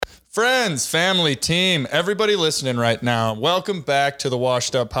Friends, family, team, everybody listening right now, welcome back to the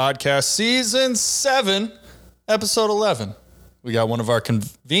Washed Up Podcast, Season 7, Episode 11. We got one of our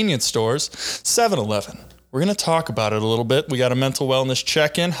convenience stores, 7-Eleven. We're going to talk about it a little bit. We got a mental wellness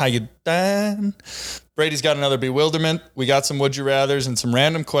check-in. How you doing? Brady's got another bewilderment. We got some would you rathers and some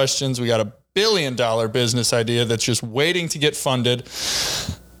random questions. We got a $1 billion business idea that's just waiting to get funded.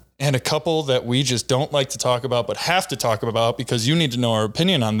 And a couple that we just don't like to talk about, but have to talk about because you need to know our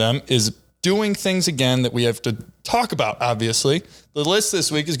opinion on them, is doing things again that we have to talk about, obviously. The list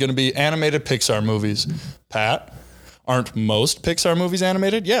this week is going to be animated Pixar movies. Pat, aren't most Pixar movies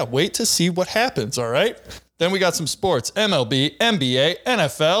animated? Yeah, wait to see what happens, all right? Then we got some sports, MLB, NBA,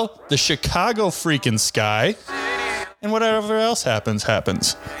 NFL, the Chicago freaking Sky, and whatever else happens.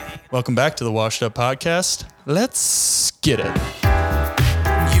 Welcome back to the Washed Up Podcast. Let's get it.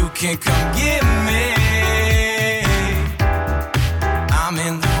 You can come get me. I'm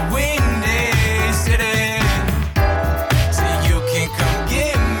in the windy city. So you can come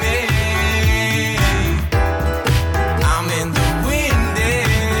get me. I'm in the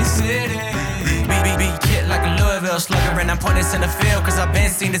windy city. Beat kid like a Louisville slugger, and I'm pointing center field, cause I've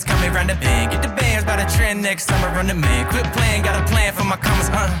been seen this coming round the bend. Get the bands by the trend next summer, run the man. Quit playing, got a plan for my commas,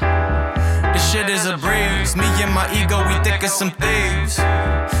 This shit is a breeze. Me and my ego, we thick as some thieves.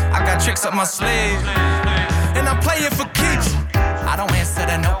 I got tricks up my sleeve, and I'm playing for keeps. I don't answer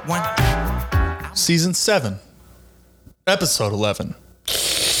to no one. Season 7, Episode 11.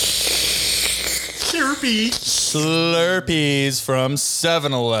 Slurpees from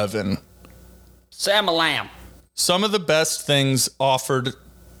 7-Eleven. Sam-a-lam. Some of the best things offered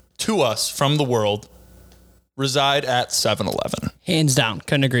to us from the world reside at 7-Eleven. Hands down.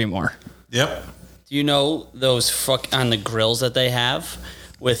 Couldn't agree more. Yep. Do you know those on the grills that they have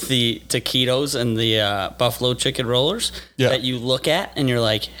with the taquitos and the buffalo chicken rollers that you look at and you're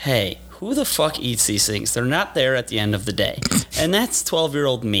like, hey, who the fuck eats these things? They're not there at the end of the day. And that's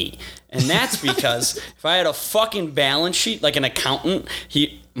 12-year-old me. And that's because if I had a fucking balance sheet like an accountant,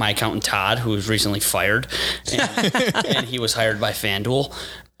 my accountant Todd, who was recently fired, and he was hired by FanDuel,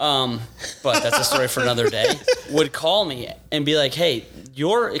 but that's a story for another day, would call me and be like, hey,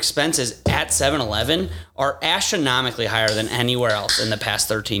 your expenses at 7-Eleven are astronomically higher than anywhere else in the past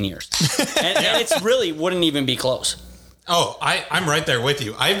 13 years. And it's really wouldn't even be close. Oh, I'm right there with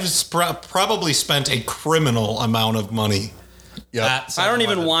you. I've probably spent a criminal amount of money. Yep. I don't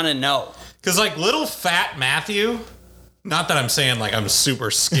even want to know. Because like little fat Matthew, not that I'm saying like I'm super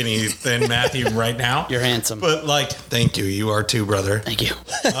skinny thin Matthew right now. You're handsome. But like, thank you. You are too, brother. Thank you.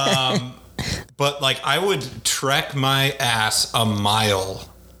 But like I would trek my ass a mile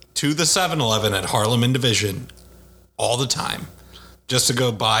to the 7-Eleven at Harlem and Division all the time just to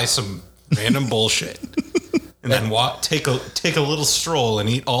go buy some random bullshit. And then take a little stroll and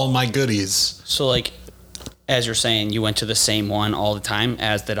eat all my goodies. So like, as you're saying, you went to the same one all the time,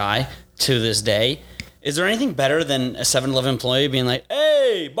 as did I, to this day. Is there anything better than a 7-Eleven employee being like,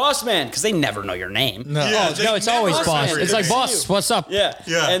 hey, boss man, because they never know your name. No. Yeah, No, it's always boss. It's like, boss, what's up? Yeah.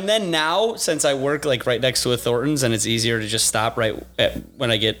 Yeah. And then now, since I work like right next to a Thornton's and it's easier to just stop right when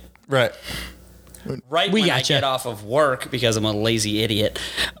I get Right. when I get off of work because I'm a lazy idiot.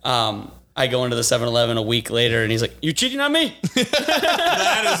 I go into the 7-Eleven a week later and he's like, you cheating on me?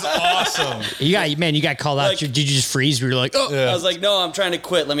 That is awesome. You got called out. Like- Did you just freeze? We were like, oh. I was like, no, I'm trying to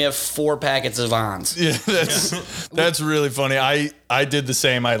quit. Let me have 4 packets of Vons. Yeah, that's really funny. I did the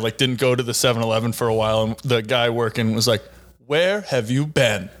same. I like didn't go to the 7-Eleven for a while, and the guy working was like, where have you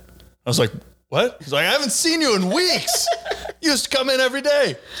been? I was like, what? He's like, I haven't seen you in weeks. You used to come in every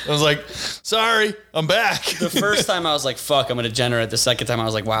day. I was like, sorry, I'm back. The first time I was like, fuck, I'm a degenerate. The second time I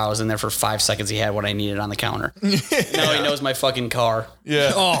was like, wow, I was in there for 5 seconds. He had what I needed on the counter. Now he knows my fucking car.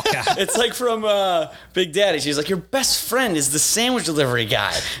 Yeah. Oh, God. It's like from Big Daddy. She's like, your best friend is the sandwich delivery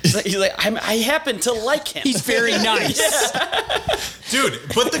guy. He's like I happen to like him. He's very nice. Dude,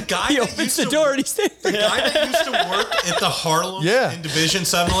 but the guy He that opens used the to door and he's there. The guy that used to work at the Harlem and Division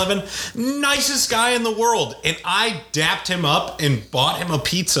 7-Eleven, nicest guy in the world. And I dapped him up and bought him a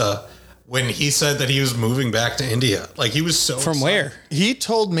pizza when he said that he was moving back to India. Like, he was so From excited. where? He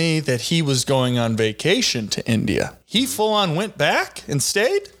told me that he was going on vacation to India. He full on went back and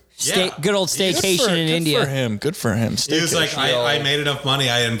stayed? Yeah. Good old staycation in India. Good for him. He was like, Staycation. I made enough money.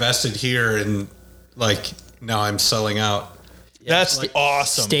 I invested here, and like now I'm selling out. That's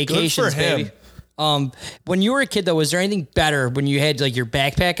awesome. Good Staycations, for him. baby. When you were a kid, though, was there anything better when you had like your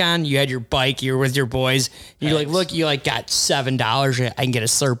backpack on, you had your bike, you were with your boys, you're like, look, you like got $7, I can get a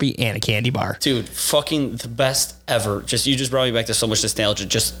Slurpee and a candy bar. Dude, fucking the best ever. You just brought me back to so much nostalgia.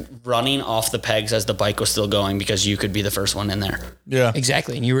 Just running off the pegs as the bike was still going because you could be the first one in there. Yeah.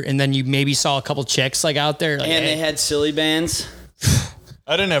 Exactly. And then you maybe saw a couple chicks like out there. Like, And they had silly bands.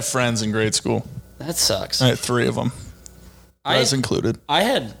 I didn't have friends in grade school. That sucks. I had 3 of them. Us included. I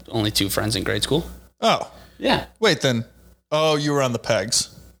had only 2 friends in grade school. Oh. Yeah. Wait, then. Oh, you were on the pegs.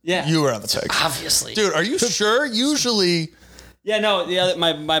 Yeah. You were on the pegs. Obviously. Dude, are you sure? Usually. Yeah, no,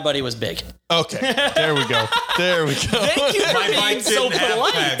 my buddy was big. Okay. There we go. There we go. Thank you for My being bike so didn't have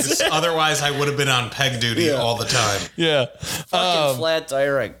polite. pegs. Otherwise, I would have been on peg duty all the time. Yeah. Fucking flat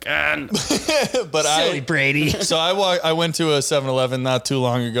tire again. But silly Brady. So I went to a 7-Eleven not too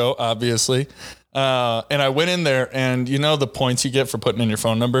long ago, obviously. And I went in there, and you know the points you get for putting in your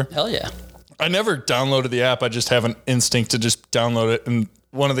phone number? Hell yeah. I never downloaded the app. I just have an instinct to just download it. And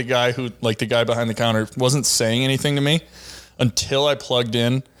one of the guy behind the counter wasn't saying anything to me until I plugged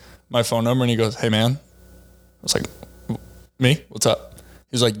in my phone number, and he goes, "Hey man." I was like, "Me? What's up?"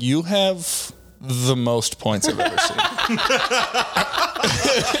 He's like, "You have the most points I've ever seen."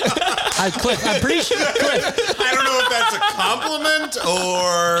 Cliff, I'm pretty sure. Cliff, I don't know if that's a compliment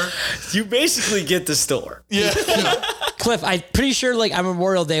or You basically get the store. Yeah. Cliff, I'm pretty sure, like, on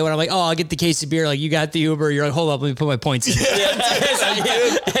Memorial Day when I'm like, oh, I'll get the case of beer. Like, you got the Uber. You're like, hold up, let me put my points in. I'm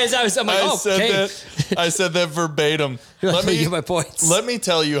like, oh, okay. I said that verbatim. You're like, let me get my points. Let me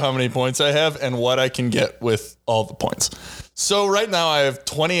tell you how many points I have and what I can get with all the points. So right now I have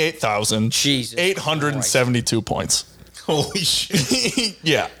 28,872 points. holy shit.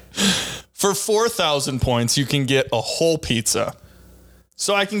 Yeah. For 4,000 points, you can get a whole pizza.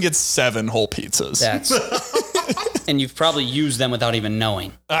 So I can get 7 whole pizzas. That's and you've probably used them without even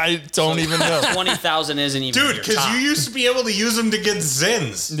knowing. I don't even know. 20,000 isn't even Dude, your because top. you used to be able to use them to get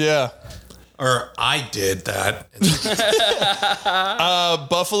Zins. Yeah. Or I did that.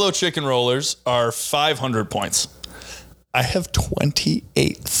 Buffalo chicken rollers are 500 points. I have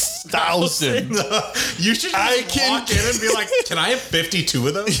 28,000. You should just walk in and be like, can I have 52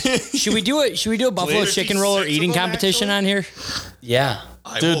 of those? Should we do a Buffalo Later, chicken do roller 6 of eating them, competition actually? on here? Yeah.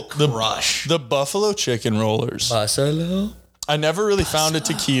 I Dude, will crush. The Buffalo chicken rollers. Buffalo. I never really found a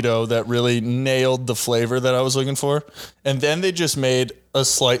taquito that really nailed the flavor that I was looking for. And then they just made a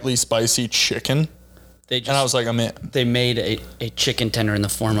slightly spicy chicken. And I was like, I'm in. They made a chicken tender in the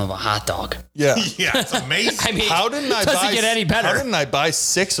form of a hot dog. Yeah. Yeah, it's amazing. I mean, How didn't I doesn't buy get any better. How didn't I buy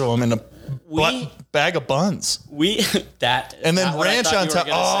 6 of them in a bag of buns? That And then not what I ranch thought on you were top.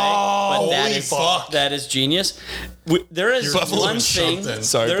 gonna say, but that holy is fuck. that is genius. There is Buffalo one thing. something.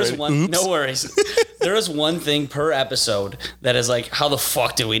 Sorry, There's Brady. one. Oops. No worries. There is one thing per episode that is like, how the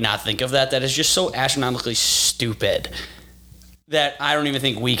fuck did we not think of that? That is just so astronomically stupid that I don't even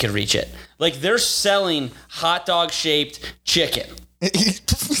think we could reach it. Like, they're selling hot dog shaped chicken.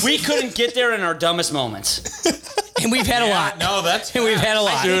 We couldn't get there in our dumbest moments. and we've had a lot. No, that's And we've had a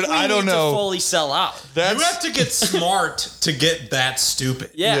lot. Dude, We I don't need to know. fully sell out. You have to get smart to get that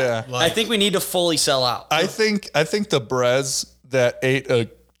stupid. Yeah. Yeah. I think we need to fully sell out. I think the Brez that ate a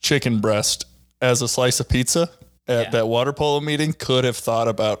chicken breast as a slice of pizza at that water polo meeting could have thought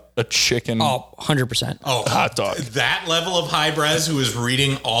about a chicken Oh, 100%. Oh, hot dog. that level of highbrows who is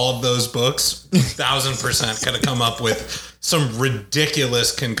reading all of those books, 1,000% could have come up with some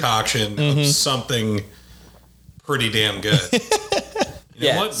ridiculous concoction of something pretty damn good. You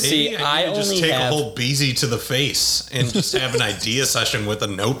Yeah, know what? see, Maybe I I need to just only take have- a whole Beezy to the face and just have an idea session with a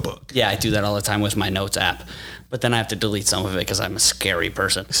notebook. Yeah, I do that all the time with my notes app. But then I have to delete some of it because I'm a scary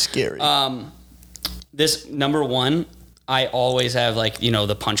person. Scary. This number one, I always have like, you know,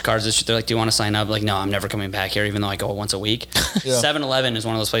 the punch cards. They're like, do you want to sign up? Like, no, I'm never coming back here, even though I go once a week. 7-Eleven is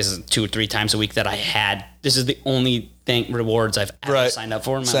one of those places 2 or 3 times a week that I had. This is the only rewards I've ever signed up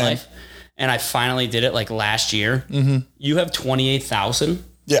for in my Same. life. And I finally did it like last year. Mm-hmm. You have 28,000.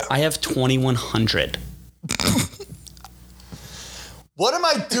 Yeah. I have 2,100. What am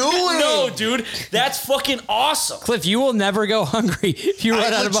I doing? No, dude, that's fucking awesome. Cliff, you will never go hungry if you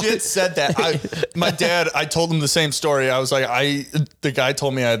run I out of legit money. said that. My dad, I told him the same story. I was like, the guy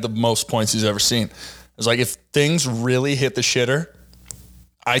told me I had the most points he's ever seen. I was like, if things really hit the shitter,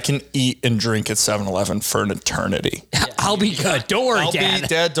 I can eat and drink at 7-Eleven for an eternity. I'll be good. Don't worry, Dad.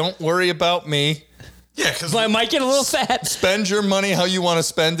 Dad, don't worry about me. Yeah, because But I might get a little fat. Spend your money how you want to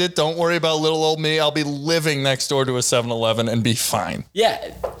spend it. Don't worry about little old me. I'll be living next door to a 7-Eleven and be fine.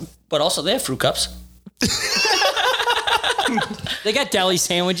 Yeah, but also they have fruit cups. They got deli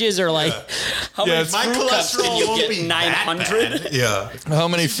sandwiches or like How many My fruit cups can cholesterol you won't get? be that 900? bad. Yeah. How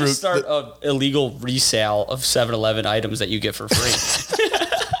many fruit? Start an illegal resale of 7-Eleven items that you get for free.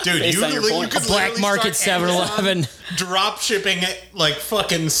 Dude, Based on your point. could black literally market start 7-Eleven. Amazon drop shipping like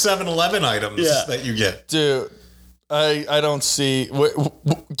fucking 7-Eleven items Yeah. that you get. Dude, I don't see.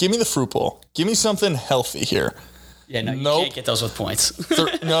 Give me the fruit bowl. Give me something healthy here. Yeah, no, you Nope. can't get those with points.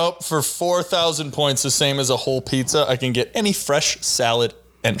 Nope. For 4,000 points, the same as a whole pizza, I can get any fresh salad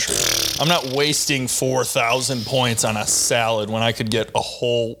entry. I'm not wasting 4,000 points on a salad when I could get a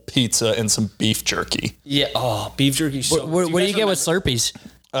whole pizza and some beef jerky. Yeah. Oh, beef jerky. So, what do you guys get with Slurpees?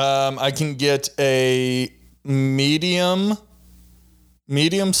 I can get a medium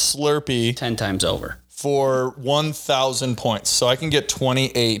Slurpee 10 times over. for 1,000 points. So I can get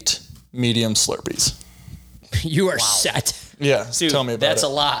 28 medium Slurpees. You are set. Yeah, Dude, tell me about that's it. a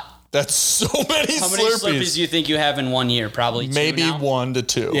lot. That's so many How many Slurpees do you think you have in 1 year? Probably two Maybe now? 1 to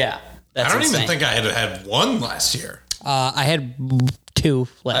 2. Yeah. That's I don't insane. even think I had one last year. I had 2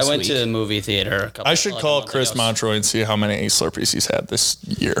 last I went week. to the movie theater a couple I should like a call month Chris ago. Montroy and see how many Slurpees he's had this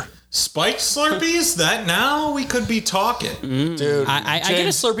year. Spiked Slurpees? That now we could be talking. Dude, I get a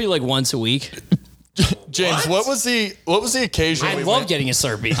James, Slurpee like once a week. James, what was the occasion? I we love went- getting a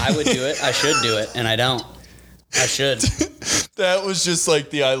Slurpee. I would do it. I should do it, and I don't. I should. That was just like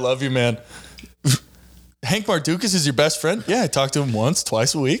the I love you, man. Hank Mardukas is your best friend? Yeah, I talk to him once,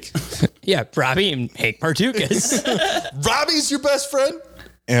 twice a week. Yeah, Robbie and Hank Mardukas. Robbie's your best friend?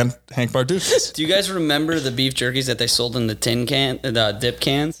 And Hank Mardukas. Do you guys remember the beef jerkies that they sold in the tin can, the dip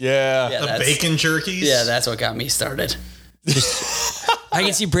cans? Yeah. Yeah. The That's- bacon jerkies? Yeah, that's what got me started. I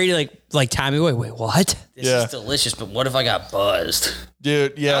can see Brady like Tommy. Wait, what? This Yeah. is delicious, but what if I got buzzed?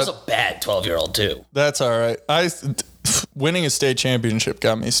 Dude, I yeah, was a bad 12-year-old too. that's all right. Winning a state championship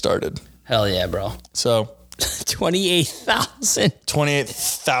got me started. Hell yeah, bro. So 28,000.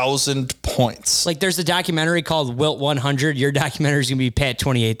 28,000 points. Like there's a documentary called Wilt 100. Your documentary is gonna be Pat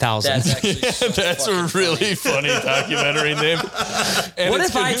 28,000. That's actually so That's a fucking really funny documentary name. And What it's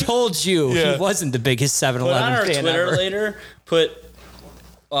if I gonna- told you Yeah. he wasn't the biggest Put on 7-Eleven our fan Twitter ever? later. Put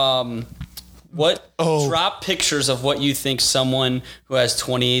drop pictures of what you think someone who has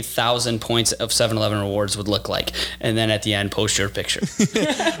 28,000 points of 7-Eleven rewards would look like, and then at the end post your picture.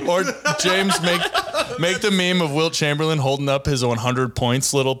 Or James, make the meme of Wilt Chamberlain holding up his 100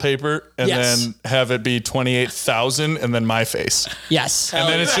 points little paper and Yes. then have it be 28,000 and then my face. Yes. And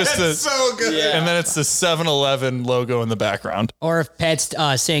then it's just the So good. Yeah. and then it's the 7-Eleven logo in the background. Or if Pat's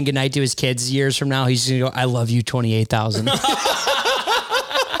saying goodnight to his kids years from now, he's gonna go, "I love you, 28,000."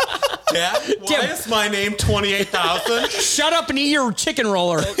 Dad, why is my name 28,000? Shut up and eat your chicken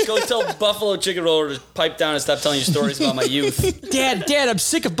roller. Go tell Buffalo Chicken Roller to pipe down and stop telling you stories about my youth. Dad, I'm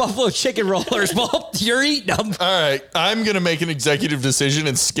sick of buffalo chicken rollers. Well, you're eating them. All right, I'm gonna make an executive decision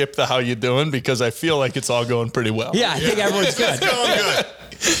and skip the how you doing because I feel like it's all going pretty well. Yeah, I think everyone's good. Going good.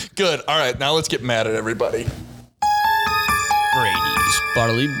 Good. All right, now let's get mad at everybody. Brady's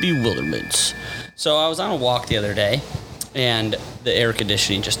bodily bewilderments. So I was on a walk the other day, and the air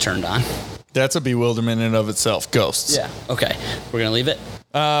conditioning just turned on. That's a bewilderment in and of itself. Ghosts. Yeah. Okay. We're gonna leave it.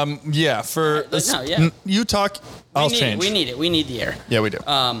 Yeah. For no, yeah. you talk, I'll we need change. It. We need it. We need the air. Yeah, we do.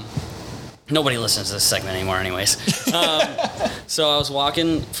 Nobody listens to this segment anymore, anyways. So I was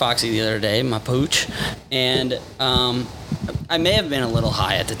walking Foxy the other day, my pooch, and I may have been a little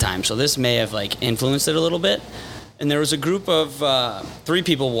high at the time, so this may have like influenced it a little bit. And there was a group of 3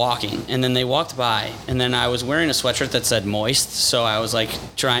 people walking, and then they walked by, and then I was wearing a sweatshirt that said "moist," so I was like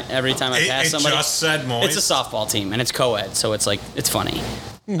trying every time I passed It somebody. just said moist. It's a softball team, and it's co-ed, so it's like it's funny.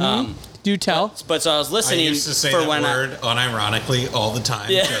 Do tell. But so I was I listening used to say for that when word unironically all the time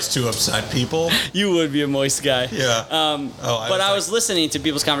Yeah. just to upset people. you would be a moist guy. Yeah. But I was listening to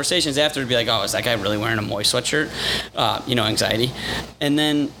people's conversations after to be like, oh, is that guy really wearing a moist sweatshirt? Anxiety. And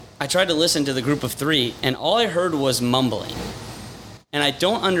then I tried to listen to the group of 3, and all I heard was mumbling. And I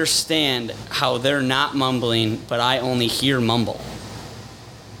don't understand how they're not mumbling, but I only hear mumble.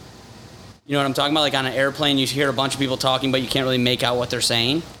 You know what I'm talking about? Like on an airplane, you hear a bunch of people talking, but you can't really make out what they're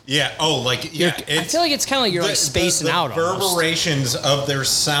saying. Yeah. Oh, like yeah. I feel like it's kind of like you're like spacing the out almost. reverberations of their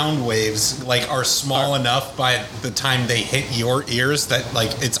sound waves like are small enough by the time they hit your ears that like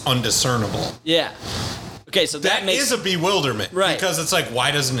it's undiscernible. Yeah. Okay, so That makes is a bewilderment, Right. Because it's like,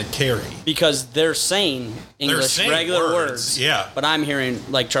 why doesn't it carry? because they're saying English saying regular words, words. yeah. But I'm hearing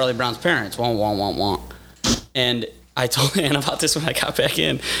like Charlie Brown's parents, wah, wah, wah, wah. And I told Ann about this when I got back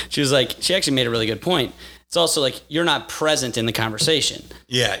in. She was like, she actually made a really good point. It's also like you're not present in the conversation.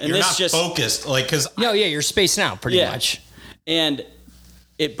 Yeah, And you're this not just- focused, like because No, yeah, you're spacing out pretty much. And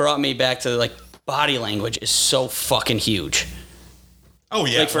it brought me back to like body language is so fucking huge. Oh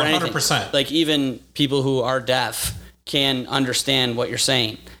yeah, Like for 100%. anything. Like even people who are deaf can understand what you're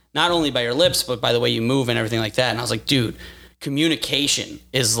saying, not only by your lips, but by the way you move and everything like that. And I was like, dude, communication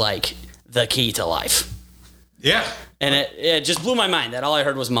is like the key to life. Yeah. And it just blew my mind that all I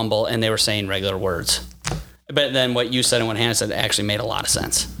heard was mumble and they were saying regular words. But then what you said and what Hannah said actually made a lot of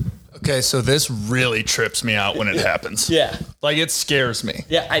sense. Okay, so this really trips me out when it happens. Yeah. Like, it scares me.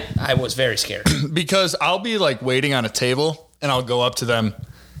 Yeah, I was very scared. Because I'll be like waiting on a table and I'll go up to them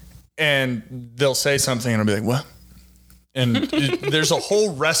and they'll say something and I'll be like, what? And there's a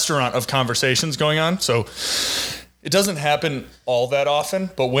whole restaurant of conversations going on. So it doesn't happen all that often,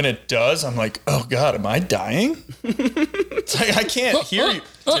 but when it does, I'm like, oh God, am I dying? It's like, I can't hear you.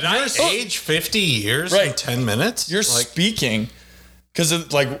 Did I age 50 years in 10 minutes? You're speaking. Because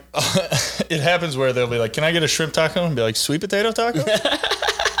it, like, it happens where they'll be like, can I get a shrimp taco? And be like, sweet potato taco?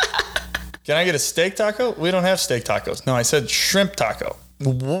 Can I get a steak taco? We don't have steak tacos. No, I said shrimp taco.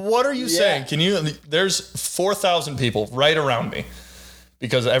 What are you saying? Can you? There's 4,000 people right around me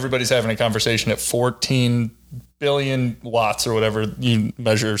because everybody's having a conversation at 14 billion watts or whatever you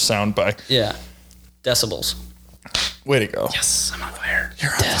measure sound by. Yeah. Decibels. Way to go. Yes, I'm on fire.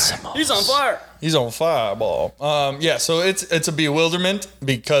 You're on fire. He's on fire. He's on fireball. Yeah, so it's a bewilderment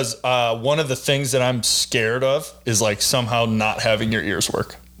because one of the things that I'm scared of is like somehow not having your ears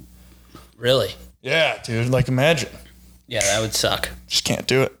work. Really? Yeah, dude. Like, imagine. Yeah, that would suck. Just can't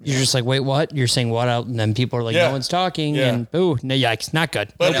do it. You're just like, wait, what? You're saying what out? And then people are like, Yeah. no one's talking. Yeah. And ooh, no, yikes, not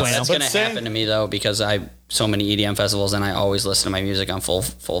good. But No it's- bueno. That's But going to saying- happen to me though because I so many EDM festivals and I always listen to my music on full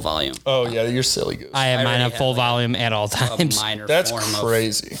volume. Oh, yeah, you're silly goose. I have I mine already on full have, like, volume at all A times. minor That's form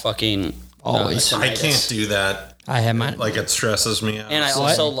crazy. of fucking Always. I tinnitus. can't do that. I have mine. Like, it stresses me out. And I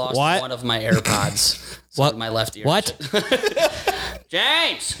What? also lost What? one of my AirPods. So What? my left ear. What?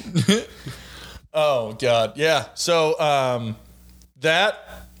 James. Oh, God. Yeah. So that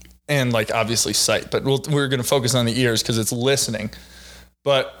and, like, obviously sight. But we're going to focus on the ears because it's listening.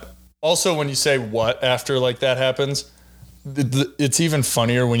 But also when you say what after, like, that happens, it's even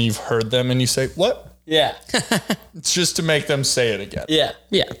funnier when you've heard them and you say, what? Yeah. It's just to make them say it again. Yeah.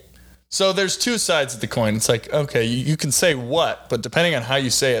 Yeah. So there's two sides of the coin. It's like, okay, you can say what, but depending on how you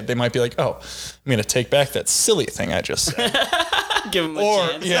say it, they might be like, oh, I'm going to take back that silly thing I just said. Give him a Or,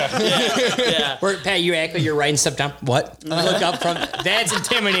 chance. yeah. Where, Pat, you act like you're writing stuff down. What? Look up from. That's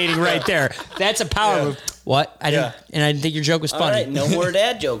intimidating right there. That's a power move. What? I didn't, and I didn't think your joke was All funny. right, no more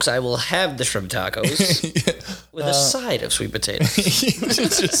dad jokes. I will have the shrimp tacos with a side of sweet potatoes.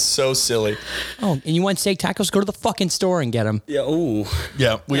 It's just so silly. Oh, and you want steak tacos? Go to the fucking store and get them. Yeah. Ooh.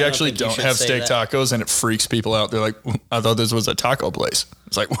 Yeah, we don't actually think you don't should have say steak that. tacos, and it freaks people out. They're like, I thought this was a taco place.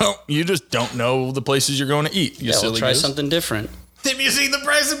 It's like, well, you just don't know the places you're going to eat, you Yeah, silly we'll try goose. something different. Have you seen the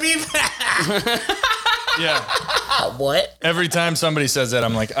price of beef? Yeah. What? Every time somebody says that,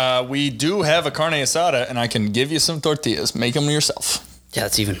 I'm like, we do have a carne asada, and I can give you some tortillas. Make them yourself. Yeah,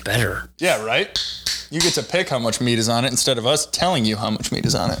 it's even better. Yeah, right? You get to pick how much meat is on it instead of us telling you how much meat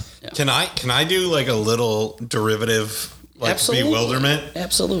is on it. Can I do like a little derivative, like Absolutely. bewilderment?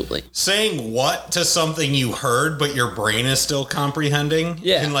 Absolutely. Saying what to something you heard, but your brain is still comprehending.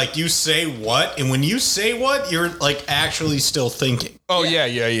 Yeah. And like you say what, and when you say what, you're like actually still thinking. Oh,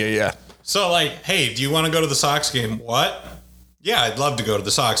 yeah. So like, hey, do you want to go to the Sox game? What? Yeah, I'd love to go to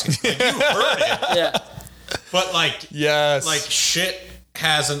the Sox game. Like, you heard it, Yeah. but like Yes. shit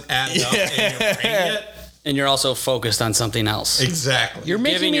hasn't added up in your brain yet. And you're also focused on something else. Exactly. You're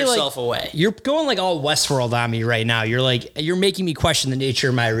making Giving me yourself like, away. You're going like all Westworld on me right now. You're making me question the nature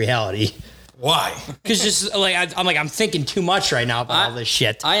of my reality. Why? Because just like I'm thinking too much right now about all this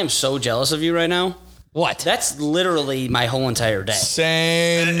shit. I am so jealous of you right now. What? That's literally my whole entire day.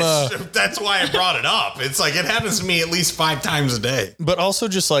 Same. That's why I brought it up. It's like it happens to me at least 5 times a day. But also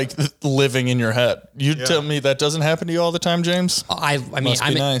just like living in your head. You tell me that doesn't happen to you all the time, James? I mean, Must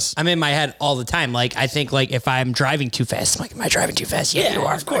be nice. I'm in my head all the time. Like I think like if I'm driving too fast, I'm like, am I driving too fast? Yeah, you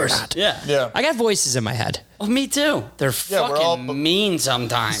are. of course. No, you're not. Yeah. Yeah. I got voices in my head. Oh, me too. They're Yeah, we're all- fucking mean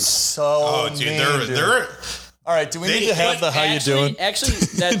sometimes. So Oh, dude, they're All right, do we need to have the how you doing? Actually,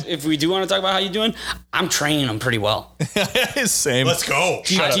 that if we do want to talk about how you doing, I'm training them pretty well. Same. let's go.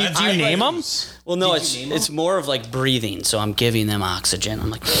 Do you name them? Well, no, it's more of like breathing. So I'm giving them oxygen.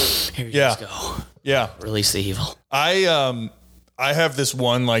 I'm like, here you Yeah. guys go. Yeah. Release the evil. I have this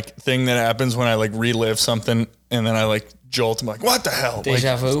one like thing that happens when I like relive something and then I like jolt. I'm like, what the hell?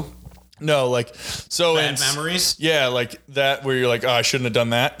 Deja vu. No, like so Bad in memories? Yeah, like that where you're like, oh, I shouldn't have done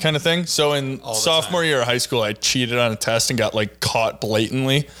that kind of thing. So in the sophomore time. year of high school, I cheated on a test and got like caught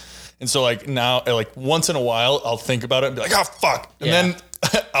blatantly. And so like now, like once in a while, I'll think about it and be like, oh fuck, and Yeah. then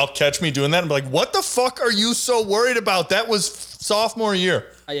I'll catch me doing that and be like, what the fuck are you so worried about? That was sophomore year.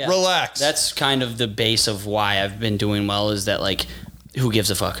 Yeah. Relax. That's kind of the base of why I've been doing well is that, like, who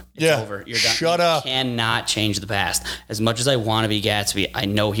gives a fuck? It's over. You're done. Shut up. You cannot change the past. As much as I want to be Gatsby, I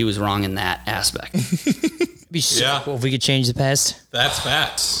know he was wrong in that aspect. It'd be so cool if we could change the past. That's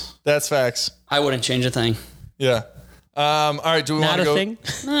facts. That's facts. I wouldn't change a thing. Yeah. All right. Do we want Not to a go? thing.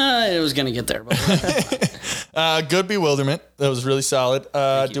 It was going to get there. But Good bewilderment. That was really solid.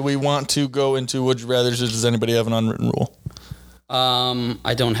 Do we want to go into would you rather's, or does anybody have an unwritten rule?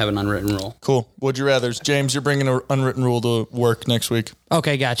 I don't have an unwritten rule. Cool. Would you rather's. James, you're bringing an unwritten rule to work next week.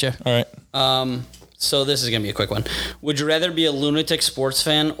 Okay, gotcha. All right. So this is going to be a quick one. Would you rather be a lunatic sports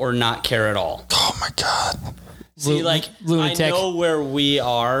fan or not care at all? Oh my God. See, like, lunatic. I know where we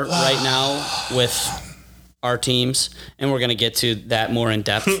are right now with our teams, and we're going to get to that more in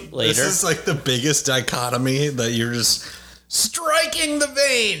depth later. This is like the biggest dichotomy that you're just striking the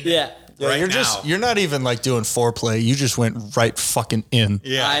vein. Yeah. Yeah, right you're now. you're not even like doing foreplay. You just went right fucking in.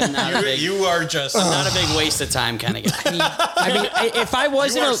 Yeah, I'm not a big- you are just Not a big waste of time kind of guy. I mean, if I you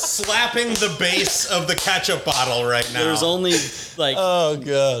wasn't are a, slapping the base of the ketchup bottle right now. There's only like Oh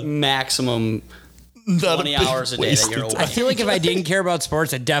God. maximum Not 20 a big hours a day that waste you're of away. I feel like if I didn't care about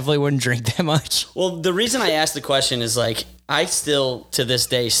sports, I definitely wouldn't drink that much. Well, the reason I asked the question is like I still to this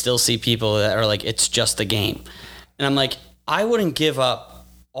day still see people that are like it's just a game. And I'm like I wouldn't give up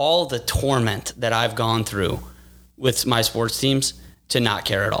all the torment that I've gone through with my sports teams to not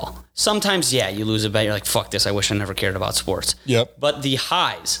care at all. Sometimes yeah, you lose a bet, you're like fuck this, I wish I never cared about sports. Yep. But the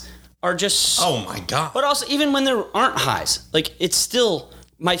highs are just Oh my God. But also, even when there aren't highs, like it's still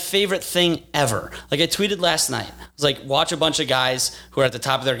my favorite thing ever. Like I tweeted last night, I was like, watch a bunch of guys who are at the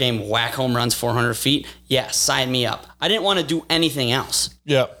top of their game whack home runs 400 feet. Yeah, sign me up. I didn't want to do anything else.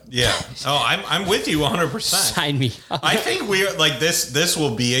 Yeah. Yeah. Oh, I'm with you 100%. Sign me up. I think we're like this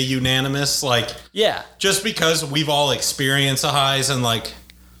will be a unanimous, like, Yeah, just because we've all experienced the highs and like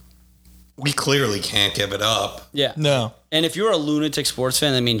we clearly can't give it up. yeah. No. And if you're a lunatic sports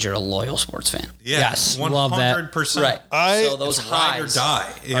fan, that means you're a loyal sports fan. Yeah, Yes, love that. 100%. Right. So those It's ride or highs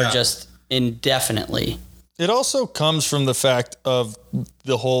die. Yeah. are just indefinitely. It also comes from the fact of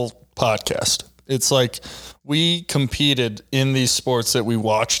the whole podcast. It's like we competed in these sports that we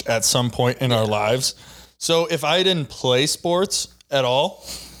watched at some point in our lives. So if I didn't play sports at all,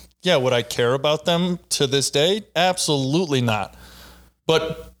 yeah, would I care about them to this day? Absolutely not.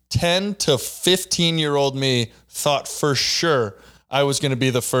 But 10 to 15-year-old me thought for sure I was going to be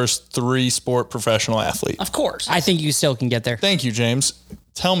the first 3-sport professional athlete. Of course. I think you still can get there. Thank you, James.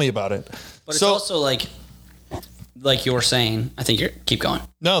 Tell me about it. But it's also like you were saying, I think keep going.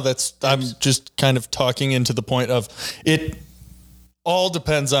 No, I'm just kind of talking into the point of it all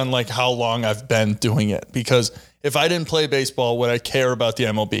depends on like how long I've been doing it. Because if I didn't play baseball, would I care about the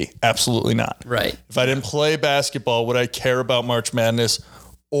MLB? Absolutely not. Right. If I didn't play basketball, would I care about March Madness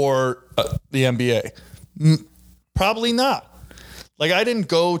or the NBA? Probably not. Like I didn't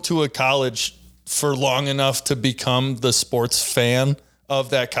go to a college for long enough to become the sports fan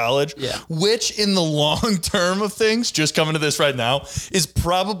of that college, Yeah. which in the long term of things, just coming to this right now, is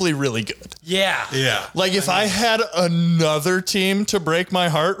probably really good. Yeah. Yeah. Like if I had another team to break my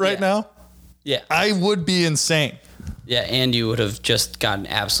heart right now, Yeah. I would be insane. Yeah. And you would have just gotten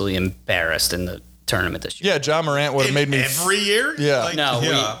absolutely embarrassed in the tournament this year. Yeah, John Morant would have made me every year. Yeah. Like, No,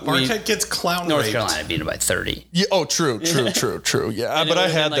 yeah. we- Marquette gets clown North raped. Carolina beat it by 30. Yeah, oh, true. Yeah, And but it I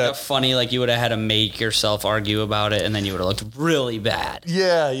would've had been like that. a funny, like you would have had to make yourself argue about it, and then you would have looked really bad.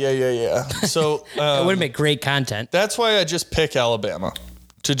 Yeah. So It would make great content. that's why I just pick Alabama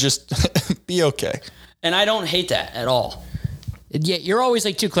to just be okay. And I don't hate that at all. Yeah, you're always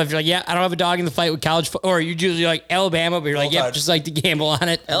like too Cliff. You're like, yeah, I don't have a dog in the fight with college, or you're usually like Alabama, but you're like, Roll yep, Tide. just like to gamble on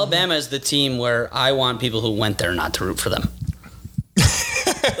it. Alabama is the team where I want people who went there not to root for them.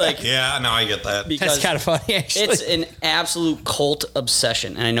 Like, Yeah, no, I get that. because That's kind of funny, actually. it's an absolute cult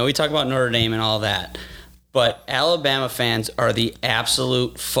obsession. And I know we talk about Notre Dame and all that, but Alabama fans are the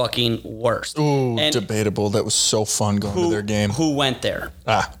absolute fucking worst. Ooh, And debatable. That was so fun going to their game. who went there?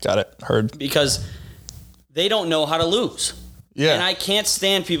 Got it. Heard. Because they don't know how to lose. Yeah. And I can't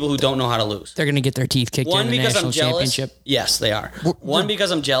stand people who don't know how to lose. They're going to get their teeth kicked One, in the because national I'm jealous. championship. Yes, they are. One,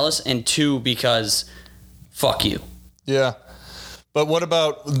 because I'm jealous, and two, because fuck you. Yeah. But what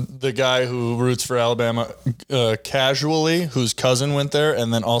about the guy who roots for Alabama casually, whose cousin went there,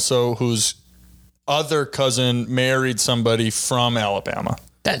 and then also whose other cousin married somebody from Alabama?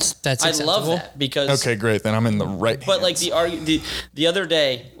 That's I acceptable. love that because Okay, great. Then I'm in the right But like hands. the other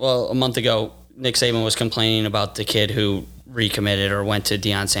day, well, a month ago, Nick Saban was complaining about the kid who recommitted or went to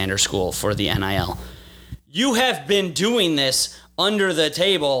Deion Sanders' school for the NIL. You have been doing this under the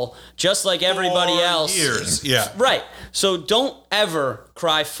table just like everybody For else. Years. Yeah. Right. So don't ever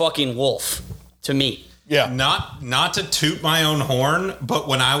cry fucking wolf to me. Yeah. Not to toot my own horn, but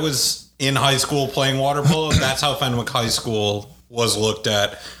when I was in high school playing water polo, that's how Fenwick High School was looked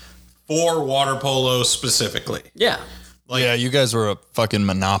at for water polo specifically. Yeah. Like, Yeah, you guys were a fucking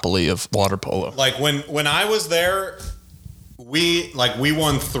monopoly of water polo. Like when I was there, we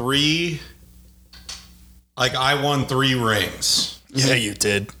won 3. Like I won 3 rings, Yeah, you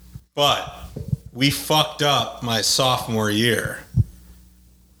did. but we fucked up my sophomore year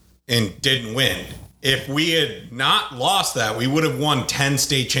and didn't win. If we had not lost that, we would have won 10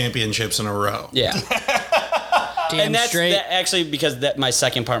 state championships in a row. Yeah. Damn And that's straight. that actually because that my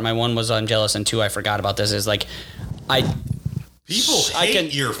second part, my 1 was on jealous, and 2 I forgot about this. Is like People I hate can-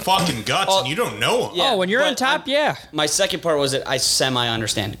 your fucking guts, and you don't know them. Yeah, when you're on but top, yeah. My second part was that I semi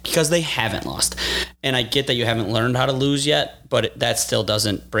understand because they haven't lost, and I get that you haven't learned how to lose yet, but that still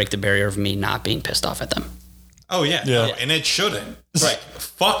doesn't break the barrier of me not being pissed off at them. Oh yeah, Yeah. No, and it shouldn't. Like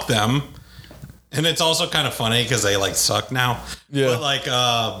fuck them. And it's also kind of funny because they like suck now. Yeah.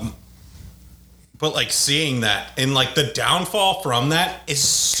 But like seeing that and like the downfall from that is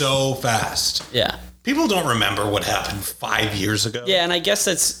so fast. Yeah. People don't remember what happened 5 years ago. Yeah, and I guess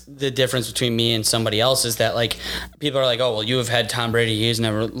that's the difference between me and somebody else is that like people are like, oh well, you have had Tom Brady, he's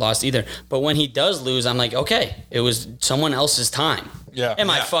never lost either. But when he does lose, I'm like, okay, it was someone else's time. Yeah.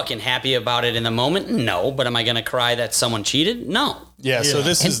 Am I Yeah. fucking happy about it in the moment? No. But am I gonna cry that someone cheated? No. Yeah, so Yeah.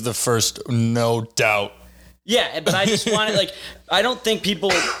 this is the first, no doubt. Yeah, but I just want it like I don't think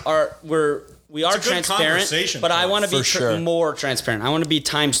people are we are It's a good transparent, conversation but I point, want to be for sure. more transparent. I want to be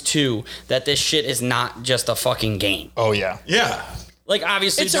 ×2 that this shit is not just a fucking game. Oh, yeah. Yeah. Like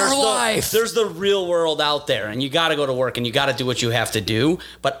obviously, It's our life. There's the real world out there, and you got to go to work and you got to do what you have to do.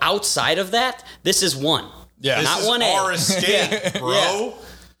 But outside of that, this is one. Yeah. This Not is 1A. our escape, bro. Yeah.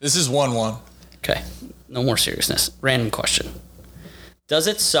 This is 1-1. Okay, no more seriousness. Random question: does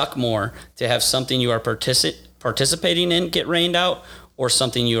it suck more to have something you are participating in get rained out, or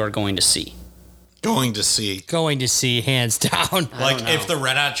something you are going to see? Going to see. Going to see, hands down. Like if the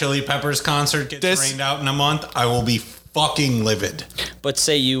Red Hot Chili Peppers concert gets This- rained out in a month, I will be fucking livid. But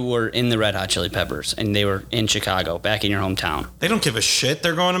say you were in the Red Hot Chili Peppers and they were in Chicago, back in your hometown. They don't give a shit.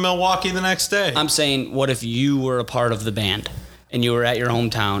 They're going to Milwaukee the next day. I'm saying, what if you were a part of the band and you were at your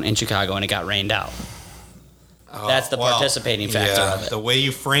hometown in Chicago and it got rained out? That's the Well, participating factor yeah, of it. The way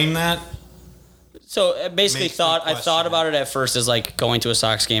you frame that, So basically, Makes me I question thought it. about it at first as like going to a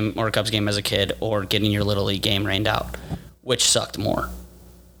Sox game or a Cubs game as a kid, or getting your Little League game rained out, which sucked more.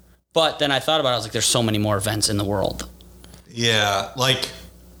 But then I thought about it, I was like, there's so many more events in the world. yeah, like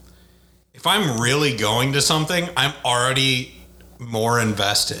if I'm really going to something, I'm already more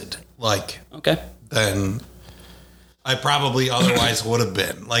invested, like Okay. than I probably otherwise would have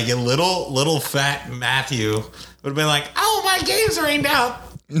been. Like a little fat Matthew would have been like, "Oh, my game's rained out.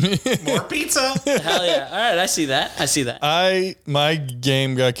 More pizza." Hell yeah. All right, I see that. I see that. My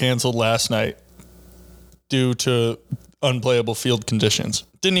game got canceled last night due to unplayable field conditions.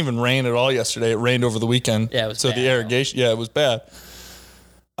 Didn't even rain at all yesterday. It rained over the weekend. Yeah, it was so bad. the irrigation, yeah, it was bad.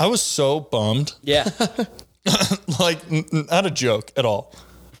 I was so bummed. Yeah. Like, not a joke at all.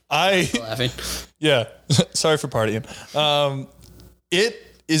 Laughing. Yeah, sorry for partying. It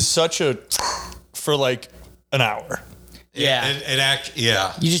is such a, for like an hour. Yeah. It actually,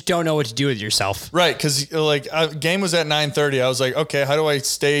 yeah. You just don't know what to do with yourself. Right, because like game was at 9:30. I was like, okay, how do I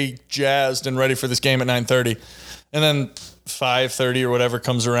stay jazzed and ready for this game at 9:30? And then 5:30 or whatever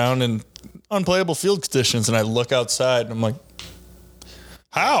comes around and unplayable field conditions, and I look outside and I'm like,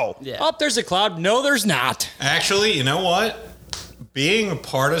 how? Yeah. Oh, there's a cloud. No, there's not. Actually, you know what? Being a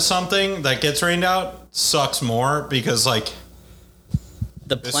part of something that gets rained out sucks more because like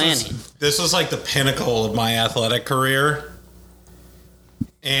The planning. this was like the pinnacle of my athletic career.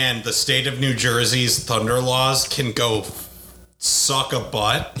 And the state of New Jersey's thunder laws can go suck a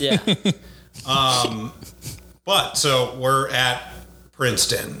butt. Yeah. But so we're at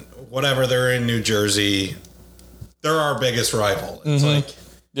Princeton, whatever, they're in New Jersey. They're our biggest rival. It's like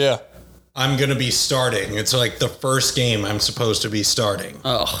Yeah, I'm going to be starting. It's like the first game I'm supposed to be starting.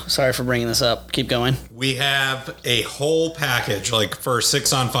 Oh, sorry for bringing this up. Keep going. We have a whole package, like for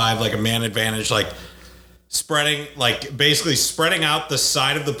 6-on-5, like a man advantage, like spreading, like basically spreading out the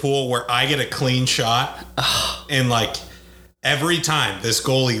side of the pool where I get a clean shot. And like every time this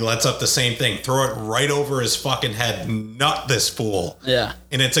goalie lets up the same thing, throw it right over his fucking head, nut this fool. Yeah.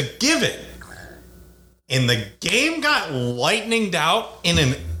 And it's a given. And the game got lightninged out in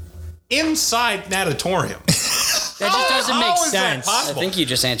an inside natatorium. That just doesn't make How is that sense. I possible? think you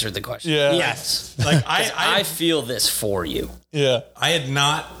just answered the question. yeah. Yes. Like I feel this for you. Yeah. I had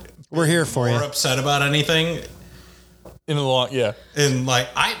not We're here for more you. upset about anything. In the long, yeah. And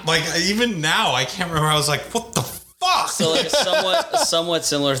even now, I can't remember. I was like, what the fuck? So like a somewhat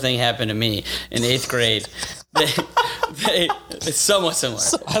similar thing happened to me in 8th grade. It's somewhat similar.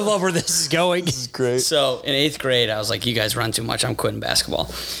 I love where this is going. This is great. So in 8th grade, I was like, you guys run too much. I'm quitting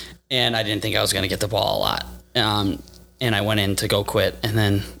basketball. And I didn't think I was going to get the ball a lot. And I went in to go quit. And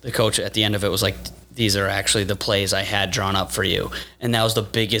then the coach at the end of it was like, these are actually the plays I had drawn up for you. And that was the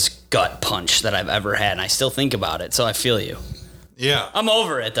biggest gut punch that I've ever had. And I still think about it. So I feel you. Yeah. I'm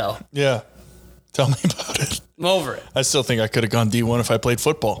over it, though. Yeah. Tell me about it. I'm over it. I still think I could have gone D1 if I played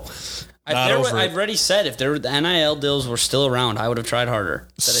football. I've already said if the NIL deals were still around, I would have tried harder.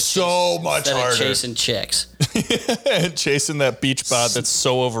 Much harder. Chasing chicks. And chasing that beach bod that's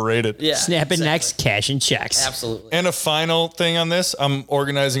so overrated. Yeah. Snapping necks, cashing checks. Absolutely. And a final thing on this, I'm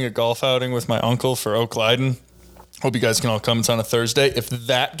organizing a golf outing with my uncle for Oak Lydon. Hope you guys can all come. It's on a Thursday. If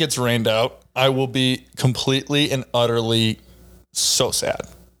that gets rained out, I will be completely and utterly so sad.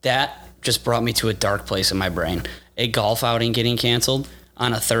 That just brought me to a dark place in my brain. A golf outing getting canceled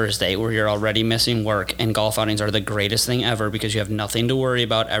on a Thursday where you're already missing work, and golf outings are the greatest thing ever because you have nothing to worry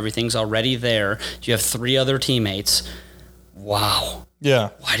about. Everything's already there. You have 3 other teammates. Wow. Yeah.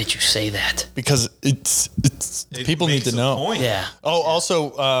 Why did you say that? Because people need to know. Point. Yeah. Oh,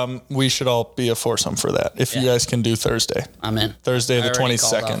 also, we should all be a foursome for that. If you guys can do Thursday. I'm in. Thursday the I already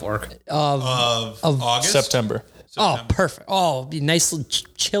called 22nd. off work. Of August? September. Oh, perfect. Oh, be nice little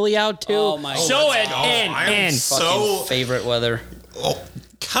chilly out too. Oh, my So God. I am in. so- Fucking favorite weather. Oh,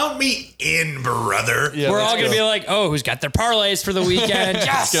 count me in, brother. Yeah, We're let's all gonna go. be like, oh, who's got their parlays for the weekend?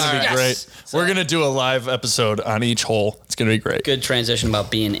 Yes, It's going to be great. We're going to do a live episode on each hole. It's going to be great. Good transition about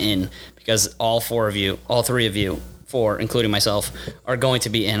being in because all 3 of you, 4, including myself, are going to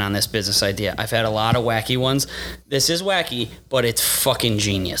be in on this business idea. I've had a lot of wacky ones. This is wacky, but it's fucking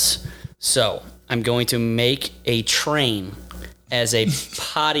genius. So I'm going to make a train as a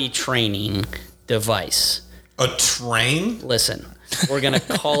potty training device. A train? Listen, we're going to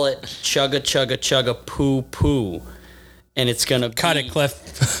call it chugga chugga chugga poo poo. And it's going to Cut it,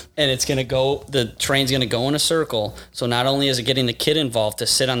 Cliff. And it's going to go, the train's going to go in a circle. So not only is it getting the kid involved to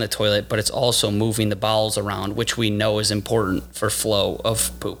sit on the toilet, but it's also moving the bowels around, which we know is important for flow of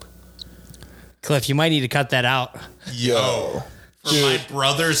poop. Cliff, you might need to cut that out. Yo. For my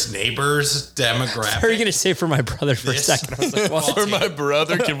brother's neighbor's demographic. What are you gonna say for my brother for a second? I was like, what? For my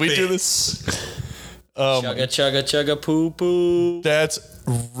brother, can we do this? Chugga chugga chugga poo poo. That's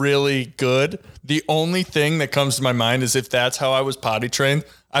really good. The only thing that comes to my mind is if that's how I was potty trained,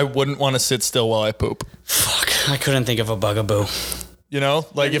 I wouldn't want to sit still while I poop. Fuck, I couldn't think of a bugaboo. You know,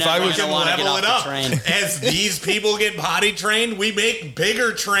 like if I never was gonna wanna get Level off it the up. train. As these people get potty trained, we make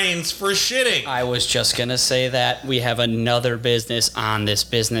bigger trains for shitting. I was just going to say that. We have another business on this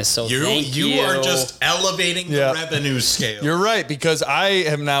business, so thank you. You are just elevating Yeah. the revenue scale. You're right, because I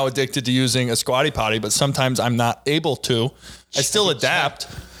am now addicted to using a squatty potty, but sometimes I'm not able to. I still adapt.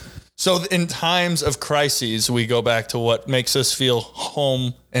 So in times of crises, we go back to what makes us feel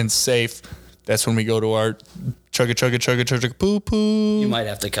home and safe. That's when we go to our chugga chugga chugga chugga poo poo. You might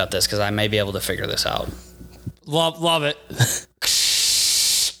have to cut this because I may be able to figure this out. Love it.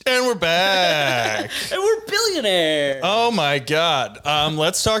 And we're back. And we're billionaires. Oh my God.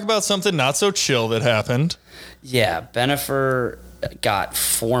 Let's talk about something not so chill that happened. Yeah, Bennifer got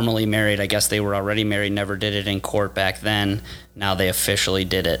formally married. I guess they were already married, never did it in court back then. Now they officially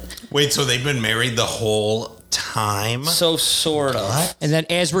did it. Wait, so they've been married the whole time? So sort of. And then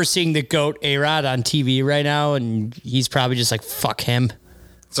as we're seeing the goat A-Rod on TV right now, and he's probably just like, fuck him.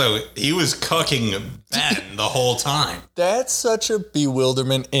 So he was cucking Ben the whole time. That's such a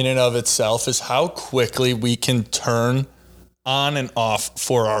bewilderment in and of itself, is how quickly we can turn on and off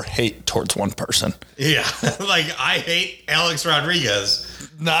for our hate towards one person. Yeah. Like, I hate Alex Rodriguez.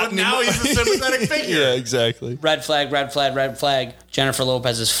 Not But now he's a sympathetic figure. Yeah, exactly. Red flag, red flag, red flag. Jennifer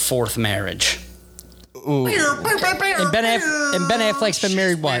Lopez's 4th marriage. And Ben Affleck's been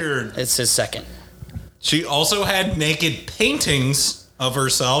married what? Weird. It's his 2nd. She also had naked paintings of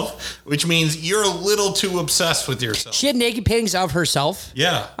herself, which means you're a little too obsessed with yourself. She had naked paintings of herself.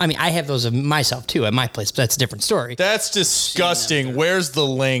 Yeah. I mean, I have those of myself too at my place, but that's a different story. That's disgusting. Where's the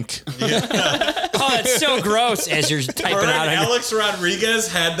link? Oh, it's so gross as you're typing Her out. and Alex Rodriguez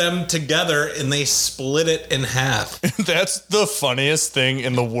had them together and they split it in half. That's the funniest thing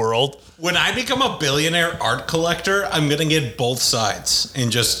in the world. When I become a billionaire art collector, I'm going to get both sides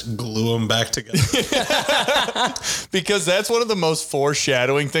and just glue them back together. Because that's one of the most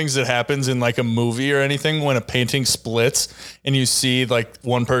foreshadowing things that happens in like a movie or anything when a painting splits and you see like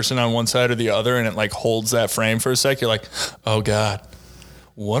one person on one side or the other and it like holds that frame for a sec. You're like, oh God,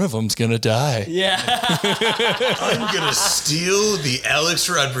 one of them's going to die. Yeah. I'm going to steal the Alex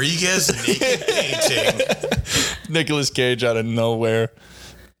Rodriguez naked painting. Nicolas Cage out of nowhere.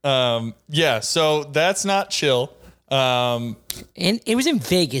 Yeah, so that's not chill. And it was in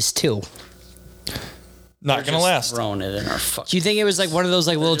Vegas too. Not going to last. Throwing it in our fuck. Do you think it was like one of those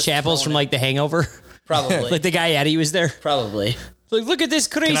like little just chapels from throwing like The Hangover? Probably. Like the guy Eddie was there. Probably. Like, look at this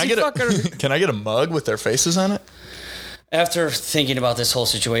crazy fucker. Can I get a mug with their faces on it? After thinking about this whole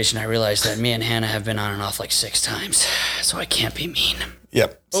situation, I realized that me and Hannah have been on and off like 6 times, so I can't be mean.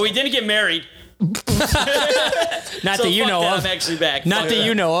 Yep. But we didn't get married. Not So that you fuck know that, of. I'm actually back. Not Fuck that that.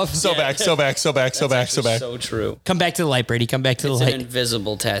 you know of. So back. That's actually so true. Come back to the light, Brady. Come back to It's the an light.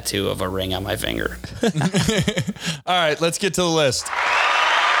 invisible tattoo of a ring on my finger. All right, let's get to the list.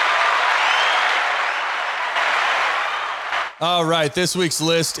 All right, this week's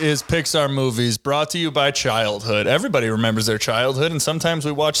list is Pixar movies brought to you by childhood. Everybody remembers their childhood, and sometimes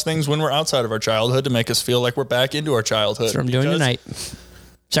we watch things when we're outside of our childhood to make us feel like we're back into our childhood. That's what I'm doing tonight.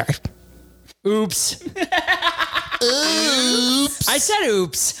 Sorry. Oops. Oops. I said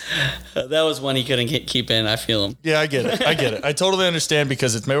oops. That was one he couldn't keep in. I feel him. Yeah, I get it. I totally understand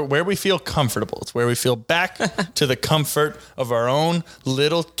because it's where we feel comfortable. It's where we feel back to the comfort of our own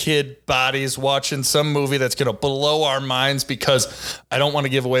little kid bodies watching some movie that's going to blow our minds because I don't want to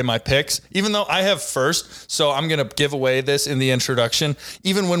give away my picks, even though I have first. So I'm going to give away this in the introduction.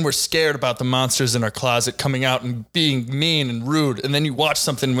 Even when we're scared about the monsters in our closet coming out and being mean and rude, and then you watch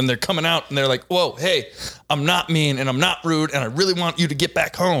something when they're coming out and they're like, whoa, hey, I'm not mean and I'm not rude and I really want you to get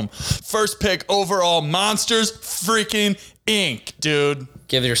back home. First pick overall, Monsters freaking Inc., dude.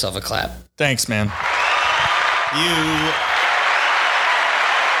 Give yourself a clap. Thanks, man. You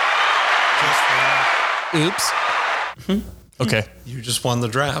Oops. Okay. You just won the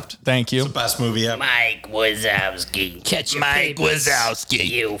draft. Thank you. It's the best movie ever. Mike Wazowski. Catch your Mike papers. Wazowski.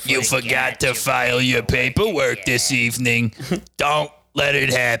 You forgot to file your paperwork this evening. Don't let it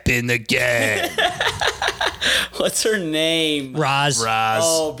happen again. What's her name? Roz. Roz.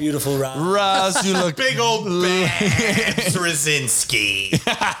 Oh, beautiful Roz. Roz, you look Big old Babs Rosinski.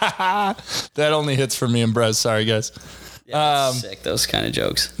 That only hits for me and Brez. Sorry, guys. Yeah, that's sick. Those kind of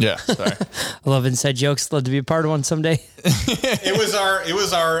jokes. Yeah, sorry. I love inside jokes. Love to be a part of one someday. It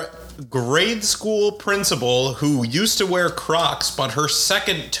was our grade school principal who used to wear Crocs, but her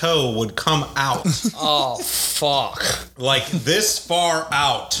second toe would come out Oh, fuck. like this far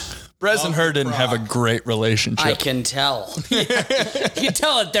out. Brez and her didn't have a great relationship. I can tell. You can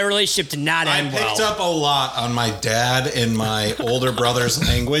tell that their relationship did not I end picked well. up a lot on my dad and my older brother's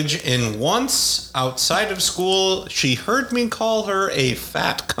language, and once outside of school, she heard me call her a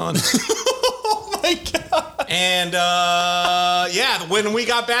fat cunt. Oh my God. And yeah, when we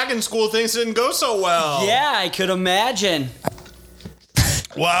got back in school, things didn't go so well. Yeah, I could imagine.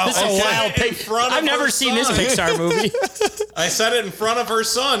 Wow. This is a Okay. wild In front of I've never her seen this son. Pixar movie. I said it in front of her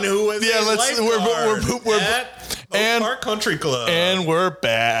son, who was Yeah, a let's- lifeguard we're- at and- Oak Park Country Club. And we're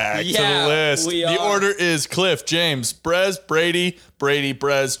back to Yeah, the list. we The are. order is Cliff, James, Brez, Brady,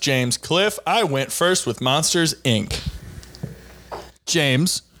 Brez, James, Cliff. I went first with Monsters, Inc.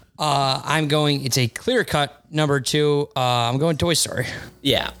 James. I'm going, it's a clear cut number 2. I'm going Toy Story.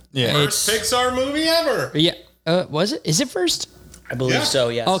 Yeah. Yeah. First Pixar movie ever. Yeah. Was it? Is it first? I believe Yeah. so,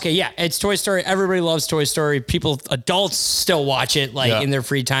 yes. Okay, yeah, it's Toy Story. Everybody loves Toy Story. People, adults still watch it like Yeah. in their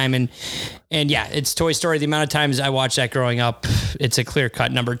free time, and yeah, it's Toy Story. The amount of times I watched that growing up, it's a clear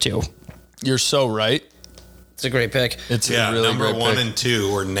cut number 2. You're so right. It's a great pick. It's Yeah, a really number great 1 pick. and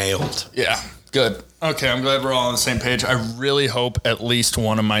 2 were nailed. Yeah, good. Okay, I'm glad we're all on the same page. I really hope at least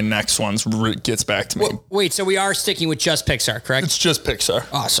one of my next ones gets back to me. Wait, so we are sticking with just Pixar, correct? It's just Pixar.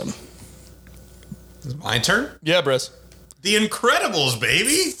 Awesome. My turn? Yeah, Briss. The Incredibles,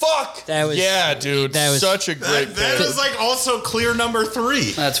 baby. Fuck. That was- yeah, dude. that was- such a great That pick. is like also clear number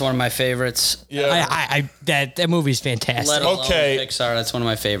 3. That's one of my favorites. Yeah. That movie's fantastic. Let alone Okay. Pixar, that's one of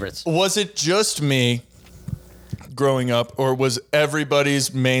my favorites. Was it just me growing up, or was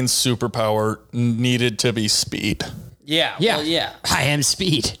everybody's main superpower needed to be speed? Yeah. yeah, Well, yeah. I am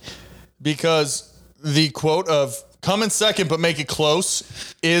Speed. Because the quote of "come in second but make it close"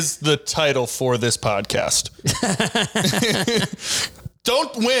 is the title for this podcast.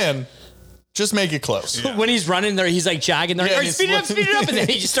 Don't win, Just make it close. When he's running there, he's like jogging there. Yeah, Like, he's speed it up, and then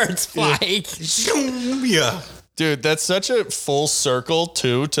he just starts flying. Yeah. Dude, that's such a full circle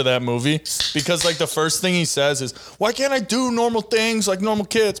too to that movie, because like the first thing he says is, "Why can't I do normal things like normal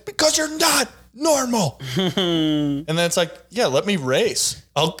kids?" Because you're not normal. And then it's like, yeah, let me race.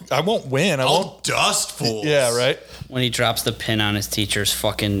 I won't win. I won't. All dust fools. Yeah, right. When he drops the pin on his teacher's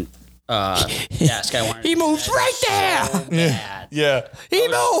fucking desk, I wanted He moves right there. bad. Yeah, He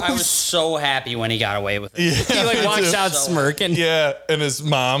moves. I was so happy when he got away with it. He like walks out So- smirking. yeah. And his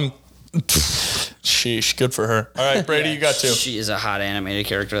mom. Sheesh, good for her. All right, Brady, you got two. She is a hot animated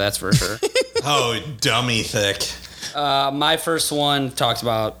character, that's for sure. Oh, dummy thick. My first one talked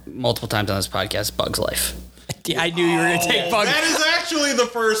about multiple times on this podcast, Bug's Life. I knew you were gonna take Bug. That is actually the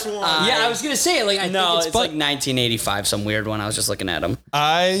first one. Yeah, I was gonna say it. Like I No, think it's like 1985, some weird one. I was just looking at him.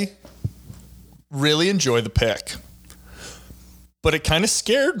 I really enjoy the pick, but it kind of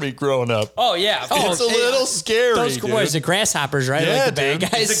scared me growing up. Oh yeah, It's a little scary. those dude. what is it? Grasshoppers, right? Yeah, Like the bad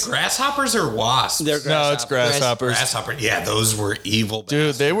dude. guys. Is it grasshoppers or wasps? They're No, it's grasshoppers. Grasshopper. Yeah, those were evil.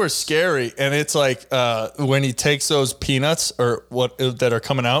 Dude, they were scary, and it's like when he takes those peanuts or what that are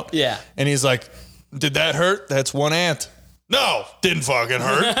coming out. Yeah. and he's like, "Did that hurt? That's one ant." No, didn't fucking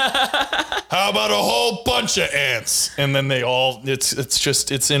hurt. How about a whole bunch of ants? And then they all.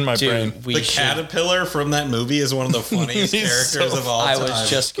 It's in my brain. Dude, we The should. caterpillar from that movie is one of the funniest He's characters so of all I time. was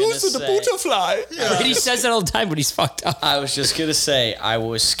just gonna Who's the say. butterfly? And he says that all the time, but he's fucked up. I was just gonna say I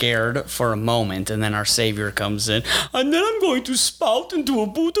was scared for a moment, and then our savior comes in, and then I'm going to spout into a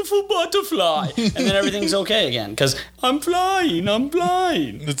beautiful butterfly, and then everything's okay again because I'm flying.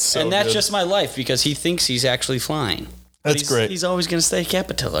 It's so and that's good. just my life because he thinks he's actually flying. But That's great. He's always gonna stay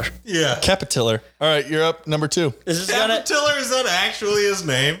caterpillar. Yeah. Caterpillar. All right, you're up. Number two. This is gonna. Caterpillar, is that actually his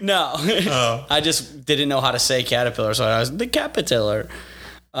name? No, I just didn't know how to say caterpillar, so I was the caterpillar.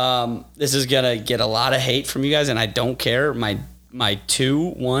 This is gonna get a lot of hate from you guys, and I don't care. My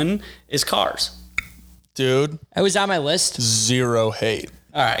 2-1 is Cars. Dude, It was on my list. zero hate.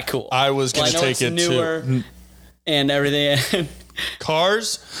 All right, cool. I was Well, gonna I know take it's it newer too. and everything.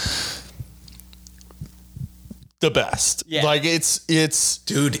 Cars, the best. Yeah. Like it's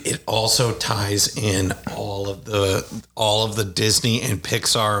Dude, it also ties in all of the Disney and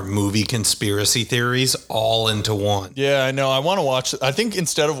Pixar movie conspiracy theories all into one. yeah, I know. I want to watch it. I think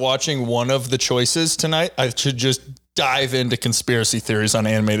instead of watching one of the choices tonight, I should just dive into conspiracy theories on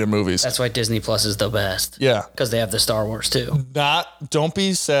animated movies. That's why Disney Plus is the best. Yeah. Because they have the Star Wars too. Don't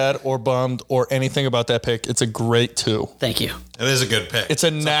be sad or bummed or anything about that pick. It's a great 2. Thank you. It is a good pick. It's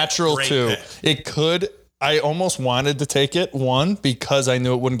a natural great 2. pick. I almost wanted to take it 1 because I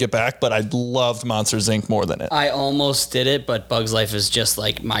knew it wouldn't get back, but I loved Monsters Inc. more than it. I almost did it, but Bug's Life is just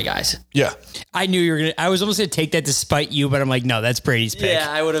like my guys. Yeah. I knew you were gonna. I was almost gonna take that to spite you, but I'm like, no, that's Brady's pick. Yeah,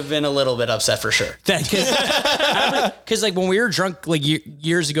 I would have been a little bit upset for sure. Because like when we were drunk like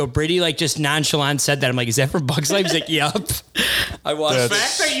years ago, Brady like just nonchalant said that. I'm like, is that from Bug's Life? He's like, yup. I watched. The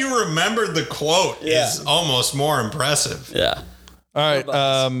fact that you remembered the quote is almost more impressive. Yeah. All right.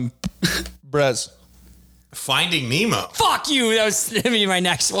 Brez. Finding Nemo. Fuck you. That was gonna be my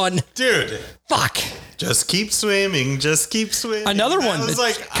next one. Dude, Fuck. just keep swimming. Just keep swimming. Another That one was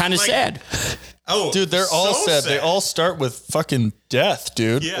that's kind of like, sad. Oh, Dude, they're all so sad. They all start with fucking death,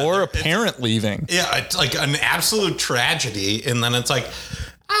 dude. Yeah, or a it's- parent leaving. Yeah, it's like an absolute tragedy, and then it's like,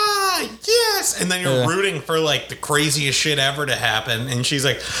 yes, and then you're rooting for like the craziest shit ever to happen, and she's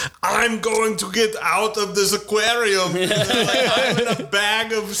like, I'm going to get out of this aquarium. And then, like, I'm in a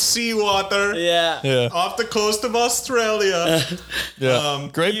bag of seawater Yeah. Yeah. off the coast of Australia. Yeah.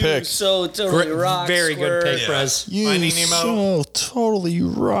 Great pick. So totally rock. Very good pick, Yeah. Brez. You Finding Nemo. so totally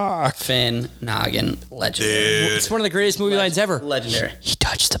rock. Finn, Noggin, legendary. Dude. It's one of the greatest movie lines ever. Legendary. He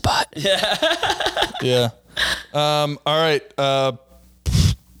touched the butt. Yeah. All right.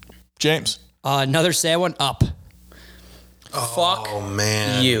 James. Another sad one. Up. Fuck Oh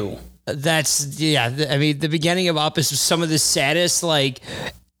man. you. That's I mean, the beginning of Up is some of the saddest like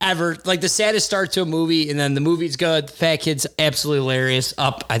ever. Like the saddest start to a movie, and then the movie's good. Fat Kid's absolutely hilarious.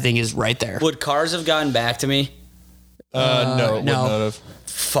 Up, I think, is right there. Would Cars have gotten back to me? No, it would no. not have.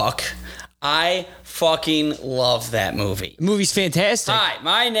 Fuck. I fucking love that movie. The movie's fantastic. Hi,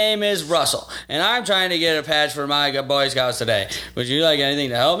 my name is Russell, and I'm trying to get a patch for my Boy Scouts today. Would you like anything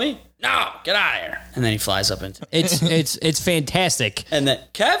to help me? No, get out of here. And then he flies up into It's fantastic. and then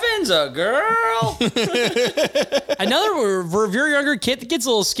Kevin's a girl. Another if you're a younger kid, it gets a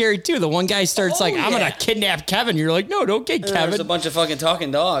little scary too. The one guy starts I'm yeah. gonna kidnap Kevin. You're like, no, don't get There's Kevin. a bunch of fucking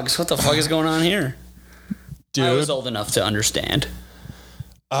talking dogs. What the fuck is going on here? Dude, I was old enough to understand.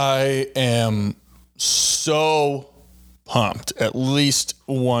 I am so pumped. At least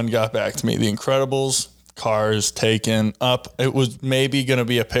one got back to me. The Incredibles, Cars, Taken, Up. It was maybe going to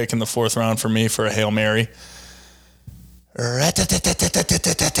be a pick in the 4th round for me for a Hail Mary.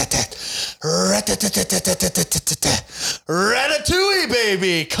 Ratatouille,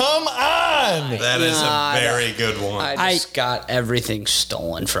 baby, come on! That is a very good one. I just got everything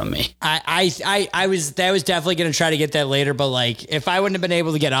stolen from me. I was definitely gonna try to get that later, but like if I wouldn't have been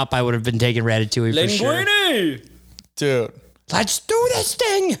able to get up, I would have been taking Ratatouille for sure. Dude, Let's do this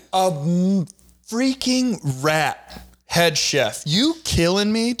thing. freaking rat head chef. You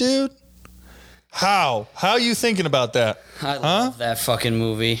killing me, dude? How are you thinking about that? I love that fucking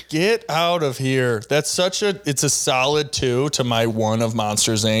movie. Get out of here. That's it's a solid 2 to my 1 of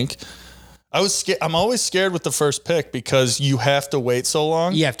Monsters, Inc. I'm always scared with the first pick because you have to wait so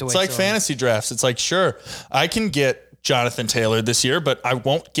long. You have to wait It's like so long. fantasy drafts. It's like, sure, I can get Jonathan Taylor this year, but I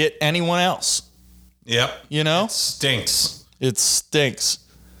won't get anyone else. Yep. You know? Stinks. It stinks.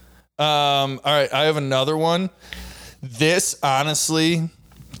 All right, I have another one. This, honestly,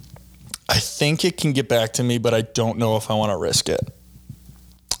 I think it can get back to me, but I don't know if I want to risk it.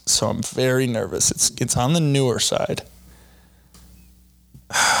 So I'm very nervous. It's on the newer side.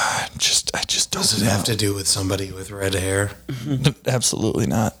 I just don't Does it have to do with somebody with red hair? Absolutely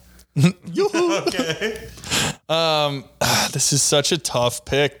not. Okay. This is such a tough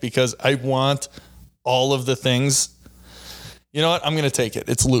pick because I want all of the things. You know what? I'm going to take it.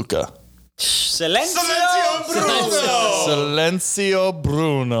 It's Luca. Silencio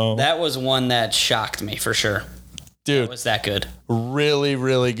Bruno. That was one that shocked me for sure. Dude, Was that good? really,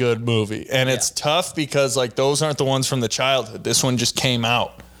 really good movie. And it's tough because like those aren't the ones from the childhood. This one just came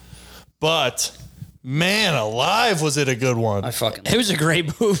out. But man alive, was it a good one? It was a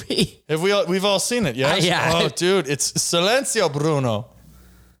great movie. We've all seen it, yes? Yeah. Oh, dude, it's Silencio Bruno.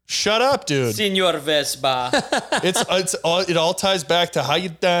 Shut up, dude. Senor Vespa. It all ties back to how you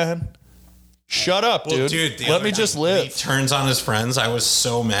done. Shut up, Well, dude. the Let other me just time when He live. turns on his friends. I was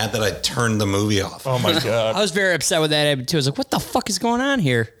so mad that I turned the movie off. Oh my I god. was very upset with that too. I was like, what the fuck is going on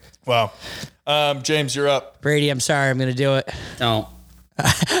here? Wow. James, you're up. Brady, I'm sorry. I'm going to do it. Don't.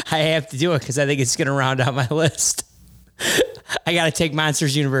 I have to do it because I think it's going to round out my list. I got to take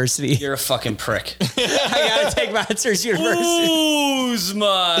Monsters University. You're a fucking prick. I got to take Monsters University.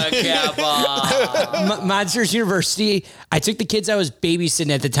 Uzma Kappa. Monsters University. I took the kids I was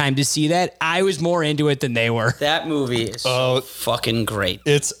babysitting at the time to see that. I was more into it than they were. That movie is so fucking great.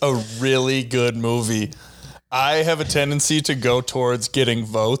 It's a really good movie. I have a tendency to go towards getting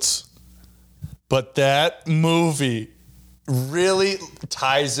votes, but that movie really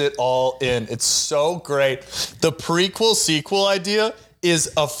ties it all in. It's so great. The prequel sequel idea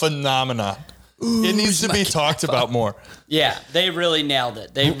is a phenomenon. It needs to be talked about more. Yeah, they really nailed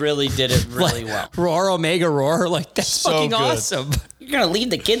it. They really did it really well. Roar, Omega Roar. Like, that's So fucking good. awesome. You're going to leave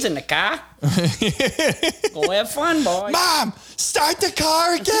the kids in the car? Go have fun, boy. Mom, start the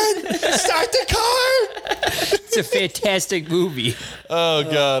car again. Start the car. It's a fantastic movie. Oh,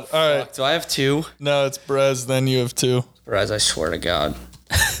 God. All right. Do I have 2? No, it's Brez. Then you have 2. Raz, I swear to God.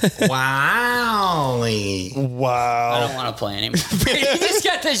 Wowly. I Wow. don't want to play anymore. Brady just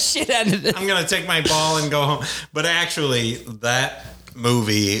got the shit out of this. I'm going to take my ball and go home. But actually, that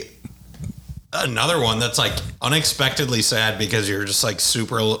movie, another one that's like unexpectedly sad because you're just like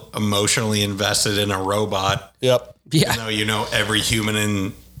super emotionally invested in a robot. Yep. Yeah. Even though you know every human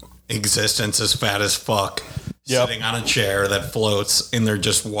in existence is fat as fuck. Yep. Sitting on a chair that floats and they're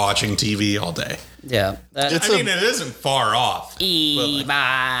just watching TV all day. Yeah. That, It's I mean, it isn't far off.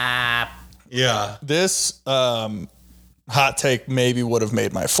 Bebop. Yeah. This hot take maybe would have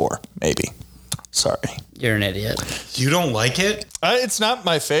made my 4. Maybe. Sorry. You're an idiot. You don't like it? It's not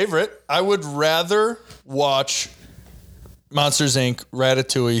my favorite. I would rather watch Monsters, Inc.,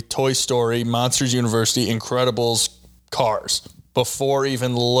 Ratatouille, Toy Story, Monsters University, Incredibles, Cars before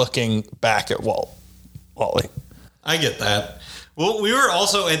even looking back at Wall-E. I get that. Well, we were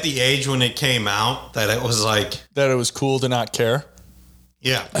also at the age when it came out that it was like, That it was cool to not care.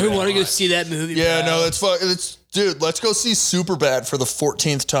 yeah. I don't want to go see that movie. Yeah, bro. no, dude, let's go see Superbad for the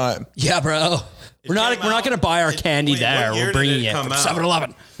 14th time. Yeah, bro. We're not came out- going to buy our candy wait, there. what year We're did bringing it it come from out?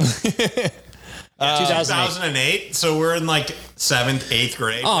 7-Eleven. 2008. So we're in like 7th, 8th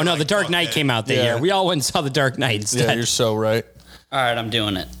grade. Oh, We're no, like, The Dark fuck Knight it. came out that Yeah. year. We all went and saw The Dark Knight instead. Yeah, you're so right. All right, I'm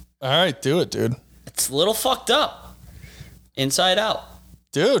doing it. All right, do it, dude. It's a little fucked up. Inside Out.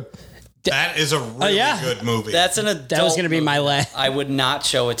 Dude, That is a really yeah. good movie. That's an adult. That was going to be my movie. last. I would not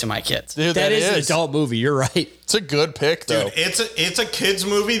show it to my kids. dude, That is an adult movie. You're right. It's a good pick, though. Dude, it's a kids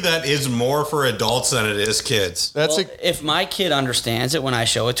movie that is more for adults than it is kids. That's Well, if my kid understands it when I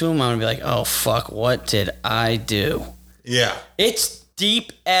show it to him, I'm gonna be like, "Oh fuck, what did I do?" Yeah. It's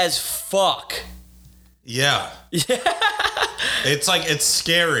deep as fuck. Yeah. It's like, it's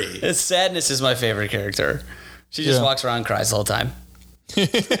scary. Sadness is my favorite character. She just walks around and cries the whole time.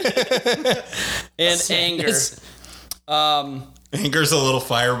 And anger. Anger's a little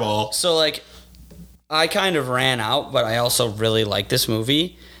fireball. So, like, I kind of ran out, but I also really like this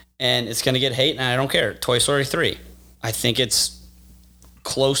movie. And it's going to get hate, and I don't care. Toy Story 3. I think it's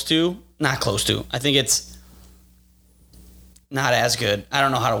not close to. I think it's not as good. I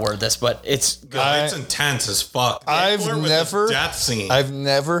don't know how to word this, but it's good. It's intense as fuck. I've never death scene. I've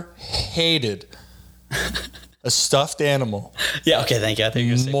never hated a stuffed animal Yeah, okay, thank you. I think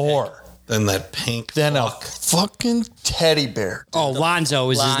you're saying more than that pink than a fuck. fucking teddy bear. Oh, Lonzo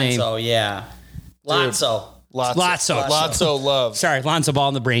is his name. Lonzo, yeah. Lonzo. Lotso love. Sorry, Lonzo Ball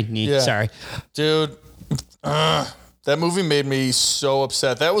in the brain. Yeah. Sorry. Dude, that movie made me so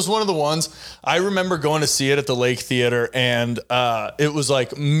upset. That was one of the ones I remember going to see it at the Lake Theater, and it was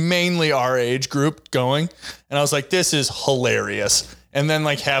like mainly our age group going, and I was like, this is hilarious. And then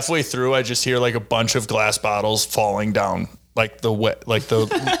like halfway through, I just hear like a bunch of glass bottles falling down like the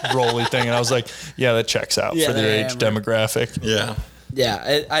rolly thing, and I was like, yeah, that checks out for their age demographic. Yeah.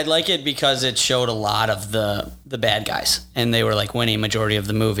 Yeah, I like it because it showed a lot of the bad guys, and they were like winning majority of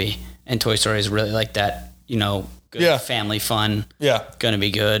the movie. And Toy Story is really like that, good family fun. Yeah. Going to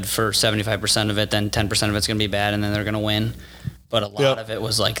be good for 75% of it, then 10% of it's going to be bad, and then they're going to win. But a lot of it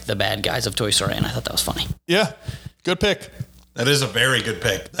was like the bad guys of Toy Story, and I thought that was funny. Yeah, good pick. That is a very good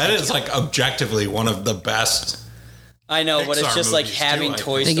pick. That is like objectively one of the best. I know, but it's Pixar just like movies, having too, I Toy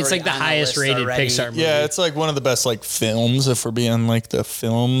Story. I think it's like the on highest list rated already. Pixar movie. Yeah, it's like one of the best like films if we're being like the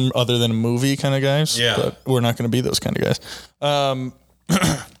film other than a movie kind of guys. Yeah. But we're not going to be those kind of guys.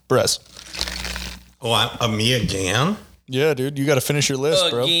 Brez. Oh, me again? Yeah, dude, you got to finish your list,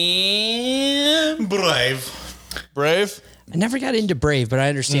 bro. Again. Brave. Brave. I never got into Brave, but I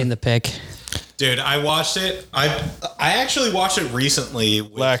understand the pick. Dude, I watched it. I actually watched it recently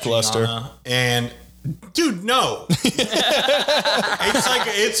with Lackluster. Gianna, and dude, no.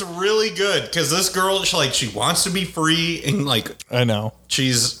 It's really good because this girl, she wants to be free, and like I know.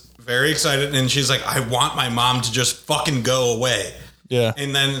 she's very excited, and she's like, I want my mom to just fucking go away. Yeah.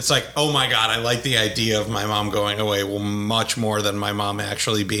 And then it's like, oh my God, I like the idea of my mom going away much more than my mom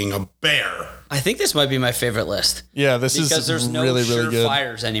actually being a bear. I think this might be my favorite list. Yeah, this because is there's no really, really good.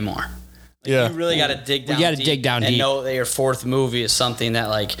 surefires anymore. Yeah. You really got to dig down. You got to dig down and deep. know that your fourth movie is something that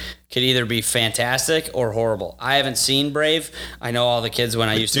like could either be fantastic or horrible. I haven't seen Brave. I know all the kids when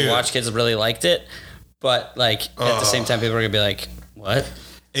I used to watch kids really liked it, but like at the same time, people are gonna be like, "What?"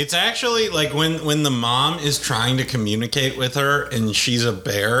 It's actually like when the mom is trying to communicate with her and she's a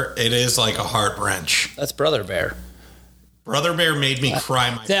bear, it is like a heart wrench. That's Brother Bear. Brother Bear made me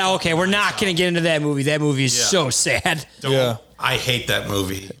cry. Okay, we're not going to get into that movie. That movie is so sad. Yeah. I hate that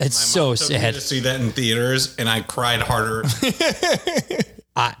movie. It's My mom so took me sad. to see that in theaters, and I cried harder.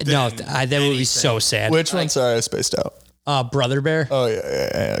 That movie's so sad. Which one? Sorry, I spaced out. Brother Bear. Oh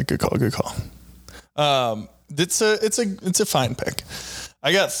yeah. Good call. It's a fine pick.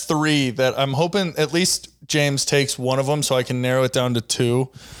 I got 3 that I'm hoping at least James takes one of them so I can narrow it down to 2.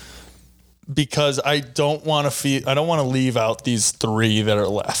 Because I don't want to leave out these 3 that are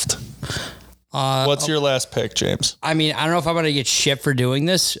left. What's your last pick, James? I mean, I don't know if I'm going to get shit for doing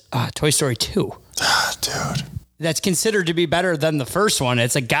this. Toy Story 2. Dude. That's considered to be better than the first one.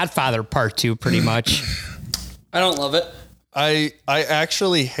 It's a Godfather Part 2, pretty much. I don't love it. I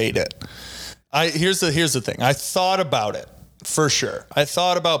actually hate it. Here's the thing. I thought about it for sure. I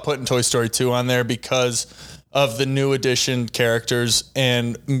thought about putting Toy Story 2 on there because of the new edition characters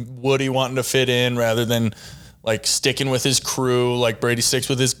and Woody wanting to fit in rather than like sticking with his crew, like Brady sticks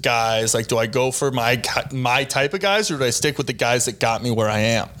with his guys. Like, do I go for my type of guys or do I stick with the guys that got me where I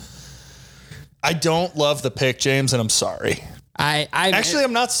am? I don't love the pick, James, and I'm sorry.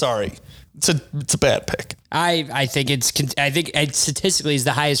 I'm not sorry. It's a bad pick. I think it statistically is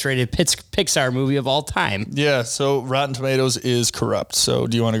the highest rated Pixar movie of all time. Yeah, so Rotten Tomatoes is corrupt. So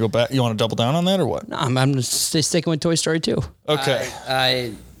do you want to go back? You want to double down on that or what? No, I'm just sticking with Toy Story 2. Okay.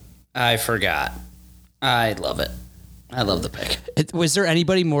 I forgot. I love it. I love the pick. Was there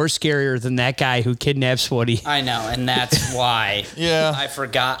anybody more scarier than that guy who kidnaps Woody? I know, and that's why. Yeah. I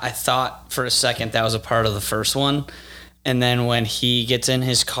forgot. I thought for a second that was a part of the first one. And then when he gets in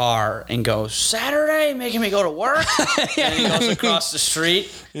his car and goes, Saturday, making me go to work, and he goes across the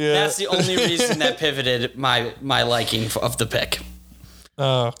street, that's the only reason that pivoted my liking of the pick.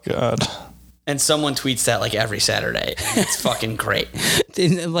 Oh, God. And someone tweets that like every Saturday. It's fucking great.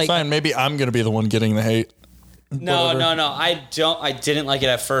 Like, Fine, maybe I'm going to be the one getting the hate. No. I didn't like it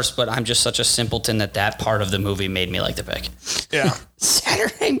at first, but I'm just such a simpleton that part of the movie made me like the pick. Yeah.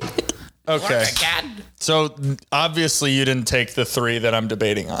 Saturday. Okay. So obviously you didn't take the 3 that I'm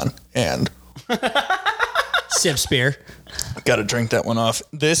debating on, and Sip Spear. got to drink that one off.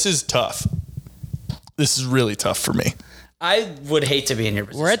 This is tough. This is really tough for me I would hate to be in your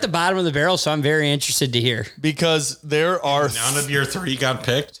position. We're at the bottom of the barrel, so I'm very interested to hear. because there are None of your 3 got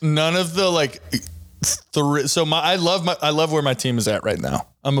picked. none of the like 3. So I love where my team is at right now.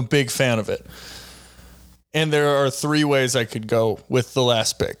 I'm a big fan of it. And there are 3 ways I could go with the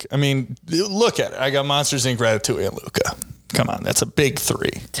last pick. I mean, look at it. I got Monsters Inc., Ratatouille, and Luca. Come on, that's a big 3.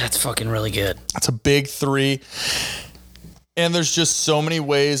 That's fucking really good. That's a big 3. And there's just so many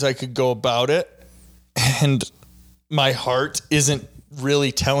ways I could go about it. And my heart isn't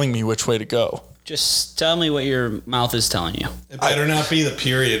really telling me which way to go. Just tell me what your mouth is telling you. It better not be the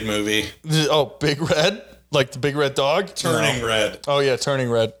period movie. Oh, Big Red? Like the Big Red Dog? Turning No. Red. Oh, yeah, Turning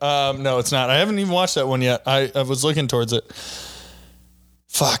Red. No, it's not. I haven't even watched that one yet. I was looking towards it.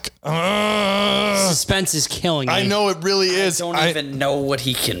 Fuck. Suspense is killing me. I know it really is. I don't even know what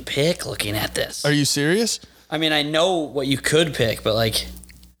he can pick looking at this. Are you serious? I mean, I know what you could pick, but like,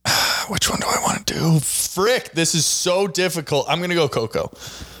 Which one do I want to do? Frick, this is so difficult. I'm going to go Coco.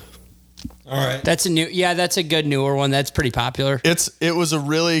 All right. That's a good newer one. That's pretty popular. It was a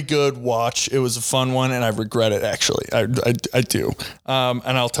really good watch. It was a fun one, and I regret it, actually. I do.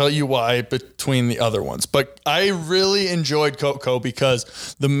 And I'll tell you why between the other ones. But I really enjoyed Coco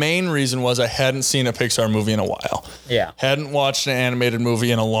because the main reason was I hadn't seen a Pixar movie in a while. Yeah. Hadn't watched an animated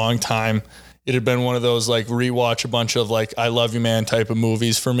movie in a long time. It had been one of those like rewatch a bunch of like I Love You Man type of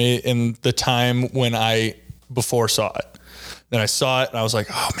movies for me in the time when I before saw it. Then I saw it and I was like,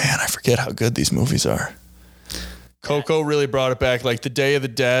 oh man, I forget how good these movies are. Coco really brought it back, like the Day of the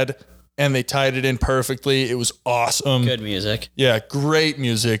Dead, and they tied it in perfectly. It was awesome. good music. Yeah, great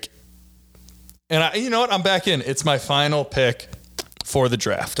music. And you know what? I'm back in. It's my final pick for the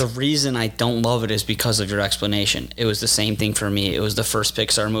draft. The reason I don't love it is because of your explanation. It was the same thing for me. It was the first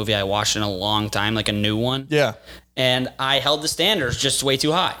Pixar movie I watched in a long time, like a new one. Yeah. And I held the standards just way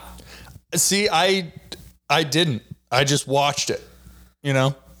too high. See, I didn't. I just watched it, you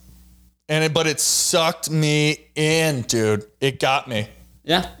know? But it sucked me in, dude. It got me.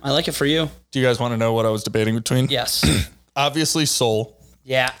 Yeah, I like it for you. Do you guys want to know what I was debating between? Yes. Obviously, Soul.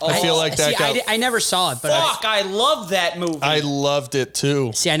 Yeah. I feel like that got... I never saw it, but Fuck, I love that movie. I loved it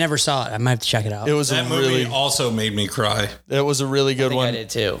too. I never saw it. I might have to check it out. It was That a movie really, also made me cry. it was a really good I think one. I did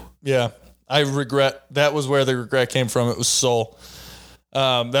too. Yeah, I regret. That was where the regret came from. It was Soul.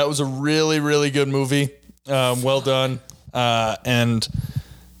 That was a really, really good movie. Well done, and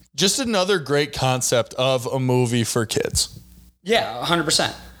just another great concept of a movie for kids. Yeah,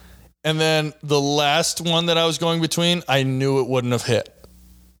 100%. And then the last one that I was going between, I knew it wouldn't have hit,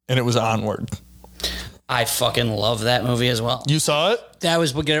 and it was Onward. I fucking love that movie as well. You saw it? That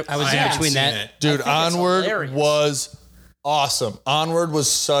was what I was in haven't between seen that. it. Dude, think it's Onward hilarious. was awesome. Onward was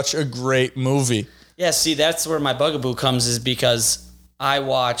such a great movie. Yeah, see, that's where my bugaboo comes is because I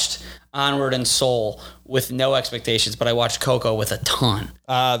watched Onward and Soul with no expectations, but I watched Coco with a ton.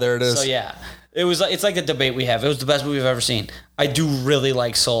 There it is. So yeah, it's like the debate we have. It was the best movie I've ever seen. I do really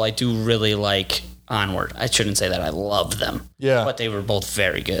like Soul. I do really like Onward. I shouldn't say that. I love them. Yeah. But they were both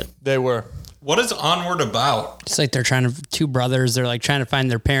very good. They were. What is Onward about? It's like they're two brothers. They're like trying to find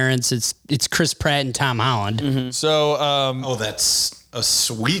their parents. It's Chris Pratt and Tom Holland. So, Oh, that's a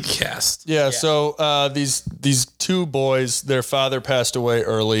sweet cast. yeah, so these two boys, their father passed away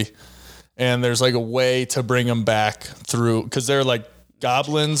early, and there's like a way to bring them back through, because they're like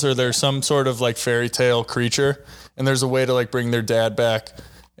goblins or they're some sort of like fairy tale creature, and there's a way to like bring their dad back.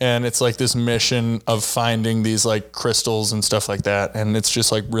 And it's like this mission of finding these like crystals and stuff like that. And it's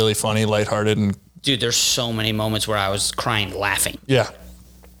just like really funny, lighthearted, and Dude, there's so many moments where I was crying laughing. yeah,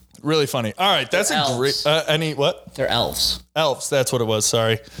 really funny. All right, that's They're a great. What? They're elves. Elves. That's what it was.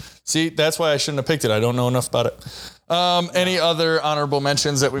 Sorry. See, that's why I shouldn't have picked it. I don't know enough about it. Any other honorable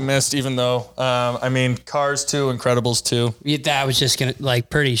mentions that we missed? Even though, I mean, Cars 2, Incredibles 2. Yeah, that was just gonna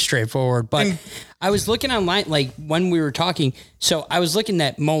like pretty straightforward. But I was looking online like when we were talking. So I was looking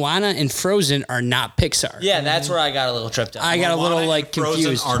that Moana and Frozen are not Pixar. Yeah, that's where I got a little tripped up. I got a little Moana like and Frozen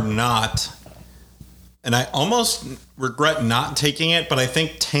confused. are not. And I almost regret not taking it, but I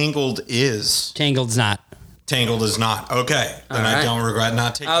think Tangled is. Tangled's not. Tangled is not. Okay. Then I right. don't regret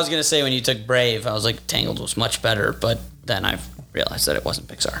not taking I was gonna say when you took Brave, I was like Tangled was much better, but then I realized that it wasn't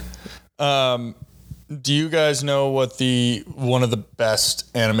Pixar. Do you guys know what one of the best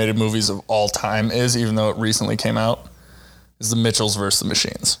animated movies of all time is, even though it recently came out? is The Mitchells versus the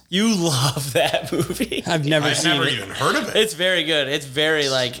Machines. You love that movie. I've never I've seen never it. even heard of it. It's very good. It's very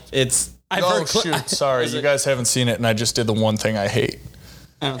like it's. I've Oh, heard shoot. Sorry. You guys haven't seen it, and I just did the one thing I hate.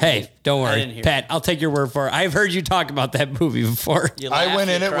 Hey, don't I didn't worry, hear Pat. I'll take your word for it. I've heard you talk about that movie before. You I laugh, went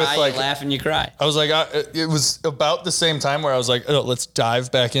you in it cry, with, like- you laugh and you cry. I was like, it was about the same time where I was like, oh, let's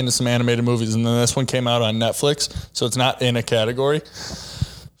dive back into some animated movies. And then this one came out on Netflix, so it's not in a category.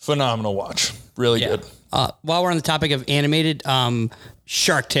 Phenomenal watch. Really good. While we're on the topic of animated,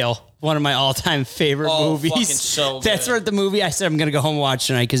 Shark Tale, one of my all-time favorite Oh, movies. fucking so That's good. what the movie I said I'm going to go home and watch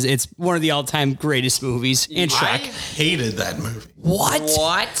tonight because it's one of the all-time greatest movies. And I Shrek. hated that movie.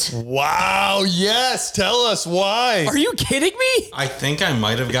 What? Wow. Yes. Tell us why. Are you kidding me? I think I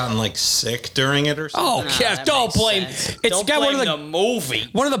might have gotten like sick during it or something. Oh, yeah, that don't makes blame. sense. It's Don't got blame one of the movie.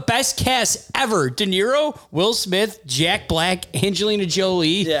 one of the best casts ever. De Niro, Will Smith, Jack Black, Angelina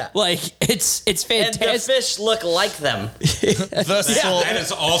Jolie. Yeah. Like it's And the fantastic. fish look like them. The soul- That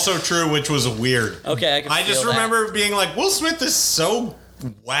is also true, which was weird. Okay, I can I just feel that. remember being like, Will Smith is so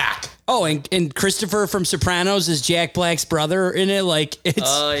whack. Oh, and Christopher from Sopranos is Jack Black's brother in it. Like it's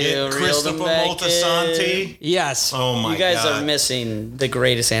Oh, you reeled Christopher them back in. Moltisanti. yes. Oh my god. You guys are missing the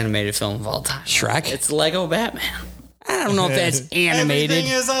greatest animated film of all time. Shrek? It's Lego Batman. I don't know if that's animated.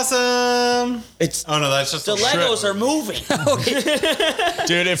 Everything is awesome. It's Oh no, that's just the Legos are moving.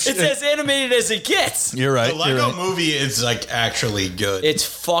 Dude, if It's as animated as it gets. you're right. The You're Lego right. movie is like actually good. It's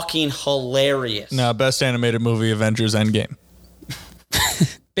fucking hilarious. No, best animated movie, Avengers Endgame.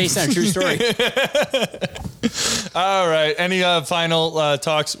 Based on a true story. All right. Any final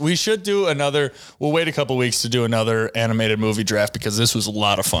talks? We should do another. We'll wait a couple weeks to do another animated movie draft because this was a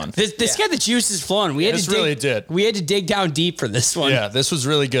lot of fun. This got the juices flowing. We had This to dig, really did. We had to dig down deep for this one. Yeah, this was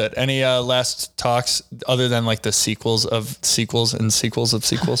really good. Any last talks other than like the sequels of sequels and sequels of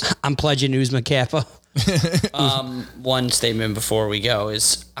sequels? I'm pledging Uzma Kappa. One statement before we go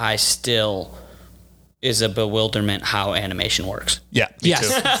is I still is a bewilderment how animation works. Yeah. Me Yes.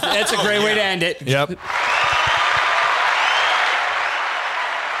 Too. That's a great way to end it. Yep.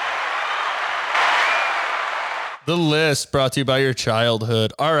 The list brought to you by your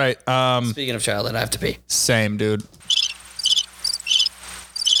childhood. All right. Speaking of childhood, I have to pee. Same, dude.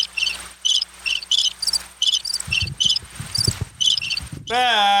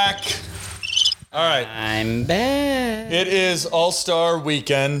 Back. All right. I'm back. It is All-Star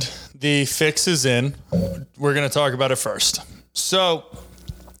Weekend. The fix is in. We're going to talk about it first. So,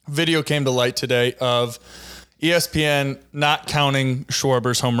 video came to light today of ESPN not counting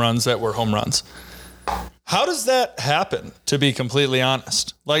Schwarber's home runs that were home runs. How does that happen, to be completely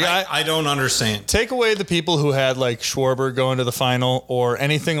honest? Like, I don't understand. take away the people who had like Schwarber going to the final or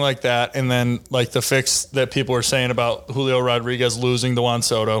anything like that, and then like the fix that people were saying about Julio Rodriguez losing to Juan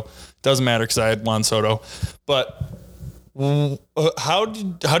Soto. Doesn't matter because I had Juan Soto. But how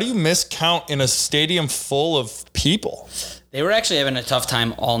do you miscount in a stadium full of people? They were actually having a tough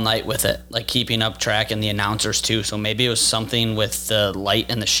time all night with it, like keeping up track, and the announcers too. So maybe it was something with the light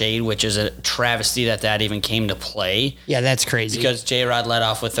and the shade, which is a travesty that even came to play. Yeah, that's crazy. Because J-Rod led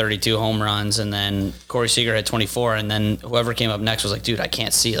off with 32 home runs, and then Corey Seager had 24, and then whoever came up next was like, dude, I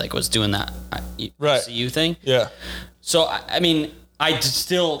can't see, like was doing that Right. CU thing. Yeah. So, I mean,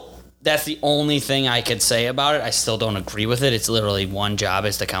 that's the only thing I could say about it. I still don't agree with it. It's literally one job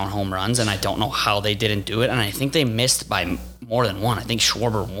is to count home runs, and I don't know how they didn't do it. And I think they missed by more than one. I think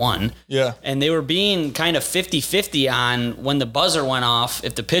Schwarber won. Yeah. And they were being kind of 50-50 on when the buzzer went off,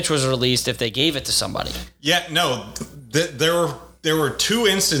 if the pitch was released, if they gave it to somebody. Yeah, no, there were two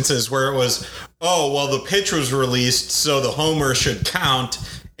instances where it was, oh, well, the pitch was released, so the homer should count,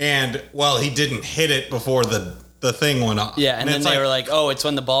 and well, he didn't hit it before the thing went off. Yeah, and then it's they were like, oh, it's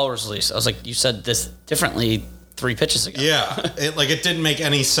when the ball was released. I was like, you said this differently 3 pitches ago. yeah, it didn't make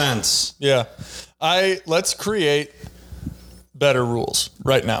any sense. Yeah. Let's create better rules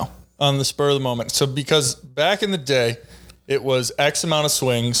right now on the spur of the moment. So because back in the day, it was X amount of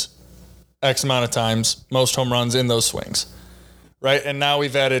swings, X amount of times, most home runs in those swings. Right? And now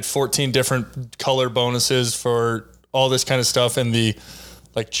we've added 14 different color bonuses for all this kind of stuff in the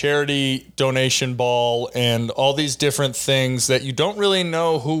like charity donation ball and all these different things that you don't really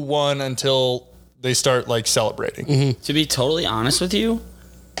know who won until they start like celebrating. To be totally honest with you,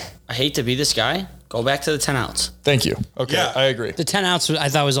 I hate to be this guy. Go back to the 10 outs. Thank you. Okay. Yeah. I agree. the 10 outs I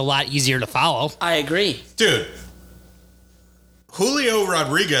thought was a lot easier to follow. I agree. Dude, Julio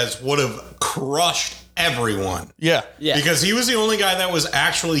Rodriguez would have crushed everyone. Yeah. Yeah. Because he was the only guy that was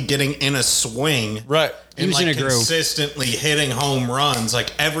actually getting in a swing. Right. And was like in a groove. consistently hitting home runs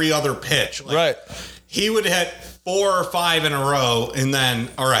like every other pitch. Like, Right. He would hit 4 or 5 in a row and then,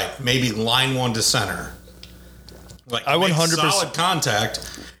 all right, maybe line one to center. Like, I make 100% solid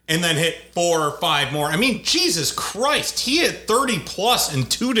contact and then hit 4 or 5 more. I mean, Jesus Christ, he hit 30 plus in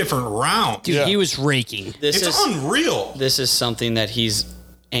 2 different rounds. Dude, Yeah. he was raking. This It's is unreal. this is something that he's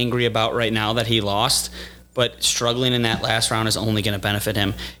angry about right now that he lost. But struggling in that last round is only going to benefit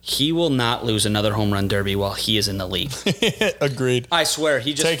him. He will not lose another home run derby while he is in the league. Agreed. I swear,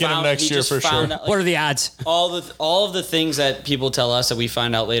 he just Taking him found, next he year just for found sure. out, like, What are the odds? all of the things that people tell us that we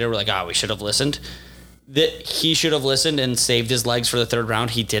find out later, we're like, we should have listened. That he should have listened and saved his legs for the 3rd round.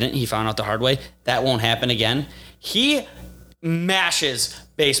 He didn't. He found out the hard way. That won't happen again. He mashes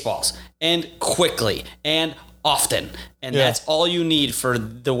baseballs and quickly and often, and Yeah. that's all you need for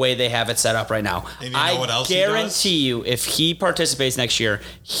the way they have it set up right now. And you know what else he does? guarantee you, if he participates next year,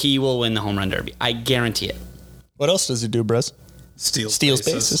 he will win the home run derby. I guarantee it. What else does he do, Brez? Steals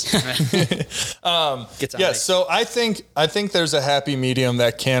Bases. Gets on Yeah, base. so I think there's a happy medium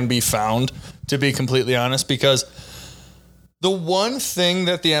that can be found, to be completely honest, because the one thing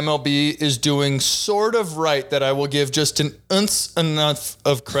that the MLB is doing sort of right that I will give just an ounce enough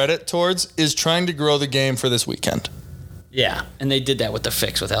of credit towards is trying to grow the game for this weekend. Yeah, and they did that with the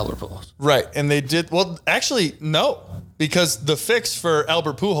fix with Albert Pujols. Right, and they did well. Actually, no, because the fix for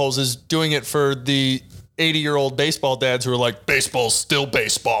Albert Pujols is doing it for the 80-year-old baseball dads who are like, baseball's still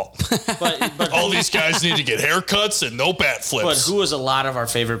baseball. But All these guys need to get haircuts and no bat But flips. who was a lot of our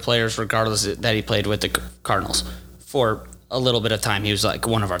favorite players, regardless that he played with the Cardinals for a little bit of time? He was like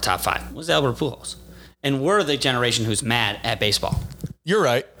one of our top 5. Was Albert Pujols, and we're the generation who's mad at baseball. You're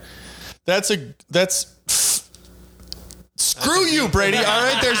right. Screw you, Brady. All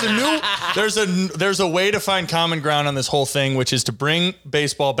right, there's a way to find common ground on this whole thing, which is to bring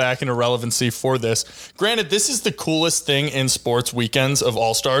baseball back into relevancy for this. Granted, this is the coolest thing in sports weekends of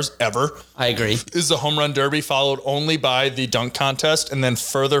All-Stars ever. I agree. Is the home run derby, followed only by the dunk contest, and then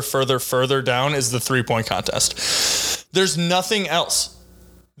further down is the 3-point contest. There's nothing else.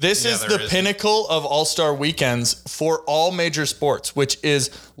 This is there the isn't. pinnacle of all-star weekends for all major sports, which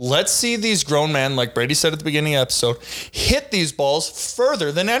is let's see these grown men, like Brady said at the beginning of the episode, hit these balls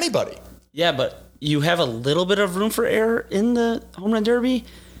further than anybody. Yeah, but you have a little bit of room for error in the home run derby.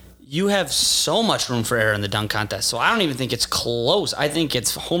 You have so much room for error in the dunk contest. So I don't even think it's close. I think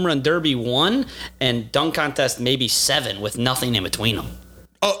it's home run derby 1 and dunk contest maybe 7 with nothing in between them.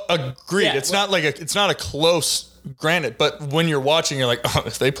 Oh, agreed. Yeah, It's not a close. Granted, but when you're watching, you're like, oh,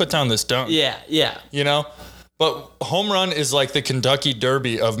 if they put down this dunk, Yeah. you know. But home run is like the Kentucky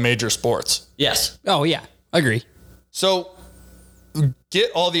Derby of major sports. Yes. Oh, yeah. Agree. So get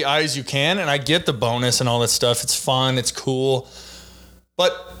all the eyes you can, and I get the bonus and all that stuff. It's fun, it's cool,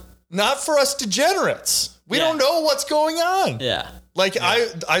 but not for us degenerates. We Yeah. don't know what's going on. Yeah. Like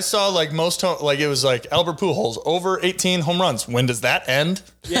I saw like it was like Albert Pujols over 18 home runs. When does that end?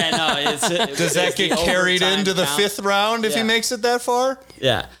 Yeah, no. Does that get carried into the 5th round if he Yeah. makes it that far?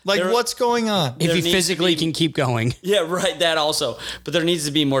 Yeah. Like There- what's going on? If There he needs to physically be- can keep going. Yeah, right. That also. But there needs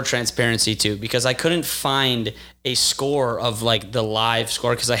to be more transparency too, because I couldn't find a score of like the live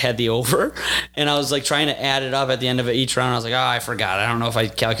score because I had the over, and I was like trying to add it up at the end of each round. I was like, I forgot. I don't know if I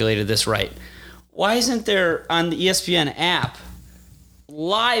calculated this right. Why isn't there on the ESPN app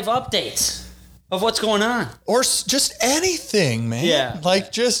live updates of what's going on? Or just anything, man. Yeah.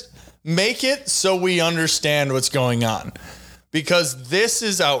 Like just make it so we understand what's going on, because this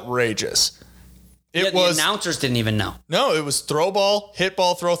is outrageous. It The was announcers didn't even know. no, it was throw ball, hit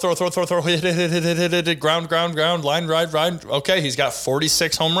ball, throw, hit, ground, line, ride. Okay, he's got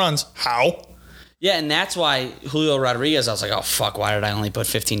 46 home runs. How? Yeah, and that's why Julio Rodriguez, I was like, oh, fuck, why did I only put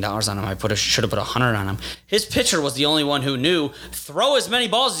 $15 on him? I should have put 100 on him. His pitcher was the only one who knew, throw as many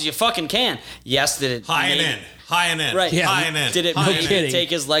balls as you fucking can. Yes, did it... High and in. Right. Yeah. High and in. Did it High make and in. kidding. take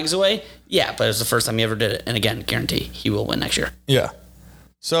his legs away? Yeah, but it was the first time he ever did it. And again, guarantee he will win next year. Yeah.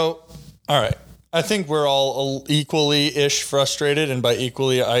 So, all right. I think we're all equally-ish frustrated, and by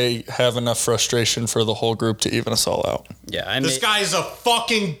equally, I have enough frustration for the whole group to even us all out. Yeah, I This made guy's a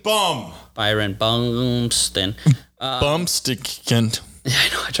fucking bum. Byron Bumston. Bumstickend. I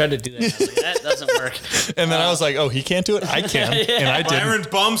know, I tried to do that. I was like, that doesn't work. And then I was like, oh, he can't do it? I can. And I didn't. Byron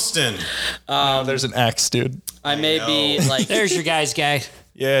Bumston. There's an X, dude. I may be like... There's your guys, guy.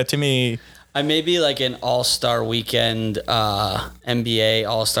 Yeah, to me. I may be like an all-star weekend NBA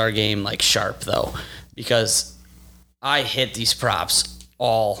all-star game like sharp though, because I hit these props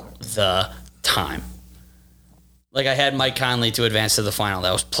all the time. Like I had Mike Conley to advance to the final.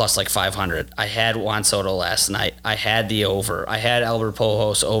 That was plus like 500. I had Juan Soto last night. I had the over. I had Albert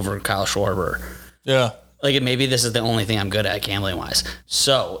Pujols over Kyle Schwarber. Yeah. Like maybe this is the only thing I'm good at gambling wise.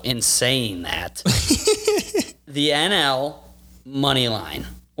 So in saying that, the NL money line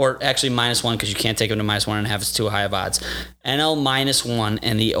or actually -1 because you can't take them to -1.5. It's too high of odds. NL -1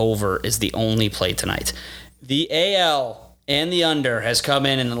 and the over is the only play tonight. The AL and the under has come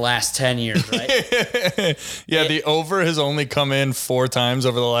in the last 10 years, right? Yeah, the over has only come in 4 times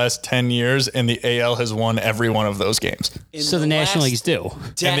over the last 10 years, and the AL has won every one of those games. So the National Leagues do.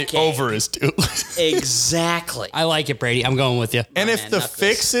 And the over is 2. Exactly. I like it, Brady. I'm going with you. And if the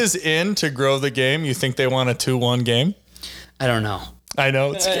fix is in to grow the game, you think they want a 2-1 game? I don't know. I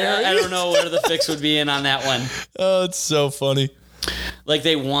know, it's scary. I don't know where the fix would be in on that one. Oh, it's so funny. Like,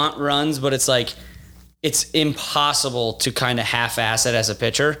 they want runs, but it's like, it's impossible to kind of half-ass it as a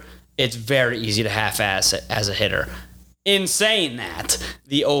pitcher. It's very easy to half-ass it as a hitter. In saying that,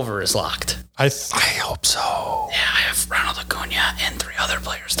 the over is locked. I hope so. Yeah, I have Ronald Acuna and 3 other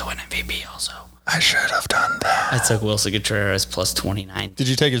players to win MVP also. I should have done that. I took Wilson Contreras plus 29. Did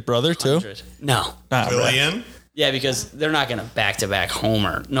you take his brother, too? No. William? Yeah, because they're not going to back-to-back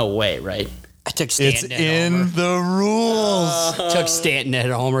homer. No way, right? I took It's Stanton at in homer. the rules. Took Stanton at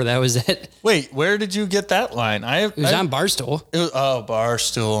homer. That was it. Wait, where did you get that line? It was on Barstool.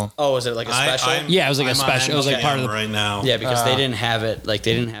 Barstool. Oh, was it like a special? Yeah, it was like a special. It was like part of the. right now. Yeah, because they didn't have it. Like,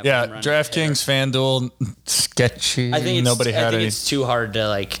 they didn't have Yeah, home run DraftKings, FanDuel, sketchy. I think it's, Nobody had I think any. it's too hard to,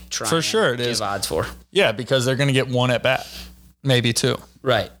 like, try For and sure it give is. odds for. Yeah, because they're going to get 1 at bat. Maybe 2.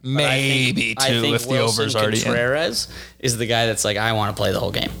 Right. But Maybe I think two if the Wilson over's already in. Contreras is the guy that's like, I want to play the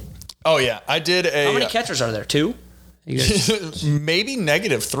whole game. Oh, yeah. I did How many a catchers are there? 2? maybe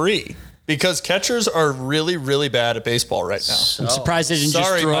 -3 because catchers are really, really bad at baseball right now. I'm surprised they didn't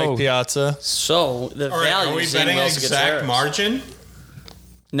Sorry, just throw. Mike Piazza. So the All right, value are we is in betting Wilson exact Contreras. margin?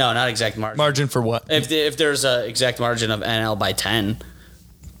 No, not exact margin. Margin for what? If there's a exact margin of NL by 10,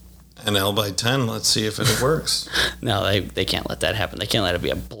 NL by 10. Let's see if it works. no, they can't let that happen. They can't let it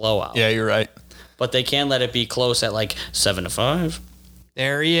be a blowout. Yeah, you're right. But they can let it be close at like 7-5.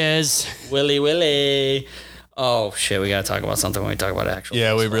 There he is. Willie. Oh shit, we gotta talk about something when we talk about actual.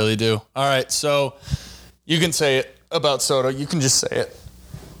 Yeah, we baseball. really do. All right, so you can say it about Soto. You can just say it.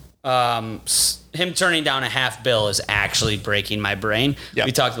 Him turning down a half bill is actually breaking my brain. Yeah.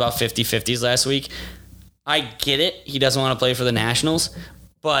 We talked about 50-50s last week. I get it. He doesn't want to play for the Nationals,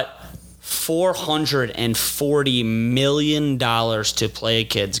 but $440 million to play a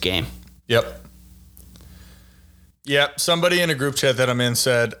kid's game. Yep. Somebody in a group chat that I'm in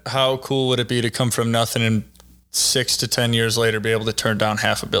said, how cool would it be to come from nothing and 6 to 10 years later be able to turn down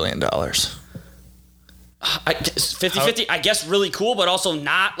 $500 million? 50-50, I guess really cool, but also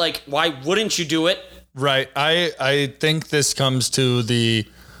not. Like, why wouldn't you do it? Right. I think this comes to the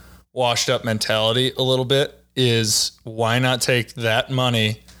washed up mentality a little bit is why not take that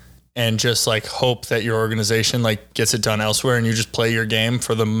money and just like hope that your organization like gets it done elsewhere and you just play your game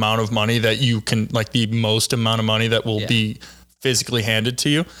for the amount of money that you can, like the most amount of money that will be physically handed to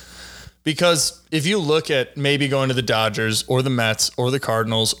you. Because if you look at maybe going to the Dodgers or the Mets or the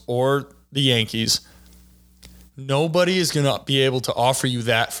Cardinals or the Yankees, nobody is going to be able to offer you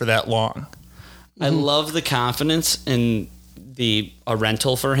that for that long. I love the confidence in a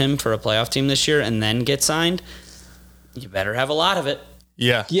rental for him for a playoff team this year and then get signed. You better have a lot of it.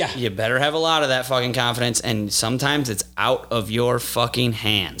 Yeah. Yeah. You better have a lot of that fucking confidence, and sometimes it's out of your fucking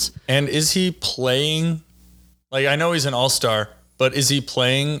hands. And is he playing? Like, I know he's an all-star, but is he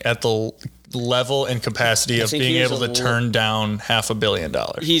playing at the level and capacity of think being he is able to a turn down $500 million?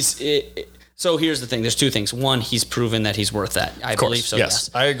 So here's the thing. There's 2 things. 1, he's proven that he's worth that. I believe so, yes.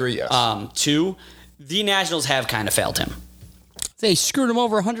 I agree, yes. 2, the Nationals have kind of failed him. They screwed him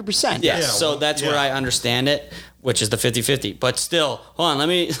over 100%. Yes, so that's where I understand it, which is the 50-50. But still, hold on, let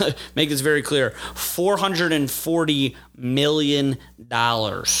me make this very clear. $440 million.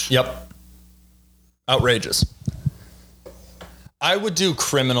 Yep. Outrageous. I would do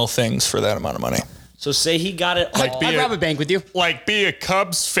criminal things for that amount of money. So say he got it all. I'd rob a bank with you. Like, be a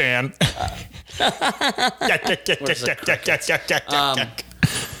Cubs fan.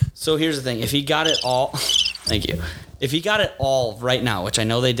 So here's the thing. If he got it all, thank you. If he got it all right now, which I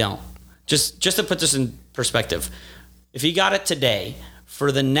know they don't, just to put this in perspective, if he got it today,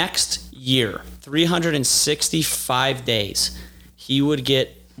 for the next year, 365 days, he would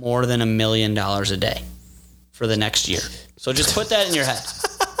get more than $1 million a day for the next year. So just put that in your head.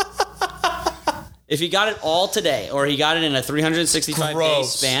 If he got it all today, or he got it in a 365-day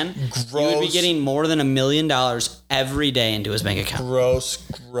span, he would be getting more than $1 million every day into his bank account. Gross.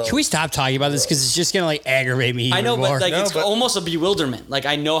 Can we stop talking about this? Because it's just going to like aggravate me even I know, more. but like it's almost a bewilderment. Like,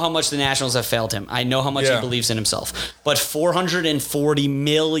 I know how much the Nationals have failed him. I know how much he believes in himself. But $440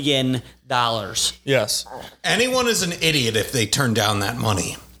 million. Yes. Anyone is an idiot if they turn down that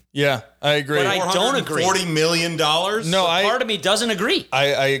money. Yeah, I agree. But I don't agree. $40 million? No, Part of me doesn't agree. I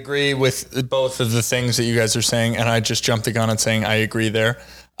agree with both of the things that you guys are saying, and I just jumped the gun on saying I agree there.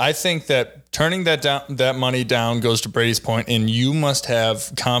 I think that turning that money down goes to Brady's point, and you must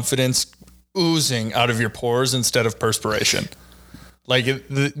have confidence oozing out of your pores instead of perspiration. Like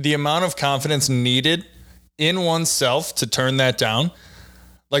the amount of confidence needed in oneself to turn that down.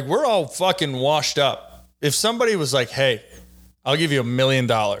 Like, we're all fucking washed up. If somebody was like, hey, I'll give you $1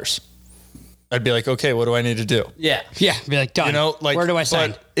 million, I'd be like, okay, what do I need to do? Yeah. Yeah, be like, done. You know, like, where do I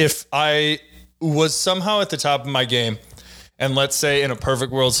sign? But if I was somehow at the top of my game, and let's say in a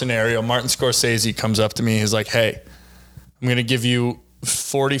perfect world scenario, Martin Scorsese comes up to me, he's like, hey, I'm going to give you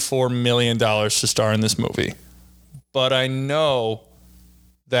 $44 million to star in this movie. But I know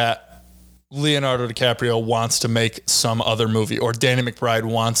that Leonardo DiCaprio wants to make some other movie, or Danny McBride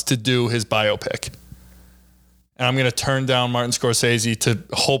wants to do his biopic. And I'm going to turn down Martin Scorsese to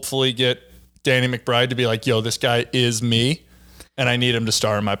hopefully get Danny McBride to be like, yo, this guy is me, and I need him to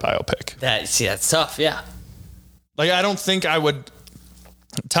star in my biopic. That's tough, yeah. Like, I don't think I would,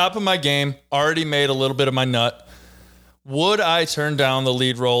 top of my game, already made a little bit of my nut. Would I turn down the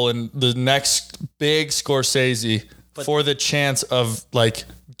lead role in the next big Scorsese for the chance of, like,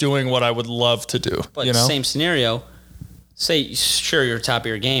 doing what I would love to do? But you know? same scenario, say, sure, you're top of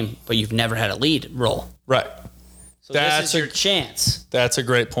your game, but you've never had a lead role. Right. So this is your chance. That's a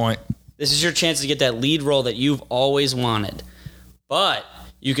great point. This is your chance to get that lead role that you've always wanted. But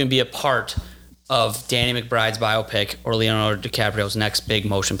you can be a part of Danny McBride's biopic or Leonardo DiCaprio's next big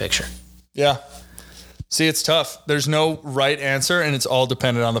motion picture. Yeah. See, it's tough. There's no right answer, and it's all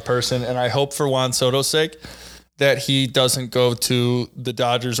dependent on the person. And I hope for Juan Soto's sake that he doesn't go to the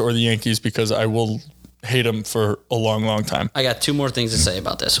Dodgers or the Yankees, because I will hate him for a long, long time. I got two more things to say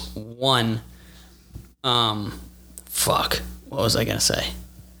about this. One, what was I going to say?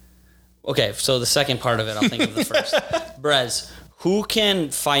 Okay, so the second part of it, I'll think of the first. Brez, who can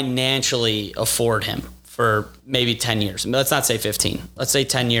financially afford him for maybe 10 years? Let's not say 15. Let's say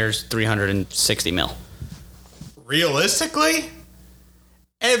 10 years, 360 mil. Realistically,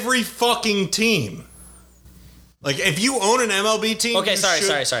 every fucking team. Like, if you own an MLB team... Okay,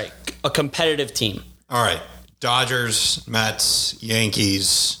 sorry. A competitive team. All right. Dodgers, Mets,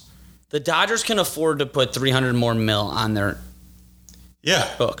 Yankees. The Dodgers can afford to put 300 more mil on their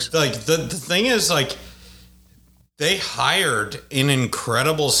books. Like, the thing is, like, they hired an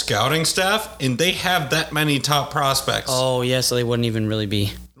incredible scouting staff, and they have that many top prospects. Oh, yeah, so they wouldn't even really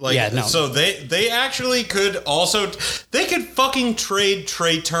be... Like, Yeah, no. So they actually could also... They could fucking trade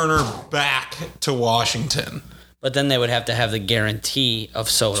Trey Turner back to Washington. But then they would have to have the guarantee of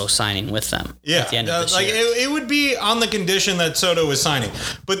Soto signing with them at the end of this year. It would be on the condition that Soto was signing.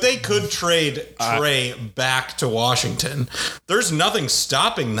 But they could trade Trey back to Washington. There's nothing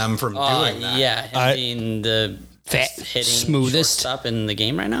stopping them from doing that. Yeah, being the hitting smoothest shortstop in the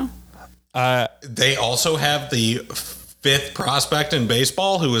game right now. They also have the fifth prospect in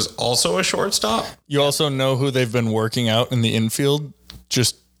baseball who is also a shortstop. You also know who they've been working out in the infield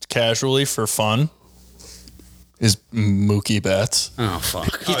just casually for fun? Is Mookie Betts. Oh,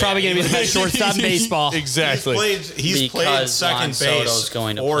 fuck. He's probably going to be the best shortstop in baseball. Exactly. He's played second base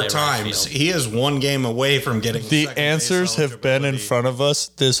going to 4 play right times. field. He is one game away from getting The second answers base have been in eligibility. front of us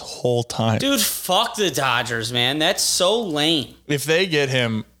this whole time. Dude, fuck the Dodgers, man. That's so lame. If they get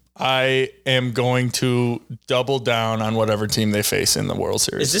him, I am going to double down on whatever team they face in the World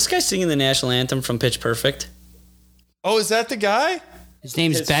Series. Is this guy singing the national anthem from Pitch Perfect? Oh, is that the guy? His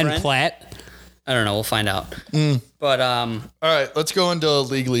name's His Ben friend? Platt. I don't know. We'll find out. But, All right, let's go into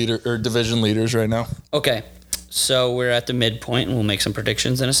league leader or division leaders right now. okay. So we're at the midpoint, and we'll make some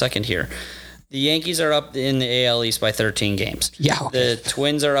predictions in a second here. The Yankees are up in the AL East by 13 games. Yeah, okay. The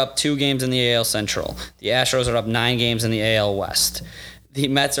Twins are up 2 games in the AL Central. The Astros are up 9 games in the AL West. The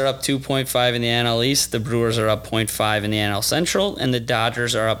Mets are up 2.5 in the NL East. The Brewers are up 0.5 in the NL Central. And the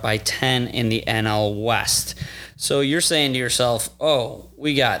Dodgers are up by 10 in the NL West. So you're saying to yourself, oh,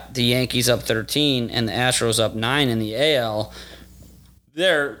 we got the Yankees up 13 and the Astros up 9 in the AL.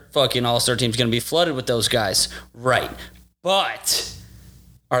 Their fucking all-star team's going to be flooded with those guys. Right. But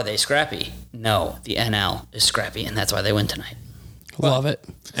are they scrappy? No, the NL is scrappy, and that's why they win tonight. Love it.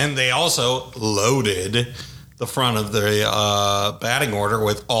 And they also loaded the front of the batting order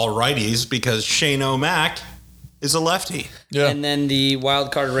with all righties because Shane O'Mac is a lefty. Yeah. And then the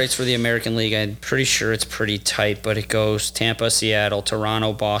wild card race for the American League, I'm pretty sure it's pretty tight, but it goes Tampa, Seattle,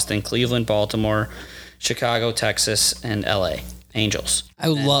 Toronto, Boston, Cleveland, Baltimore, Chicago, Texas, and LA Angels.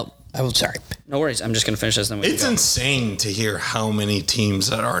 Sorry. No worries. I'm just going to finish this. Then we It's can go. insane to hear how many teams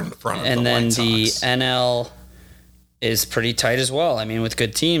that are in front of And the then White the Sox. NL is pretty tight as well. I mean, with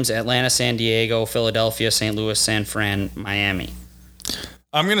good teams, Atlanta, San Diego, Philadelphia, St. Louis, San Fran, Miami.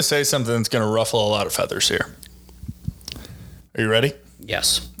 I'm going to say something that's going to ruffle a lot of feathers here. Are you ready?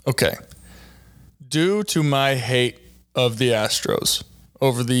 Yes. Okay. Due to my hate of the Astros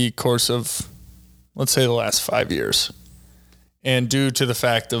over the course of, let's say, the last 5 years, and due to the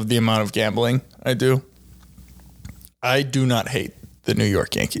fact of the amount of gambling I do not hate the New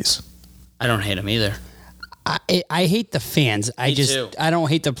York Yankees. I don't hate them either. I hate the fans. I don't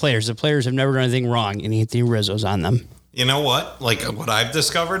hate the players. The players have never done anything wrong, and Anthony Rizzo's on them. You know what? Like, what I've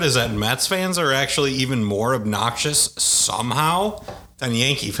discovered is that Mets fans are actually even more obnoxious somehow than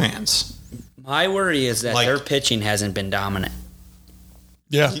Yankee fans. My worry is that their pitching hasn't been dominant.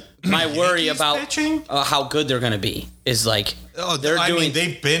 Yeah. My worry about pitching? how good they're going to be is like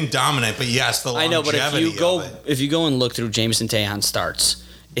they've been dominant, but yes, the I know, but longevity if you go and look through Jameson Taillon starts,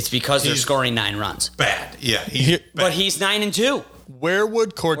 it's because they're scoring 9 runs. Bad, yeah. But he's 9-2. Where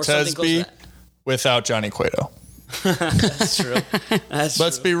would Cortez be without Johnny Cueto? That's true.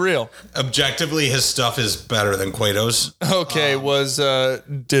 Let's be real. Objectively, his stuff is better than Cueto's. Okay,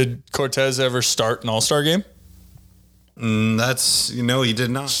 did Cortez ever start an All-Star game? He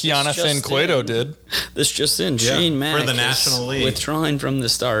did not. Jonathan Cueto did. This just in, Shane Mack for the National League, withdrawing from the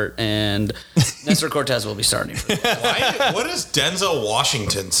start, and Nestor Cortez will be starting. What is Denzel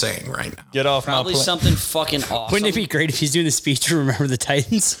Washington saying right now? Get off Probably my something fucking awesome. Wouldn't it be great if he's doing the speech to remember the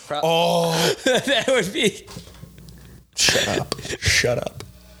Titans? That would be. Shut up.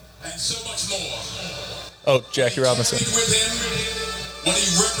 And so much more. Oh, Jackie Robinson. With him, what he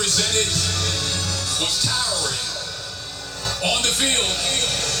represented was towering. On the field,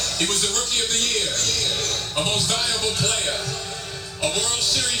 he was the Rookie of the Year, a most valuable player, a World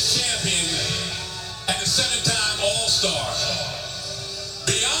Series champion, and a 7-time All-Star.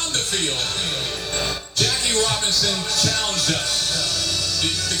 Beyond the field, Jackie Robinson challenged us to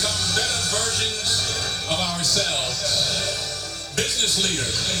become better versions of ourselves. Business leader,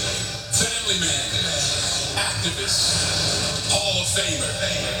 family man, activist, Hall of Famer.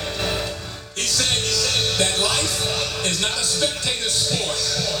 He said that life is not a spectator sport,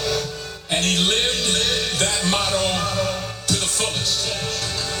 and he lived that motto to the fullest.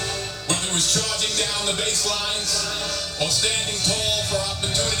 Whether it was charging down the baselines or standing tall for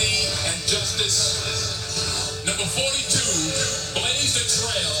opportunity and justice, number 42 blazed a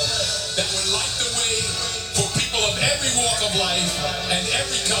trail that would light the way for people of every walk of life and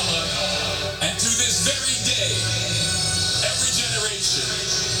every color, and to this very day, every generation.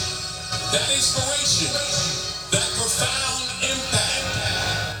 That inspiration, that profound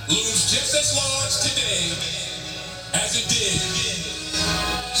impact looms just as large today as it did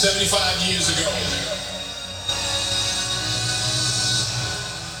 75 years ago.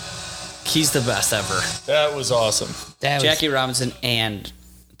 He's the best ever. That was awesome. Jackie Robinson and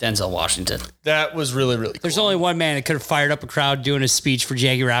Denzel Washington. That was really, really cool. There's only one man that could have fired up a crowd doing a speech for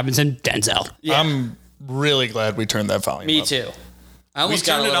Jackie Robinson, Denzel. Yeah. I'm really glad we turned that volume up. Me too. I almost We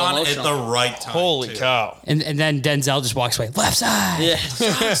got a turned it little on emotional. at the right time. Holy too. cow. And then Denzel just walks away. Left side. Yeah.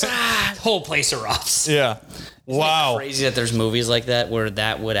 Whole place erupts. Yeah. Wow. Crazy that there's movies like that where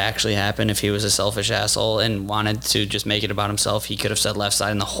that would actually happen if he was a selfish asshole and wanted to just make it about himself. He could have said left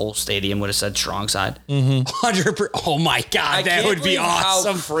side and the whole stadium would have said strong side. 100%. Oh my God, that would be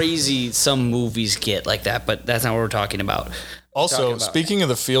awesome. How crazy some movies get like that, but that's not what we're talking about. Also, speaking of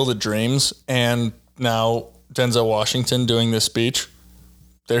the Field of Dreams and now Denzel Washington doing this speech,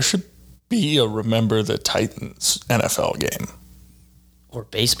 there should be a Remember the Titans NFL game. Or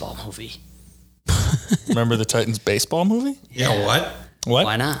baseball movie. Remember the Titans baseball movie? Yeah, what? What?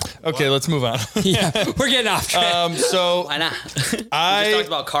 Why not? Okay, let's move on. Yeah, we're getting off track. So Why not? We just talked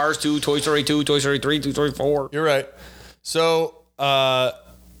about Cars 2, Toy Story 2, Toy Story 3, Toy Story 4. you're right. So the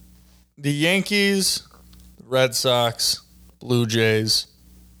Yankees, Red Sox, Blue Jays,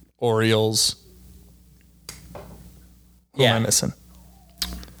 Orioles. Who am I missing?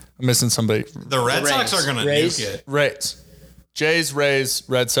 I'm missing somebody. The Red Sox are going to Rays. nuke it. Rays. Jays, Rays,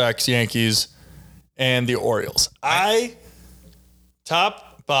 Red Sox, Yankees, and the Orioles.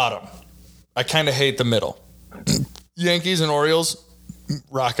 Top, bottom. I kind of hate the middle. Yankees and Orioles,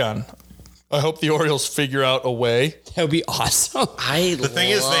 rock on. I hope the Orioles figure out a way. That would be awesome. The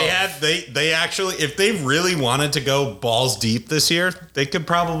thing is, they actually, if they really wanted to go balls deep this year, they could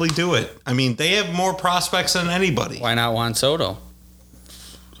probably do it. I mean, they have more prospects than anybody. Why not Juan Soto?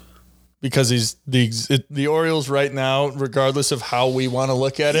 Because he's the Orioles right now, regardless of how we want to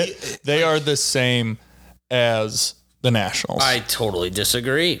look at it, they are the same as the Nationals. I totally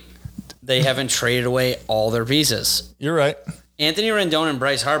disagree. They haven't traded away all their pieces. You're right. Anthony Rendon and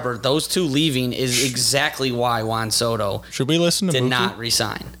Bryce Harper, those two leaving is exactly why Juan Soto Should we listen to did Mookie? not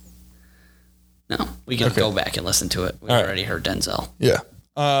resign. No, we can go back and listen to it. We already heard Denzel. Yeah.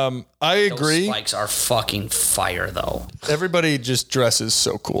 I agree. Those spikes are fucking fire, though. Everybody just dresses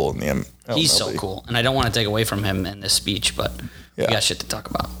so cool in the MLB. He's so cool. And I don't want to take away from him in this speech, but we got shit to talk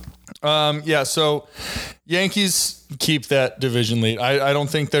about. Yeah, so Yankees keep that division lead. I don't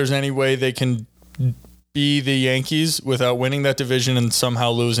think there's any way they can be the Yankees without winning that division and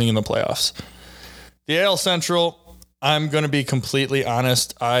somehow losing in the playoffs. The AL Central, I'm going to be completely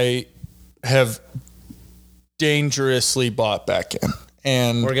honest, I have dangerously bought back in.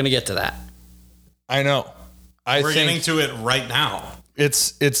 And We're going to get to that. I know. We're getting to it right now.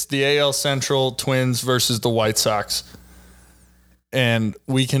 It's the AL Central Twins versus the White Sox. And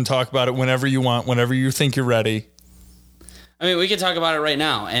we can talk about it whenever you want, whenever you think you're ready. I mean, we can talk about it right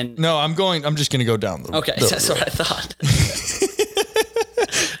now. And No, I'm just going to go down the okay, that's what I thought.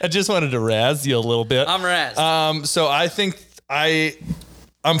 I just wanted to razz you a little bit. I'm razzed. So I think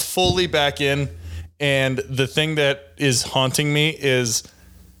I'm fully back in, and the thing that is haunting me is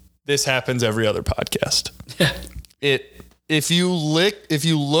this happens every other podcast. If you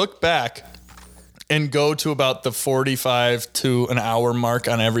look back and go to about the 45 to an hour mark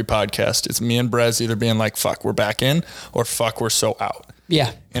on every podcast, it's me and Brez either being like, fuck, we're back in, or fuck, we're so out.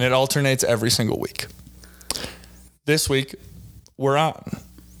 Yeah. And it alternates every single week. This week, we're on.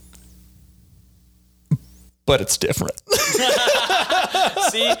 But it's different.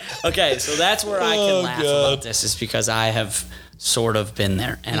 See? Okay, so that's where I can laugh about this, is because I have sort of been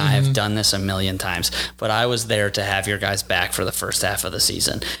there, and I have done this a million times. But I was there to have your guys back for the first half of the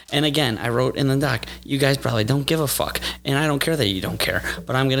season. And again, I wrote in the doc, you guys probably don't give a fuck. And I don't care that you don't care.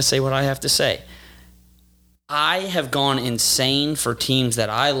 But I'm going to say what I have to say. I have gone insane for teams that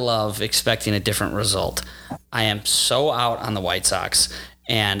I love expecting a different result. I am so out on the White Sox.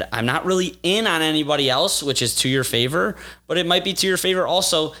 And I'm not really in on anybody else, which is to your favor, but it might be to your favor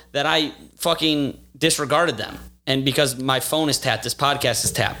also that I fucking disregarded them. And because my phone is tapped, this podcast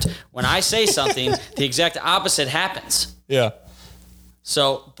is tapped. When I say something, the exact opposite happens. Yeah.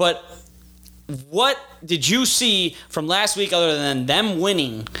 So, but what did you see from last week other than them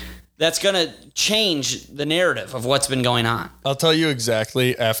winning that's going to change the narrative of what's been going on? I'll tell you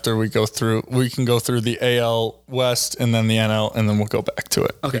exactly after we go through. We can go through the AL West and then the NL, and then we'll go back to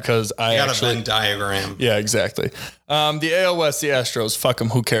it. Okay. Because I Got actually a Venn diagram. Yeah, exactly. The AL West, the Astros, fuck them.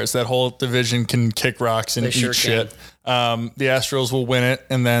 Who cares? That whole division can kick rocks and They eat sure shit. The Astros will win it,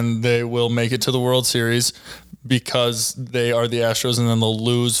 and then they will make it to the World Series because they are the Astros, and then they'll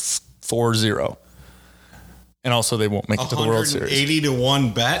lose 4-0. And also, they won't make it to the World Series. 80 to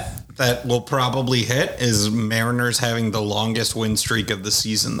 1 bet that will probably hit is Mariners having the longest win streak of the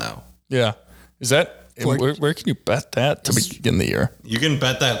season, though. Yeah. Is that where can you bet that to begin the year? You can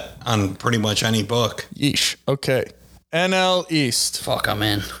bet that on pretty much any book. Yeesh. Okay. NL East. Fuck, I'm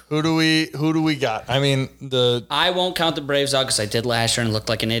in. Who do we got? I mean, I won't count the Braves out because I did last year and looked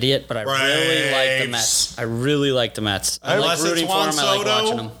like an idiot, but I really like the Mets. I really like the Mets. I like Unless rooting it's for Juan them. I like watching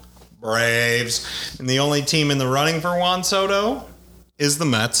Soto, them. Braves. And the only team in the running for Juan Soto is the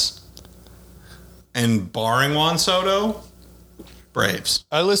Mets. And barring Juan Soto, Braves.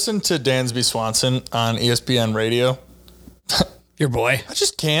 I listened to Dansby Swanson on ESPN radio. Your boy. I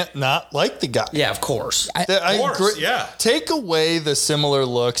just can't not like the guy. Yeah, of course. I agree. Yeah. Take away the similar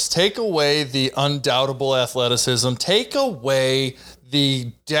looks. Take away the undoubtable athleticism. Take away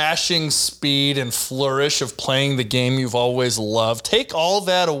the dashing speed and flourish of playing the game you've always loved. Take all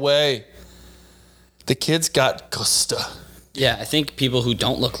that away. The kid's got gusta. Yeah, I think people who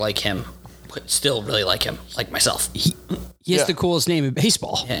don't look like him but still really like him, like myself. He has the coolest name in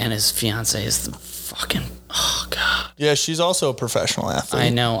baseball. Yeah, and his fiance is the fucking, oh God. Yeah, she's also a professional athlete. I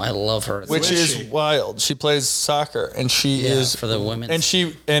know, I love her. Which is wild. She plays soccer, and she is for the women. And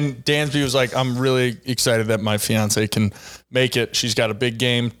Dansby was like, "I'm really excited that my fiance can make it. She's got a big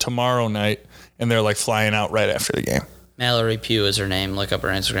game tomorrow night, and they're like flying out right after the game." Mallory Pugh is her name. Look up her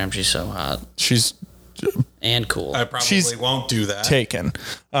Instagram. She's so hot She's and cool. I probably She's won't do that. taken.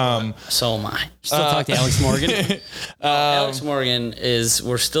 So am I. Still talk to Alex Morgan. Alex Morgan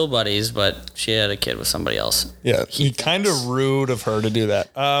we're still buddies, but she had a kid with somebody else. Yeah, kind of rude of her to do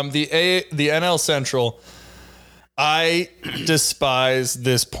that. The NL Central, I despise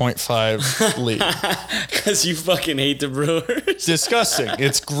this 0.5 lead. Because you fucking hate the Brewers. Disgusting.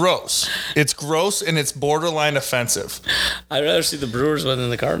 It's gross. It's gross and it's borderline offensive. I'd rather see the Brewers win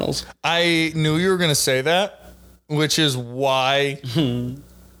than the Cardinals. I knew you were going to say that, which is why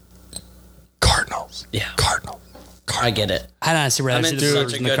Cardinals. Yeah. Cardinals. I get it. I'd honestly rather I'm see in the such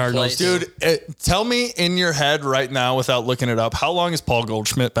Brewers a than the good Cardinals. place. Dude, tell me in your head right now without looking it up, how long has Paul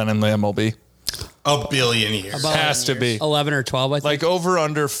Goldschmidt been in the MLB? A billion years. Has to be. 11 or 12, I think. Like over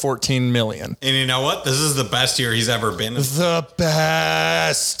under 14 million. And you know what? This is the best year he's ever been in. The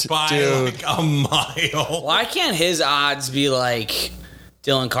best. By dude. like a mile. Why can't his odds be like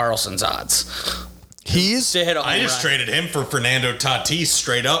Dylan Carlson's odds? He's To hit a home I just run. traded him for Fernando Tatis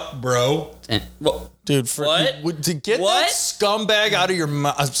straight up, bro. Well, dude. What? To get What? that scumbag out of your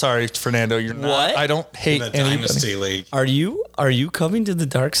mouth. I'm sorry, Fernando. You're not. What? I don't hate In the anybody. Dynasty League. are you coming to the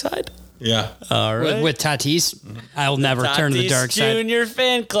dark side? Yeah. All right. With Tatis, I'll never turn to the dark side. Junior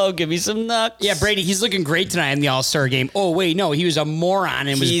fan club, give me some nuts. Yeah, Brady, he's looking great tonight in the All-Star game. Oh, wait, no, he was a moron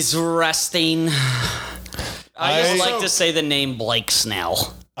and was He's resting. I just I- like to say the name Blake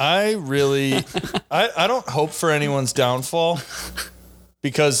Snell. I really, I don't hope for anyone's downfall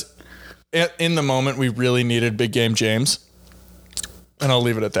because in the moment we really needed big game James. And I'll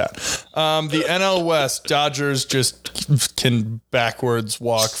leave it at that. The NL West, Dodgers just can backwards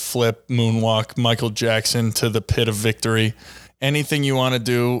walk, flip, moonwalk, Michael Jackson to the pit of victory. Anything you want to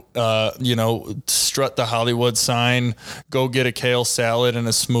do, strut the Hollywood sign, go get a kale salad and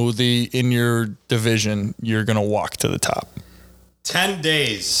a smoothie in your division, you're going to walk to the top. 10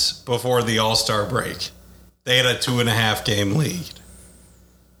 days before the All-Star break, they had a 2.5 game lead.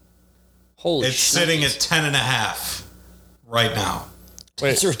 Holy It's sitting at 10.5 right now.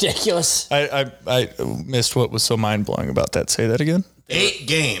 Wait, it's ridiculous. I missed what was so mind blowing about that. Say that again. 8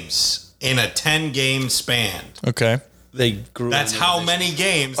 games in a 10 game span. Okay. They grew. That's how many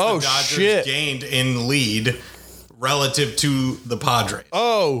games Oh, the Dodgers shit. gained in lead relative to the Padres.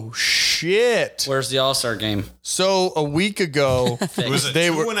 Oh shit! Where's the All-Star game? So a week ago, It was a they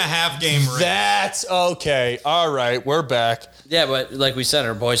 2.5 game race. that's okay. All right, we're back. Yeah, but like we said,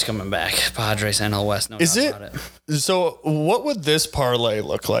 our boy's coming back. Padres, NL West. No Is doubt it? about it? So what would this parlay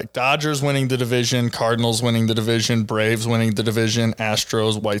look like? Dodgers winning the division, Cardinals winning the division, Braves winning the division,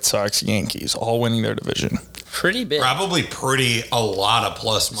 Astros, White Sox, Yankees, all winning their division. Pretty big. Probably a lot of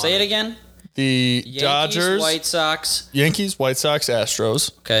plus money. Say it again. The Yankees, Dodgers, White Sox. Yankees, White Sox,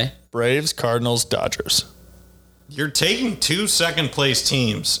 Astros, Okay. Braves, Cardinals, Dodgers. You're taking 2 second place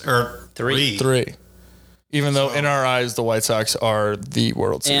teams, or Three. 3. Even though in our eyes the White Sox are the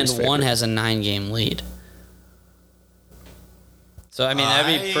World And Series one favorite. has a 9-game lead. So I mean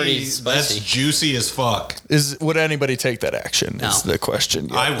that'd be pretty That's spicy. juicy as fuck. Would anybody take that action? No. Is the question.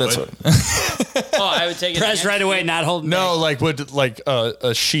 Yeah, I that's would. Oh, I would take it. Press right away, not holding No, like would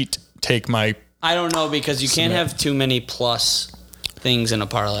a sheet take my? I don't know because you can't have too many plus things in a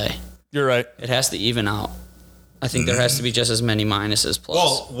parlay. You're right. It has to even out. I think there has to be just as many minuses plus.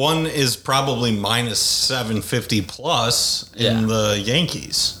 Well, one is probably minus 750 plus in Yeah. the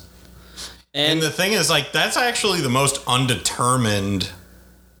Yankees. And the thing is, like, that's actually the most undetermined.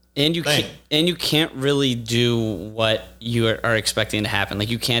 you thing. can't really do what you are expecting to happen. Like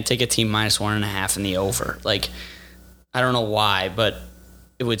you can't take a team minus 1.5 in the over. Like I don't know why, but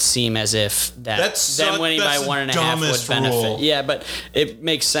it would seem as if That's them winning by the 1.5 would dumbest benefit. rule. Yeah, but it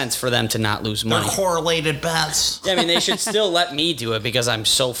makes sense for them to not lose money. correlated bets. Yeah, I mean, they should still let me do it because I'm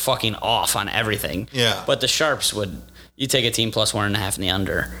so fucking off on everything. Yeah. But the sharps would. You take a team plus 1.5 in the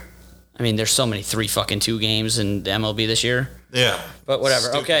under. I mean, there's so many 3-2 games in the MLB this year. Yeah. But whatever.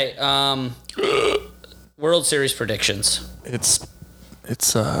 Stupid. Okay. World Series predictions. It's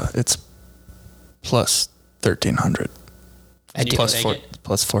plus 1,300. I do Plus take four, it.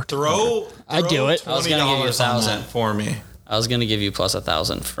 plus 14. I'd do it. I was gonna give you $20 on 1,000 that for me. I was gonna give you plus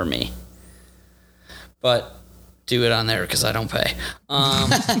 1,000 for me, but do it on there because I don't pay.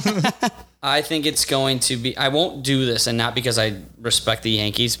 I think it's going to be. I won't do this, and not because I respect the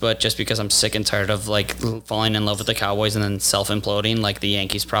Yankees, but just because I'm sick and tired of like falling in love with the Cowboys and then self imploding, like the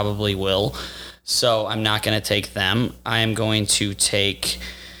Yankees probably will. So I'm not going to take them. I am going to take.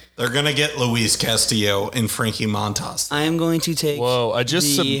 They're going to get Luis Castillo and Frankie Montas. I am going to take. Whoa, I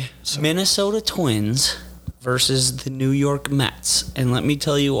just the Minnesota Twins versus the New York Mets, and let me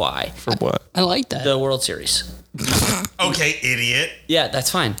tell you why. For what? I like that. The World Series. Okay, idiot. Yeah, that's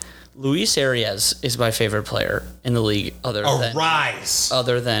fine. Luis Arias is my favorite player in the league, other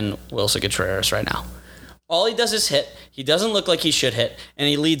than Wilson Contreras right now. All he does is hit. He doesn't look like he should hit, and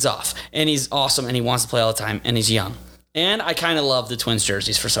he leads off, and he's awesome, and he wants to play all the time, and he's young. And I kind of love the Twins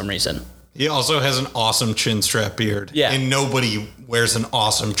jerseys for some reason. He also has an awesome chin strap beard. Yeah. And nobody wears an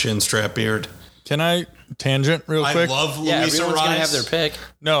awesome chin strap beard. Can I tangent real quick? I love Yeah, Luis everyone's going to have Arias. their pick.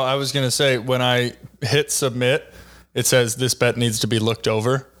 No, I was going to say when I hit submit, it says this bet needs to be looked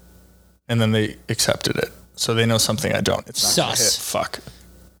over, and then they accepted it. So they know something I don't. It's not gonna Sus. hit. Fuck.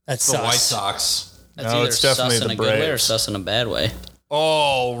 That's The White sus. Sox. That's No, either it's definitely sus in the a good way or Braves. sus in a bad way.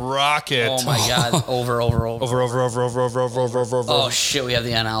 Oh, Rocket. Oh my God. Over. Over. Oh shit, we have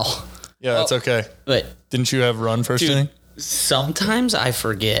the NL. Yeah, that's okay. Wait, Didn't you have run first dude, inning? sometimes I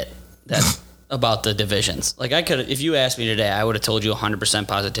forget that about the divisions. Like I could, if you asked me today, I would have told you 100%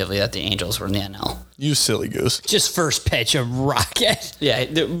 positively that the Angels were in the NL. You silly goose. Just first pitch of Rocket. Yeah,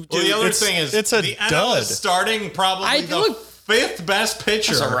 Well, the other thing is, it's a the NL dud. is starting probably the fifth best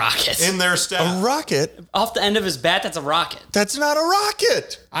pitcher That's a Rocket. in their A staff. rocket? off the end of his bat, that's a rocket. That's not a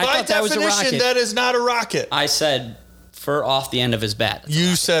rocket. I By thought that was a definition, rocket. that is not a rocket. I said for off the end of his bat.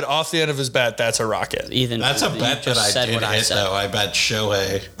 You said off the end of his bat, that's a rocket. Ethan, That's a you bet that just I said did what hit, though. I bet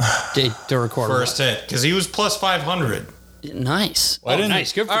Shohei The recorder. first hit because he was plus 500. Nice. Why didn't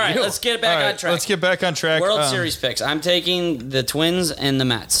Nice. Good for All right, you. let's get All back right, on track. let's get back on track. World Series picks. I'm taking the Twins and the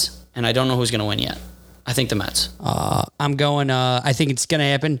Mets, and I don't know who's going to win yet. I think the Mets. I'm going. I think it's gonna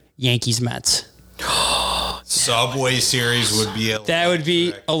happen. Yankees Mets. Subway Series would be That would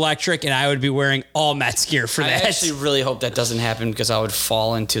be electric, and I would be wearing all Mets gear for I that. actually really hope that doesn't happen because I would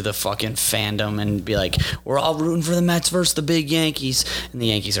fall into the fucking fandom and be like, we're all rooting for the Mets versus the big Yankees, and the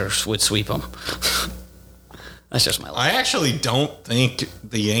Yankees would sweep them. That's just my life. I actually don't think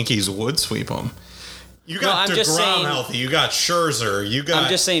the Yankees would sweep them. You got I'm just DeGrom saying- healthy. You got Scherzer. You got. I'm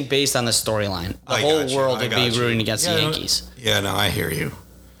just saying based on the storyline. The I whole got you, world I would be got you. rooting against the Yeah, Yankees. Yeah, no, I hear you.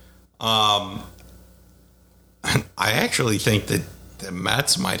 I actually think that the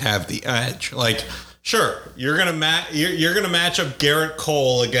Mets might have the edge. Like, sure, you're gonna match up Garrett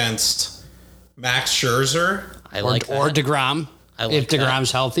Cole against Max Scherzer. I like that. or DeGrom. I like if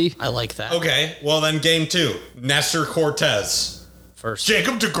DeGrom's healthy. I like that. Okay, well then game 2, Nestor Cortez, First.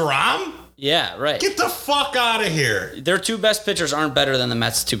 Jacob DeGrom. Yeah, right. Get the fuck out of here. Their two best pitchers aren't better than the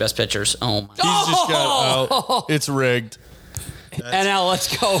Mets' two best pitchers. Oh my. He's just got out. It's rigged. NL,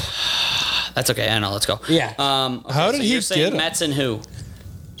 let's go. That's okay. I know. Let's go. Yeah. Okay, How did so he you're saying get him? Mets and who?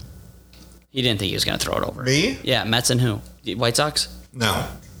 He didn't think he was going to throw it over. Me? Yeah, Mets and who? White Sox? No.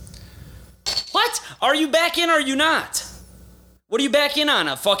 What? Are you back in or are you not? What are you back in on?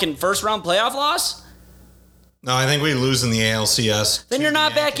 A fucking first round playoff loss? No, I think we lose in the ALCS. Then to you're the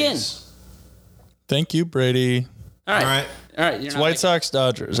not back in. Yankees. Thank you, Brady. All right. All right. All right. You're It's not White back Sox,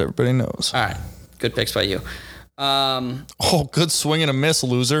 Dodgers. Everybody knows. in. All right. Good picks by you. Oh, good swing and a miss,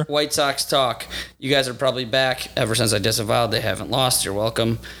 loser. White Sox talk. You guys are probably back. Ever since I disavowed, they haven't lost. You're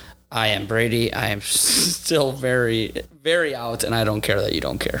welcome. I am Brady. I am still very, very out, and I don't care that you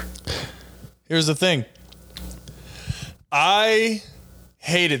don't care. Here's the thing. I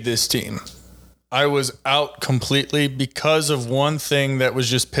hated this team. I was out completely because of one thing that was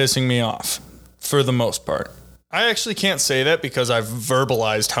just pissing me off for the most part. I actually can't say that because I've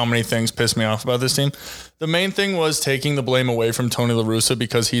verbalized how many things piss me off about this team. The main thing was taking the blame away from Tony La Russa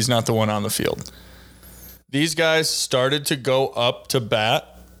because he's not the one on the field. These guys started to go up to bat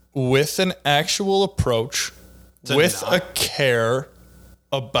with an actual approach, with a care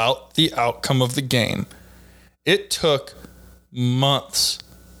about the outcome of the game. It took months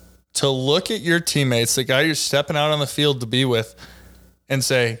to look at your teammates, the guy you're stepping out on the field to be with, and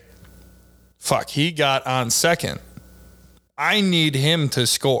say, fuck, he got on second. I need him to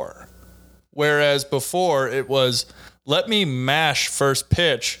score. Whereas before it was, let me mash first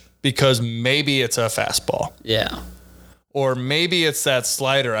pitch because maybe it's a fastball. Yeah. Or maybe it's that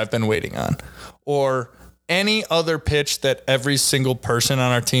slider I've been waiting on. Or any other pitch that every single person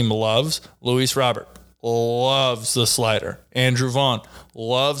on our team loves. Luis Robert loves the slider. Andrew Vaughn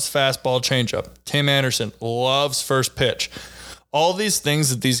loves fastball changeup. Tim Anderson loves first pitch. All these things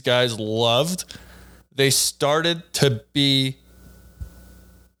that these guys loved, they started to be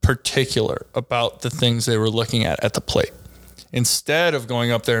particular about the things they were looking at the plate. Instead of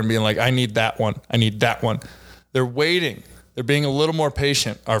going up there and being like, I need that one. I need that one. They're waiting. They're being a little more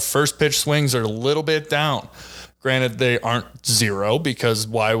patient. Our first pitch swings are a little bit down. Granted, they aren't zero because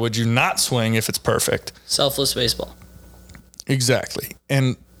why would you not swing if it's perfect? Selfless baseball. Exactly.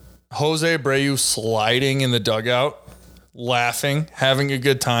 And Jose Abreu sliding in the dugout, laughing, having a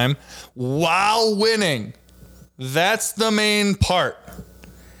good time while winning. That's the main part.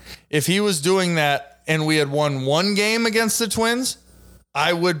 If he was doing that and we had won one game against the Twins,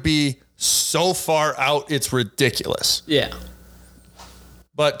 I would be so far out, it's ridiculous. Yeah.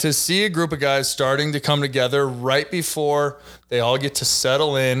 But to see a group of guys starting to come together right before they all get to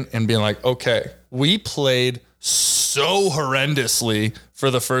settle in and being like, okay, we played so horrendously for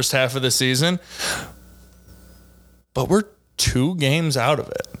the first half of the season, but we're 2 games out of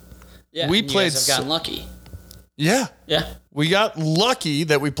it. Yeah. We and you played guys have gotten lucky. Yeah. Yeah. We got lucky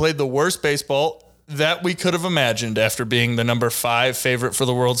that we played the worst baseball that we could have imagined after being the number 5 favorite for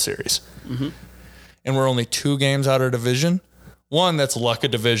the World Series. and we're only 2 games out of division. One, that's luck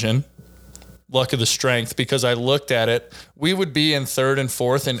of division, luck of the strength, because I looked at it. We would be in 3rd and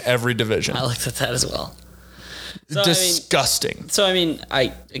 4th in every division. I looked at that as well. So, Disgusting.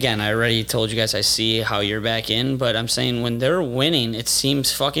 I already told you guys I see how you're back in, but I'm saying when they're winning, it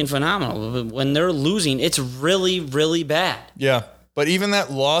seems fucking phenomenal. But when they're losing, it's really, really bad. Yeah. But even that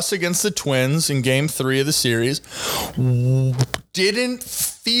loss against the Twins in game 3 of the series didn't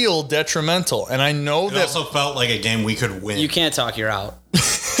feel detrimental. And I know It that also felt like a game we could win. You can't talk, you're out.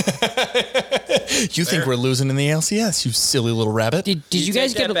 you think we're losing in the LCS, you silly little rabbit. Did you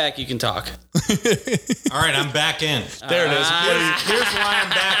guys get get back? You can talk. All right, I'm back in. There it is. Here's why I'm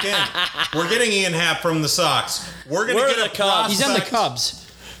back in. We're getting Ian Happ from the Sox. We're going to We're get the a Cubs. He's on the prospect- Cubs.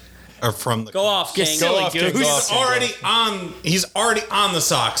 Or from the Go off, King. Go off, King. He's already on the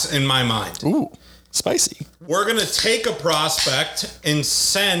Sox in my mind. Ooh, spicy. We're going to take a prospect and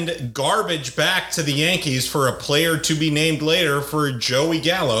send garbage back to the Yankees for a player to be named later for Joey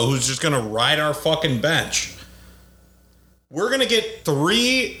Gallo, who's just going to ride our fucking bench. We're going to get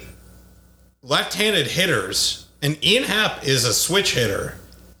 3 left-handed hitters, and Ian Happ is a switch hitter.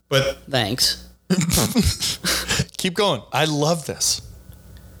 But Thanks. Keep going. I love this.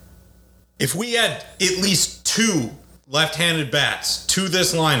 if we add at least 2 left-handed bats to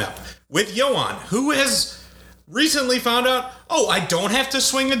this lineup with Yohan, who has recently found out, oh, I don't have to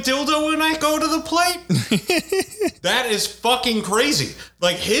swing a dildo when I go to the plate. That is fucking crazy.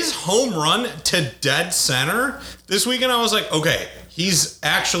 Like, his home run to dead center this weekend, I was like, okay, he's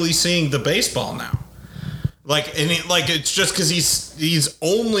actually seeing the baseball now. Like, and it's just because he's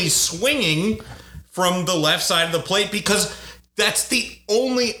only swinging from the left side of the plate because that's the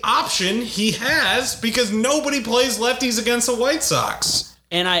only option he has, because nobody plays lefties against the White Sox.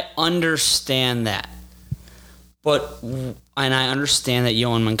 And I understand that. And I understand that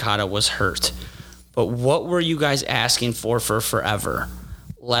Yohan Moncada was hurt. But what were you guys asking for forever?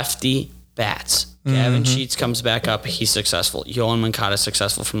 Lefty bats. Gavin Sheets comes back up. He's successful. Yohan Moncada is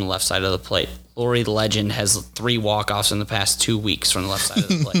successful from the left side of the plate. Lori Legend has 3 walk-offs in the past 2 weeks from the left side of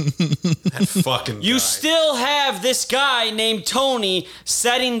the plate. That fucking You guy. still have this guy named Tony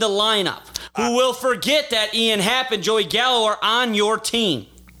setting the lineup who will forget that Ian Happ and Joey Gallo are on your team.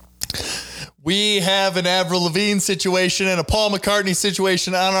 We have an Avril Lavigne situation and a Paul McCartney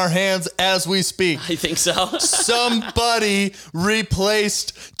situation on our hands as we speak. I think so. Somebody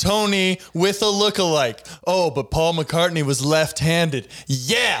replaced Tony with a lookalike. Oh, but Paul McCartney was left-handed.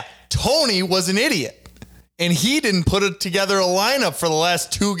 Yeah, Tony was an idiot. And he didn't put together a lineup for the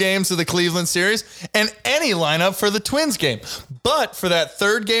last 2 games of the Cleveland series and any lineup for the Twins game. But for that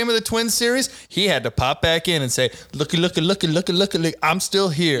 3rd game of the Twins series, he had to pop back in and say, looky, I'm still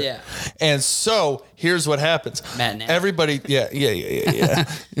here. Yeah. And so here's what happens. Matt Nagy. Everybody, yeah.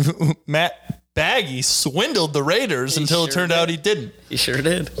 Matt Baggy swindled the Raiders until it sure turned out he didn't. He sure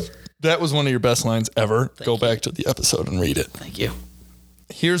did. That was one of your best lines ever. Go back to the episode and read it. Thank you.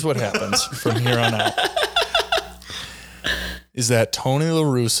 Here's what happens from here on out. Is that Tony La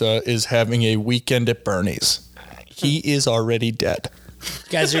Russa is having a weekend at Bernie's. He is already dead.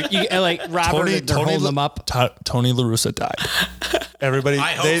 Guys are like Robert. They're holding them up. Tony La Russa died. Everybody,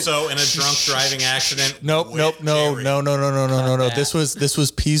 I hope so, in a drunk driving accident. No. Bad. This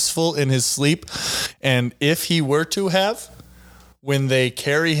was peaceful in his sleep, and if he were to have, when they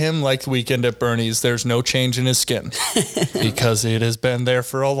carry him like the weekend at Bernie's, there's no change in his skin because it has been there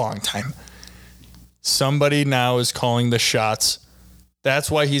for a long time. Somebody now is calling the shots.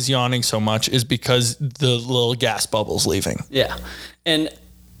 That's why he's yawning so much, is because the little gas bubble's leaving. Yeah. And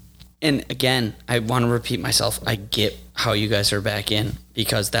again, I want to repeat myself. I get how you guys are back in,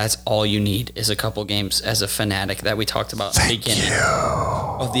 because that's all you need is a couple games as a fanatic that we talked about at the beginning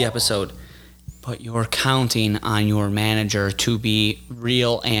of the episode. But you're counting on your manager to be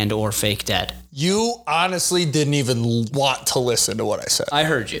real and or fake dead. You honestly didn't even want to listen to what I said. I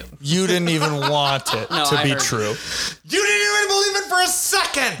heard you. You didn't even want it No, to I be heard true. You didn't even believe it for a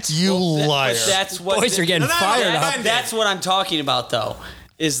second. You liar. But that's what Boys are getting fired up. That's what I'm talking about, though,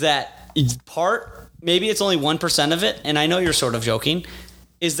 is that maybe it's only 1% of it, and I know you're sort of joking,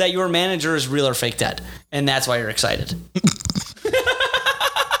 is that your manager is real or fake dead, and that's why you're excited.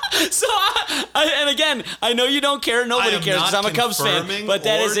 So, and again, I know you don't care. Nobody cares because I'm a Cubs fan. But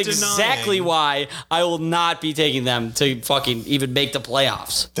that is exactly denying. why I will not be taking them to fucking even make the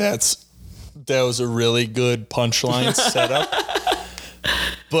playoffs. That was a really good punchline setup.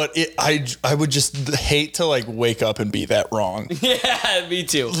 But I would just hate to like wake up and be that wrong. Yeah, me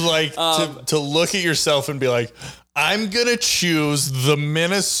too. Like to look at yourself and be like, I'm going to choose the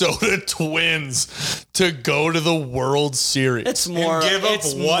Minnesota Twins to go to the World Series. It's more. give up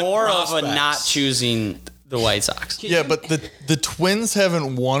It's what more of a prospects? not choosing the White Sox. Yeah, but the Twins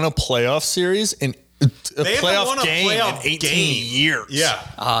haven't won a playoff series in a They haven't won playoff a game playoff in 18 game. years.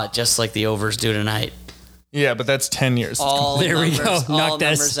 Yeah. Just like the overs do tonight. Yeah, but that's 10 years. All There we numbers, go. all Knock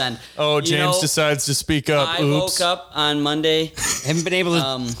this. numbers end. Oh, You James know, decides to speak up. I Oops. woke up on Monday Haven't been able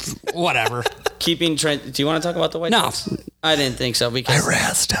to. Whatever. keeping Trent. Do you want to talk about the White No. Sox? I didn't think so because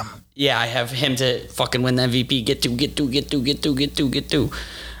Harassed him. yeah, I have him to fucking win the MVP. Get to.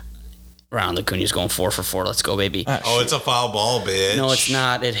 Ronald Acuna's going 4 for 4. Let's go, baby. Oh, it's a foul ball, bitch. No, it's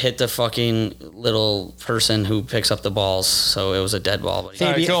not. It hit the fucking little person who picks up the balls, so it was a dead ball. But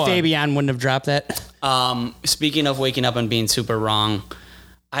right, go on. Fabian wouldn't have dropped that. Speaking of waking up and being super wrong,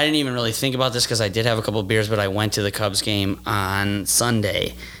 I didn't even really think about this because I did have a couple of beers, but I went to the Cubs game on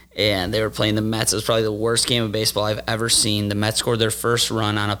Sunday, and they were playing the Mets. It was probably the worst game of baseball I've ever seen. The Mets scored their first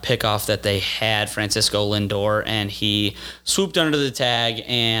run on a pickoff that they had Francisco Lindor, and he swooped under the tag,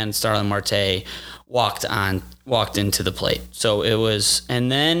 and Starlin Marte walked into the plate. So it was, and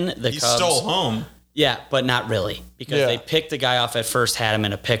then the He Cubs stole home. Yeah, but not really because Yeah. they picked the guy off at first, had him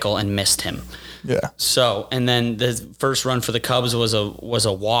in a pickle, and missed him. Yeah. So, and then the first run for the Cubs was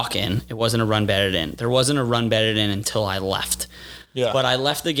a walk-in. It wasn't a run batted in. There wasn't a run batted in until I left. Yeah. But I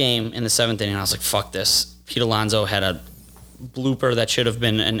left the game in the 7th inning, and I was like, fuck this. Pete Alonso had a blooper that should have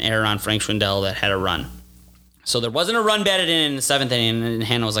been an error on Frank Schwindel that had a run. So there wasn't a run batted in the 7th inning, and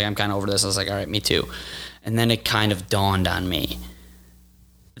Hannah was like, I'm kind of over this. I was like, all right, me too. And then it kind of dawned on me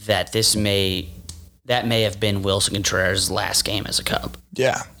that that may have been Wilson Contreras' last game as a Cub.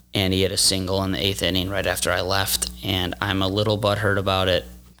 Yeah. And he hit a single in the 8th inning right after I left, and I'm a little butthurt about it.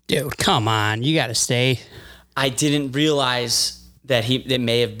 Dude, come on. You got to stay. I didn't realize that it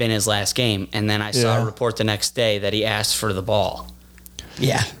may have been his last game, and then I saw Yeah. a report the next day that he asked for the ball.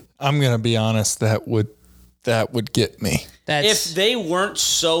 Yeah. I'm going to be honest, that would get me. That's If they weren't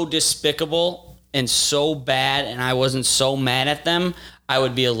so despicable and so bad, and I wasn't so mad at them, I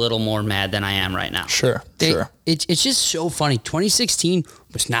would be a little more mad than I am right now. Sure. It's just so funny. 2016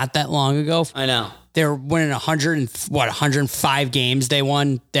 was not that long ago. I know. They were winning 105 games. They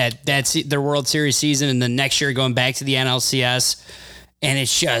won that's their World Series season, and the next year going back to the NLCS, and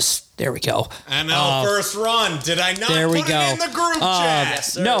it's just there we go. NL first run. Did I not There put we go. it in the group chat?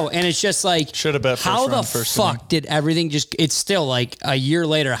 Yes, sir. No, and it's just like Should have bet first how run, the first fuck inning. did everything just? It's still like a year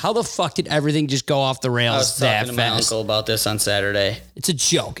later. How the fuck did everything just go off the I rails was that talking to my fast? uncle about this on Saturday. It's a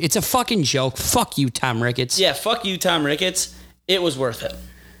joke. It's a fucking joke. Fuck you, Tom Ricketts. Yeah, fuck you, Tom Ricketts. It was worth it.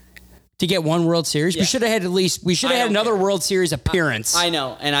 To get one World Series, Yeah. we should have had We should I have had don't another care. World Series appearance. I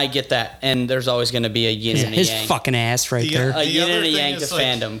know, and I get that. And there's always going to be a yin and a His yang. fucking ass right The- there. A yin other and a thing yang to is, like,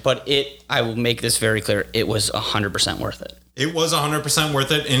 fandom. But I will make this very clear, it was 100% worth it. It was 100% worth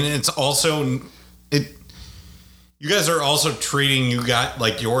it, and it's also you guys are also treating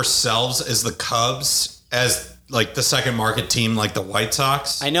yourselves as the Cubs as like the second market team, like the White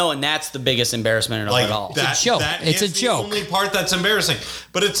Sox. I know, and that's the biggest embarrassment of Like it all. that, It's a joke. that It's is a joke. The only part that's embarrassing,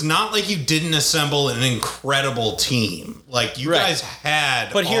 but it's not like you didn't assemble an incredible team. Like you Right. guys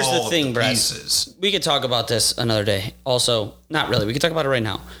had. But here's all the of thing, Brad. pieces. We could talk about this another day. Also, not really. We could talk about it right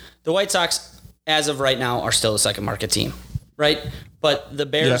now. The White Sox, as of right now, are still the second market team, right? But the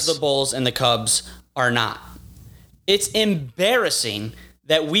Bears, Yes. the Bulls, and the Cubs are not. It's embarrassing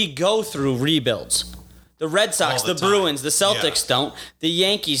that we go through rebuilds. The Red Sox, All the the time. Bruins, the Celtics Yeah. don't. The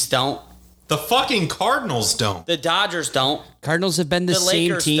Yankees don't. The fucking Cardinals don't. The Dodgers don't. Cardinals have been the The same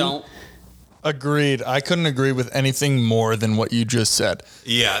Lakers team. don't. Agreed. I couldn't agree with anything more than what you just said.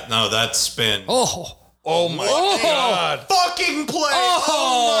 Yeah, no, that's been. Oh my God. Fucking play!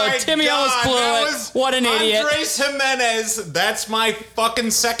 Oh, my Timmy God. almost blew That it. was What an idiot. Andres Jimenez. That's my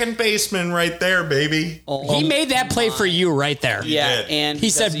fucking second baseman right there, baby. He made that play for you right there. Yeah, did. and He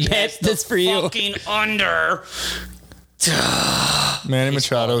said, because "Bet has the that's for you." Fucking under. Manny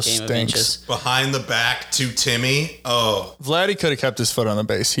Machado Game of stinks. inches. Behind the back to Timmy. Oh, Vladdy could have kept his foot on the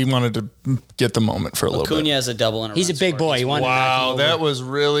base. He wanted to get the moment for a little Acuna bit. has a double and a He's a run big scored. boy. He wanted to knock Wow, him over. that was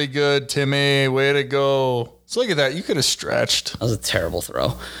really good, Timmy. Way to go. So look at that. You could have stretched. That was a terrible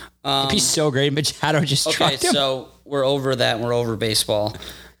throw. He's so great. Machado just Okay, trucked him. so we're over that. We're over baseball.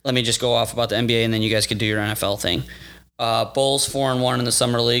 Let me just go off about the NBA, and then you guys can do your NFL thing. Bulls 4-1 in the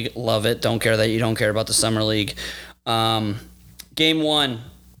summer league. Love it. Don't care that you don't care about the summer league. Game 1,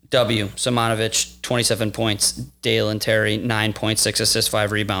 W. Simonovic, 27 points. Dalen Terry, 9 points, 6 assists,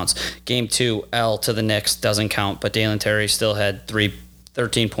 5 rebounds. Game 2, L to the Knicks. Doesn't count, but Dalen Terry still had 3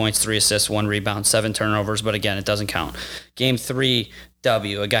 13 points, 3 assists, 1 rebound, 7 turnovers, but again, it doesn't count. Game 3,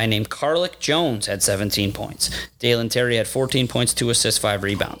 W. A guy named Carlick Jones had 17 points. Dalen Terry had 14 points, 2 assists, 5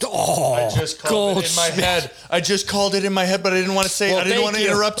 rebounds. I just called it in my head. I just called it in my head, but I didn't want to say it. I didn't want to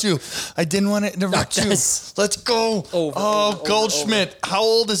interrupt you. I didn't want to interrupt you. Let's go. Over, Goldschmidt. How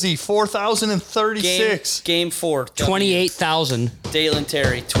old is he? 4,036. Game 4. 28,000. Dalen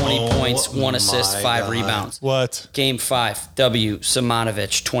Terry, 20 points, 1 assist, 5 rebounds. What? Game 5, W.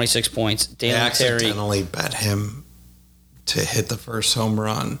 Simonovic, 26 points. I Dalen Terry. accidentally bet him to hit the first home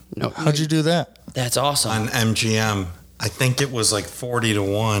run How'd you do that? That's awesome. on MGM. I think it was like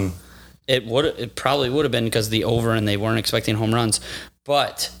 40-1. It probably would have been because the over and they weren't expecting home runs.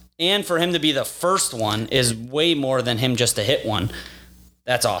 And for him to be the first one is way more than him just to hit one.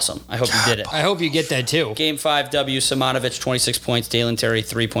 That's awesome. I hope you did it. I hope you get that too. Game 5, W. Simonovic, 26 points. Dalen Terry,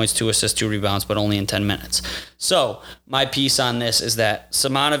 3 points, 2 assists, 2 rebounds, but only in 10 minutes. So my piece on this is that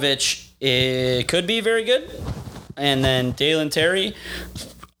Simonovic could be very good. And then Dalen Terry,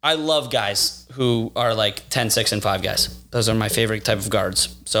 I love guys who are like 10, 6, and 5 guys. Those are my favorite type of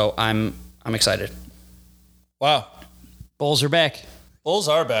guards. So I'm excited. Wow. Bulls are back. Bulls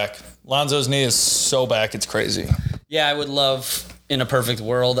are back. Lonzo's knee is so back, it's crazy. Yeah, I would love, in a perfect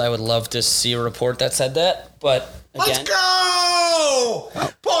world, I would love to see a report that said that. But again, Let's go!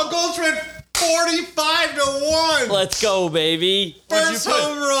 Paul Goldschmidt, 45-1. let's go, baby. First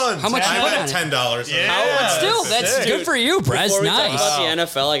home run. How much I you put bet on it? $10. Yeah. Still, that's good for you, Brez. Before we talk Nice. about the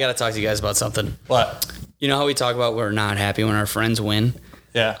NFL, I got to talk to you guys about something. What? You know how we talk about we're not happy when our friends win?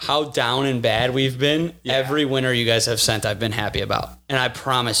 Yeah. How down and bad we've been. Every winner you guys have sent, I've been happy about. And I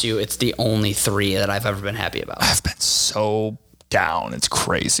promise you, it's the only 3 that I've ever been happy about. I've been so down. It's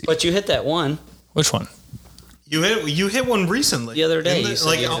crazy. But you hit that one. Which one? You hit one recently. The other day, In the- you said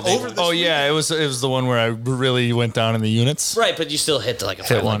like you hit a big over one. this Oh, yeah. It was the one where I really went down in the units. Right, but you still hit like a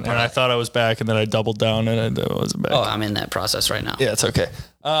Hit 5 one. And I thought I was back, and then I doubled down, and it wasn't back. Oh, I'm in that process right now. Yeah, it's okay.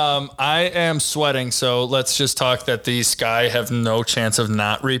 I am sweating, so let's just talk that the Sky have no chance of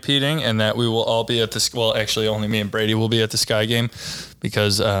not repeating, and that we will all be at the. Well, actually, only me and Brady will be at the Sky game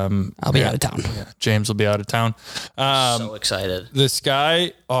because I'll be out of town. Yeah, James will be out of town. So excited. The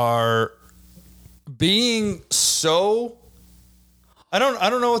Sky are being so. I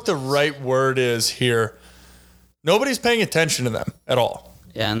don't know what the right word is here. Nobody's paying attention to them at all.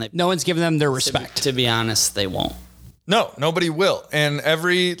 Yeah, and No one's giving them their respect. to be honest, they won't. No, nobody will. And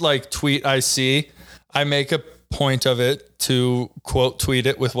every tweet I see, I make a point of it to quote tweet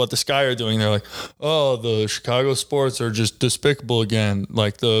it with what the Sky are doing. They're like, "Oh, the Chicago sports are just despicable again.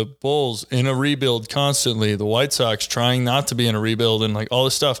 Like the Bulls in a rebuild constantly, the White Sox trying not to be in a rebuild, and like all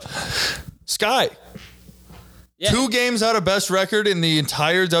this stuff." Sky. Yeah. 2 games out of best record in the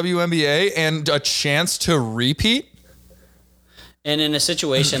entire WNBA and a chance to repeat. And in a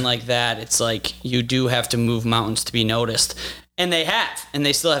situation like that, it's like you do have to move mountains to be noticed. And they have, and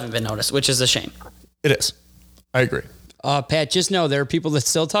they still haven't been noticed, which is a shame. It is. I agree. Pat, just know there are people that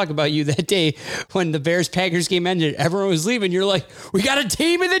still talk about you that day when the Bears-Packers game ended. Everyone was leaving. You're like, we got a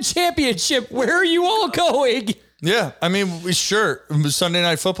team in the championship. Where are you all going? Yeah, I mean, sure, Sunday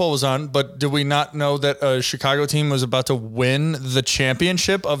Night Football was on, but did we not know that a Chicago team was about to win the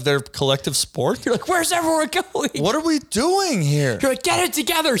championship of their collective sport? You're like, where's everyone going? What are we doing here? You're like, get it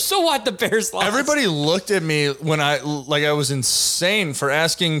together. So what? The Bears lost. Everybody looked at me when I was insane for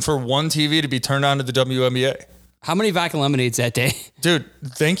asking for one TV to be turned on to the WNBA. How many vodka lemonades that day? Dude,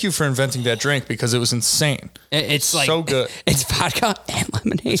 thank you for inventing that drink because it was insane. It's like So good. It's vodka and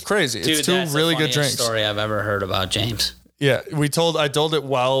lemonade. It's crazy. Dude, It's 2 that's really the good funniest drinks. story I've ever heard about James. Yeah, I told it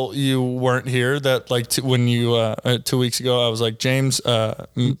while you weren't here that when you 2 weeks ago I was like, James,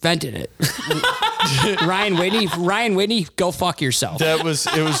 Invented it. Ryan Whitney, go fuck yourself. it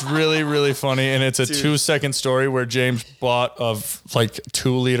was really, really funny, and it's a 2-second story where James bought of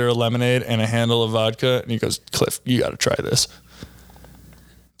 2-liter lemonade and a handle of vodka, and he goes, Cliff, you got to try this.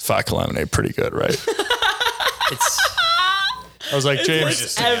 Vodka lemonade, pretty good, right? I was like,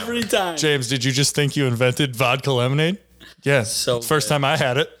 Every time. James, did you just think you invented vodka lemonade? Yeah, So first good. time I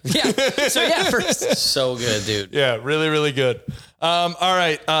had it. Yeah. So yeah, first. So good, dude. Yeah, really, really good. All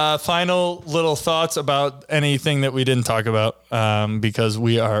right, final little thoughts about anything that we didn't talk about because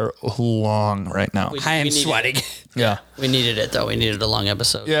we are long right now. I am We need sweating. Yeah. We needed it, though. We needed a long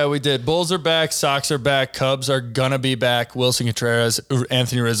episode. Yeah, we did. Bulls are back. Sox are back. Cubs are going to be back. Wilson Contreras,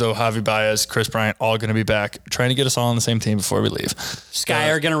 Anthony Rizzo, Javi Baez, Chris Bryant, all going to be back. Trying to get us all on the same team before we leave. Sky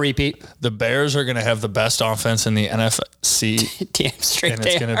are going to repeat. The Bears are going to have the best offense in the NFC. Damn straight And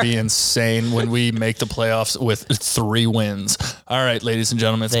it's going to be insane when we make the playoffs with 3 wins. All right, ladies and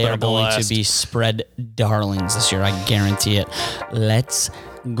gentlemen, it's They been are a going blast. to be spread darlings this year. I guarantee it. Let's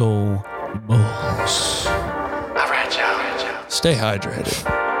go Bulls. Stay hydrated.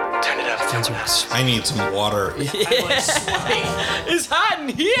 I need some water. It's hot in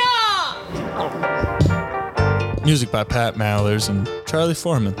here. Music by Pat Mallers and Charlie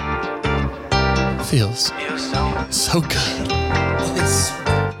Foreman. Feels so good.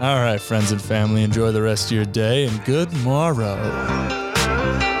 All right, friends and family, enjoy the rest of your day and good morrow.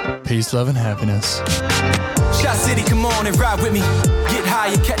 Peace, love, and happiness. Shot City, come on and ride with me. Get high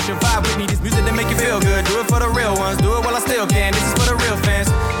and catch a vibe with me. This music that make you feel good. Do it for the real ones. Do it while I still can. This is for the real fans.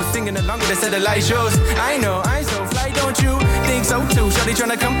 We're singing along with us at the light shows. I know, I ain't so fly, don't you think so too? Shawty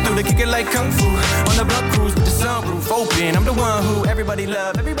tryna come through to kick it like kung fu. On the block cruise with the sunroof open. I'm the one who everybody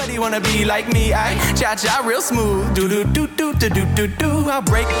love. Everybody wanna be like me. I cha-cha real smooth. Do-do-do-do-do-do-do. I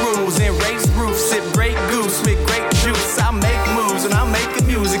break rules and race roofs. Sip great goose with great juice. I make moves when I'm making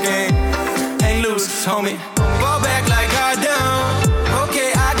music and ain't loose, homie. Fall back like I done.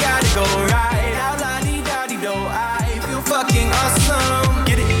 Okay, I gotta go right. Out la-dee-da-dee-do. I feel fucking awesome.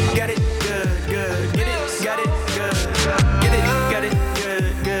 Get it, got it, good, good. Get it, got it, good. Get it, got it, good,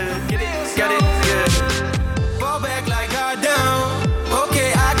 good. Get it, got it, good. Fall back like I done.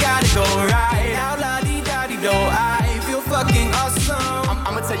 Okay, I gotta go right. Out la-dee-da-dee-do. I feel fucking awesome.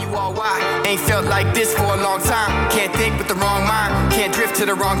 I'ma tell you all why. Ain't felt like this for a long time. Can't think with the wrong mind. Can't drift to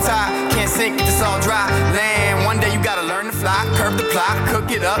the wrong tide. Can't sink if it's all dry. Land, one day you gotta learn to fly. Curve the plot,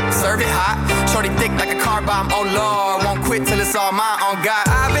 cook it up, serve it hot. Shorty thick like a car bomb. Oh Lord, won't quit till it's all mine. On God,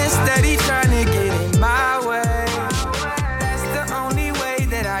 I've been steady trying to get in my way. That's the only way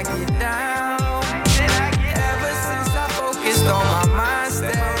that I get down. Ever since I focused on my mind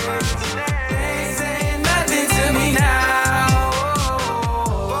state, they ain't saying nothing to me now.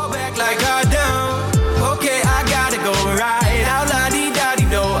 Fall back like I did.